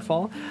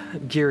waterfall,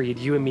 Gyriad,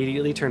 you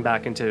immediately turn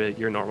back into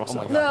your normal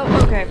self. No,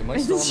 okay. Am I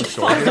still on the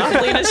Falls shoulder?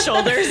 off Lena's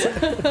shoulders.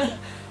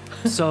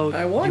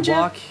 So warned you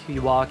ya.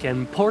 walk,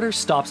 and Porter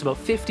stops about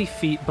 50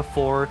 feet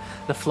before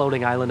the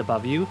floating island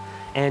above you,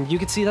 and you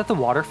can see that the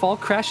waterfall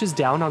crashes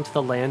down onto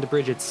the land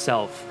bridge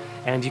itself,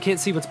 and you can't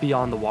see what's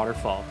beyond the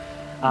waterfall.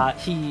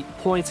 He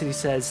points and he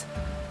says,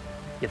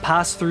 "You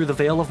pass through the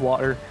veil of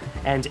water,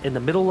 and in the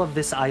middle of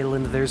this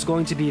island, there's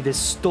going to be this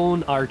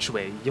stone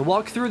archway. You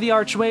walk through the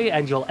archway,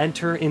 and you'll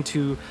enter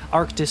into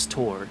Arctis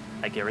Tor.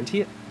 I guarantee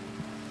it.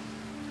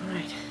 All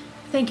right.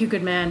 Thank you,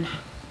 good man.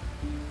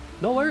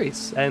 No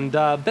worries, and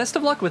best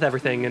of luck with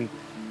everything. And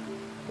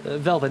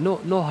Velvet,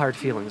 no hard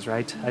feelings,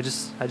 right? I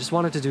just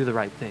wanted to do the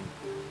right thing."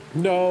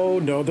 No,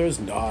 there's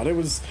not. It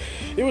was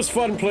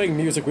fun playing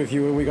music with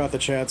you when we got the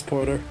chance,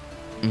 Porter.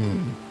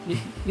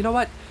 You know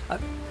what?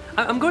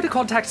 I'm going to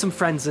contact some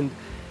friends, and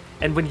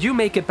when you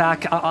make it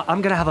back,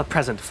 I'm going to have a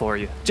present for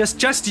you.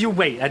 Just you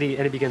wait. And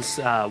he begins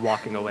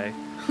walking away.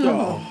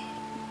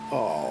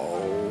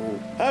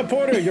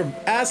 Porter, your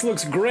ass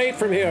looks great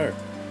from here.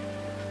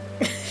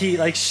 He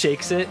like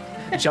shakes it,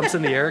 jumps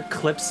in the air,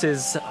 clips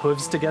his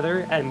hooves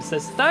together, and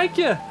says, "Thank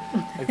you,"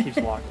 and keeps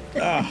walking.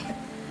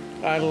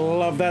 I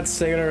love that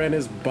sailor and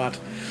his butt.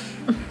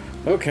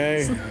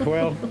 Okay,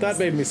 well, that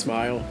made me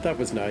smile. That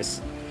was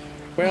nice.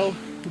 Well,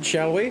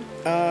 shall we?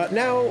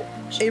 Now,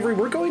 Avery,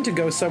 we're going to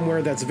go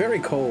somewhere that's very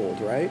cold,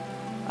 right?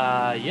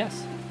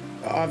 Yes.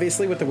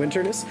 Obviously with the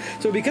winterness.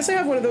 So because I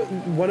have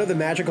one of the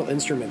magical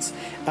instruments,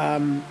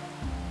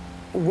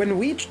 when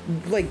we,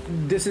 like,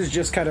 this is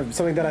just kind of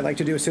something that I like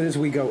to do as soon as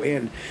we go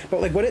in,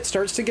 but, like, when it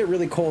starts to get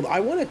really cold, I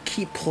want to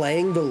keep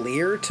playing the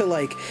lyre to,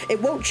 like,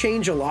 it won't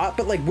change a lot,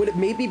 but, like, would it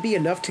maybe be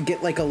enough to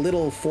get, like, a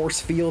little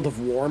force field of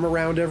warm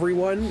around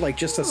everyone? Like,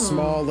 just a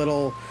small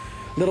little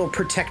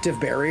protective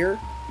barrier?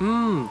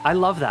 I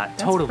love that.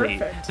 That's totally.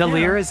 perfect, The yeah.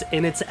 lyre is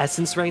in its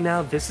essence right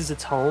now. This is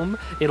its home.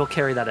 It'll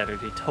carry that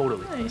energy.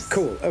 Totally. Nice.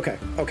 Cool. Okay.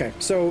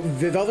 So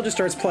Velvet just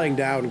starts playing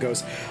down and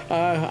goes,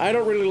 I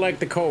don't really like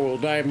the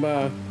cold. I'm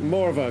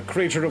more of a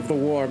creature of the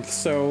warmth,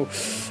 so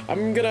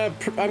I'm gonna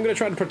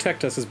try to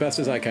protect us as best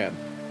as I can.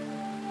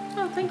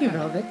 Oh, thank you,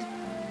 Velvet.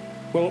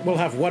 We'll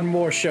have one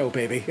more show,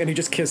 baby. And he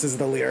just kisses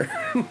the lyre.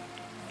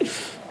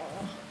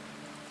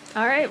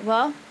 All right,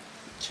 well,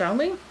 Shall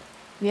we?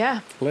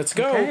 yeah. Let's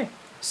go. Okay.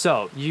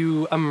 So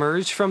you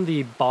emerge from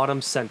the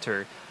bottom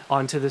center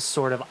onto this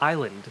sort of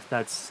island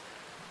that's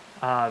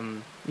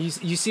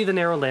you see the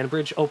narrow land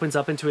bridge opens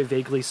up into a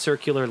vaguely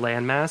circular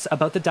landmass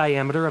about the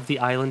diameter of the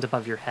island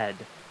above your head.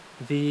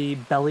 The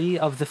belly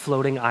of the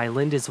floating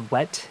island is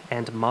wet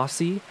and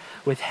mossy,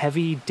 with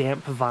heavy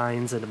damp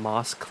vines and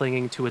moss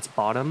clinging to its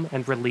bottom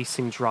and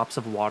releasing drops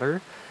of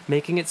water,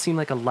 making it seem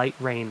like a light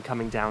rain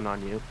coming down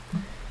on you.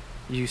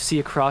 You see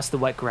across the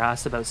wet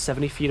grass about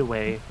 70 feet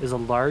away is a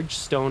large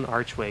stone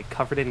archway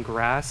covered in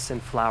grass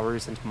and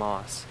flowers and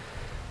moss.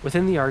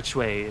 Within the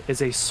archway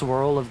is a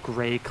swirl of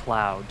gray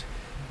cloud.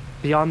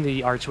 Beyond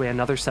the archway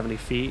another 70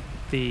 feet,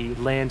 the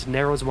land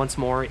narrows once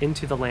more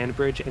into the land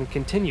bridge and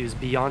continues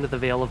beyond the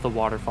veil of the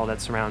waterfall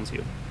that surrounds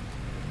you.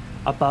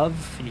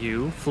 Above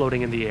you,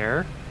 floating in the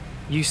air,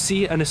 you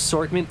see an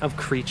assortment of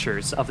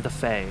creatures of the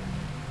Fae.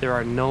 There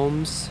are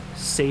gnomes,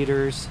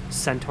 satyrs,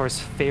 centaurs,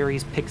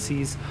 fairies,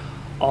 pixies,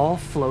 all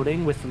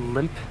floating with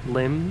limp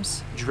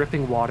limbs,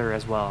 dripping water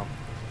as well.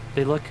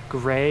 They look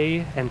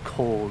gray and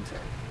cold,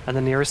 and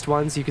the nearest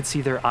ones you can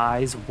see their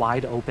eyes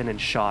wide open and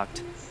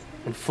shocked.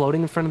 And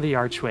floating in front of the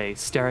archway,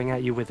 staring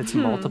at you with its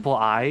multiple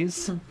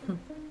eyes,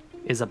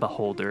 is a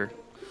beholder.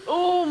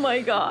 Oh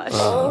my gosh.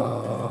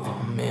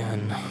 Oh,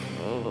 man.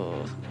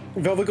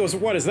 Velvet goes,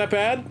 what, is that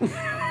bad?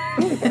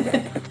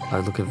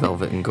 I look at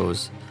Velvet and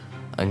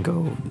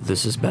go,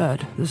 this is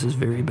bad. This is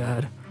very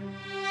bad.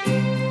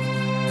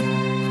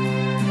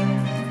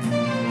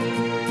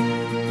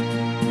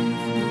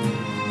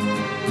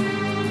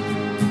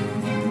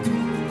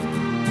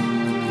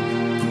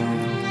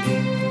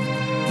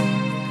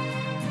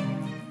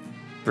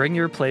 Bring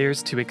your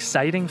players to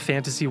exciting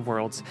fantasy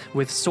worlds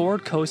with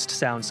Sword Coast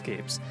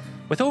Soundscapes.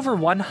 With over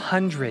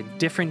 100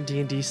 different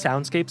D&D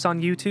soundscapes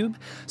on YouTube,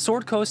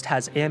 Sword Coast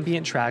has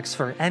ambient tracks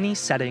for any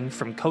setting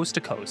from coast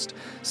to coast,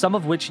 some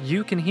of which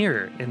you can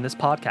hear in this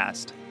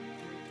podcast.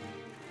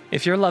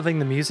 If you're loving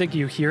the music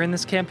you hear in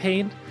this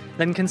campaign,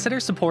 then consider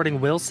supporting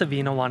Will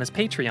Savino on his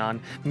Patreon,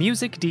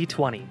 Music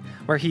D20,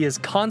 where he is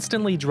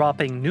constantly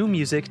dropping new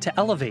music to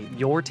elevate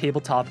your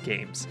tabletop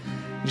games.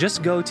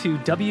 Just go to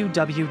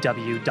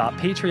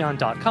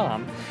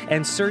www.patreon.com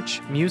and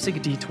search Music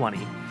D20.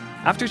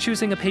 After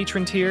choosing a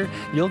patron tier,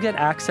 you'll get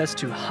access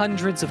to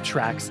hundreds of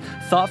tracks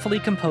thoughtfully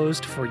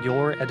composed for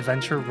your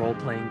adventure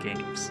role-playing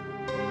games.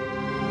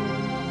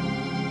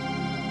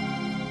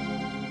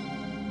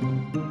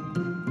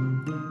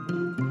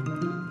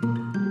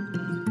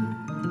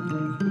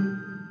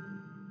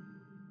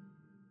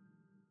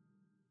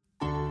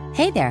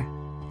 Hey there.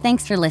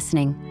 Thanks for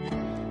listening.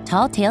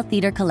 Tall Tale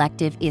Theater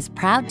Collective is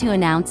proud to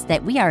announce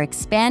that we are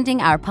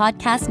expanding our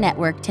podcast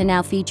network to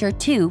now feature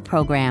 2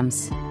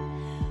 programs.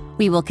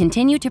 We will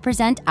continue to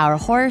present our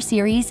horror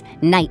series,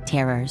 Night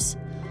Terrors.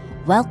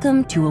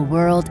 Welcome to a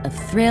world of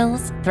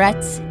thrills,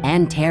 threats,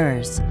 and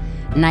terrors.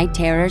 Night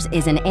Terrors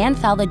is an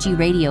anthology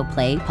radio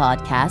play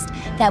podcast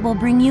that will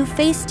bring you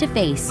face to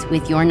face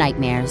with your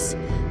nightmares.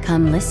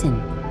 Come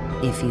listen,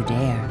 if you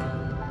dare.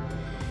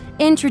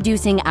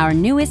 Introducing our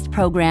newest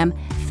program,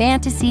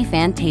 Fantasy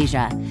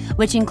Fantasia,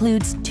 which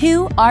includes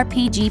 2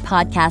 RPG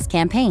podcast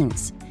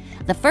campaigns.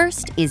 The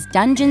first is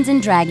Dungeons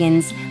 &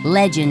 Dragons: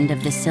 Legend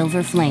of the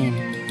Silver Flame.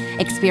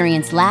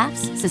 Experience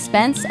laughs,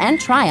 suspense, and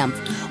triumph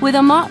with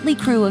a motley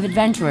crew of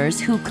adventurers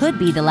who could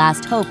be the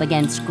last hope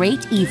against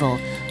great evil,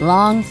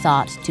 long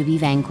thought to be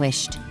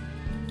vanquished.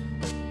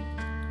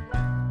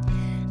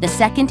 The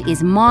second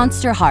is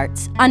Monster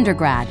Hearts: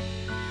 Undergrad.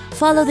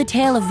 Follow the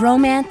tale of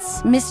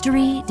romance,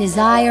 mystery,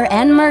 desire,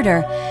 and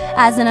murder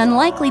as an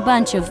unlikely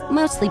bunch of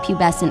mostly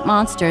pubescent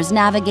monsters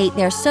navigate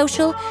their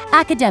social,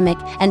 academic,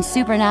 and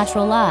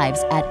supernatural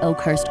lives at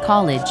Oakhurst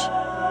College.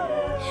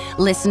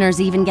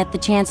 Listeners even get the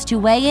chance to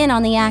weigh in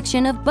on the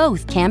action of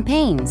both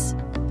campaigns.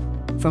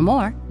 For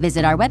more,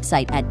 visit our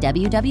website at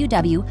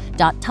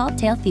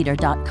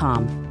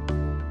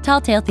www.talltaletheater.com.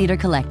 Tall Tale Theater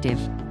Collective.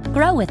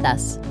 Grow with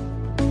us.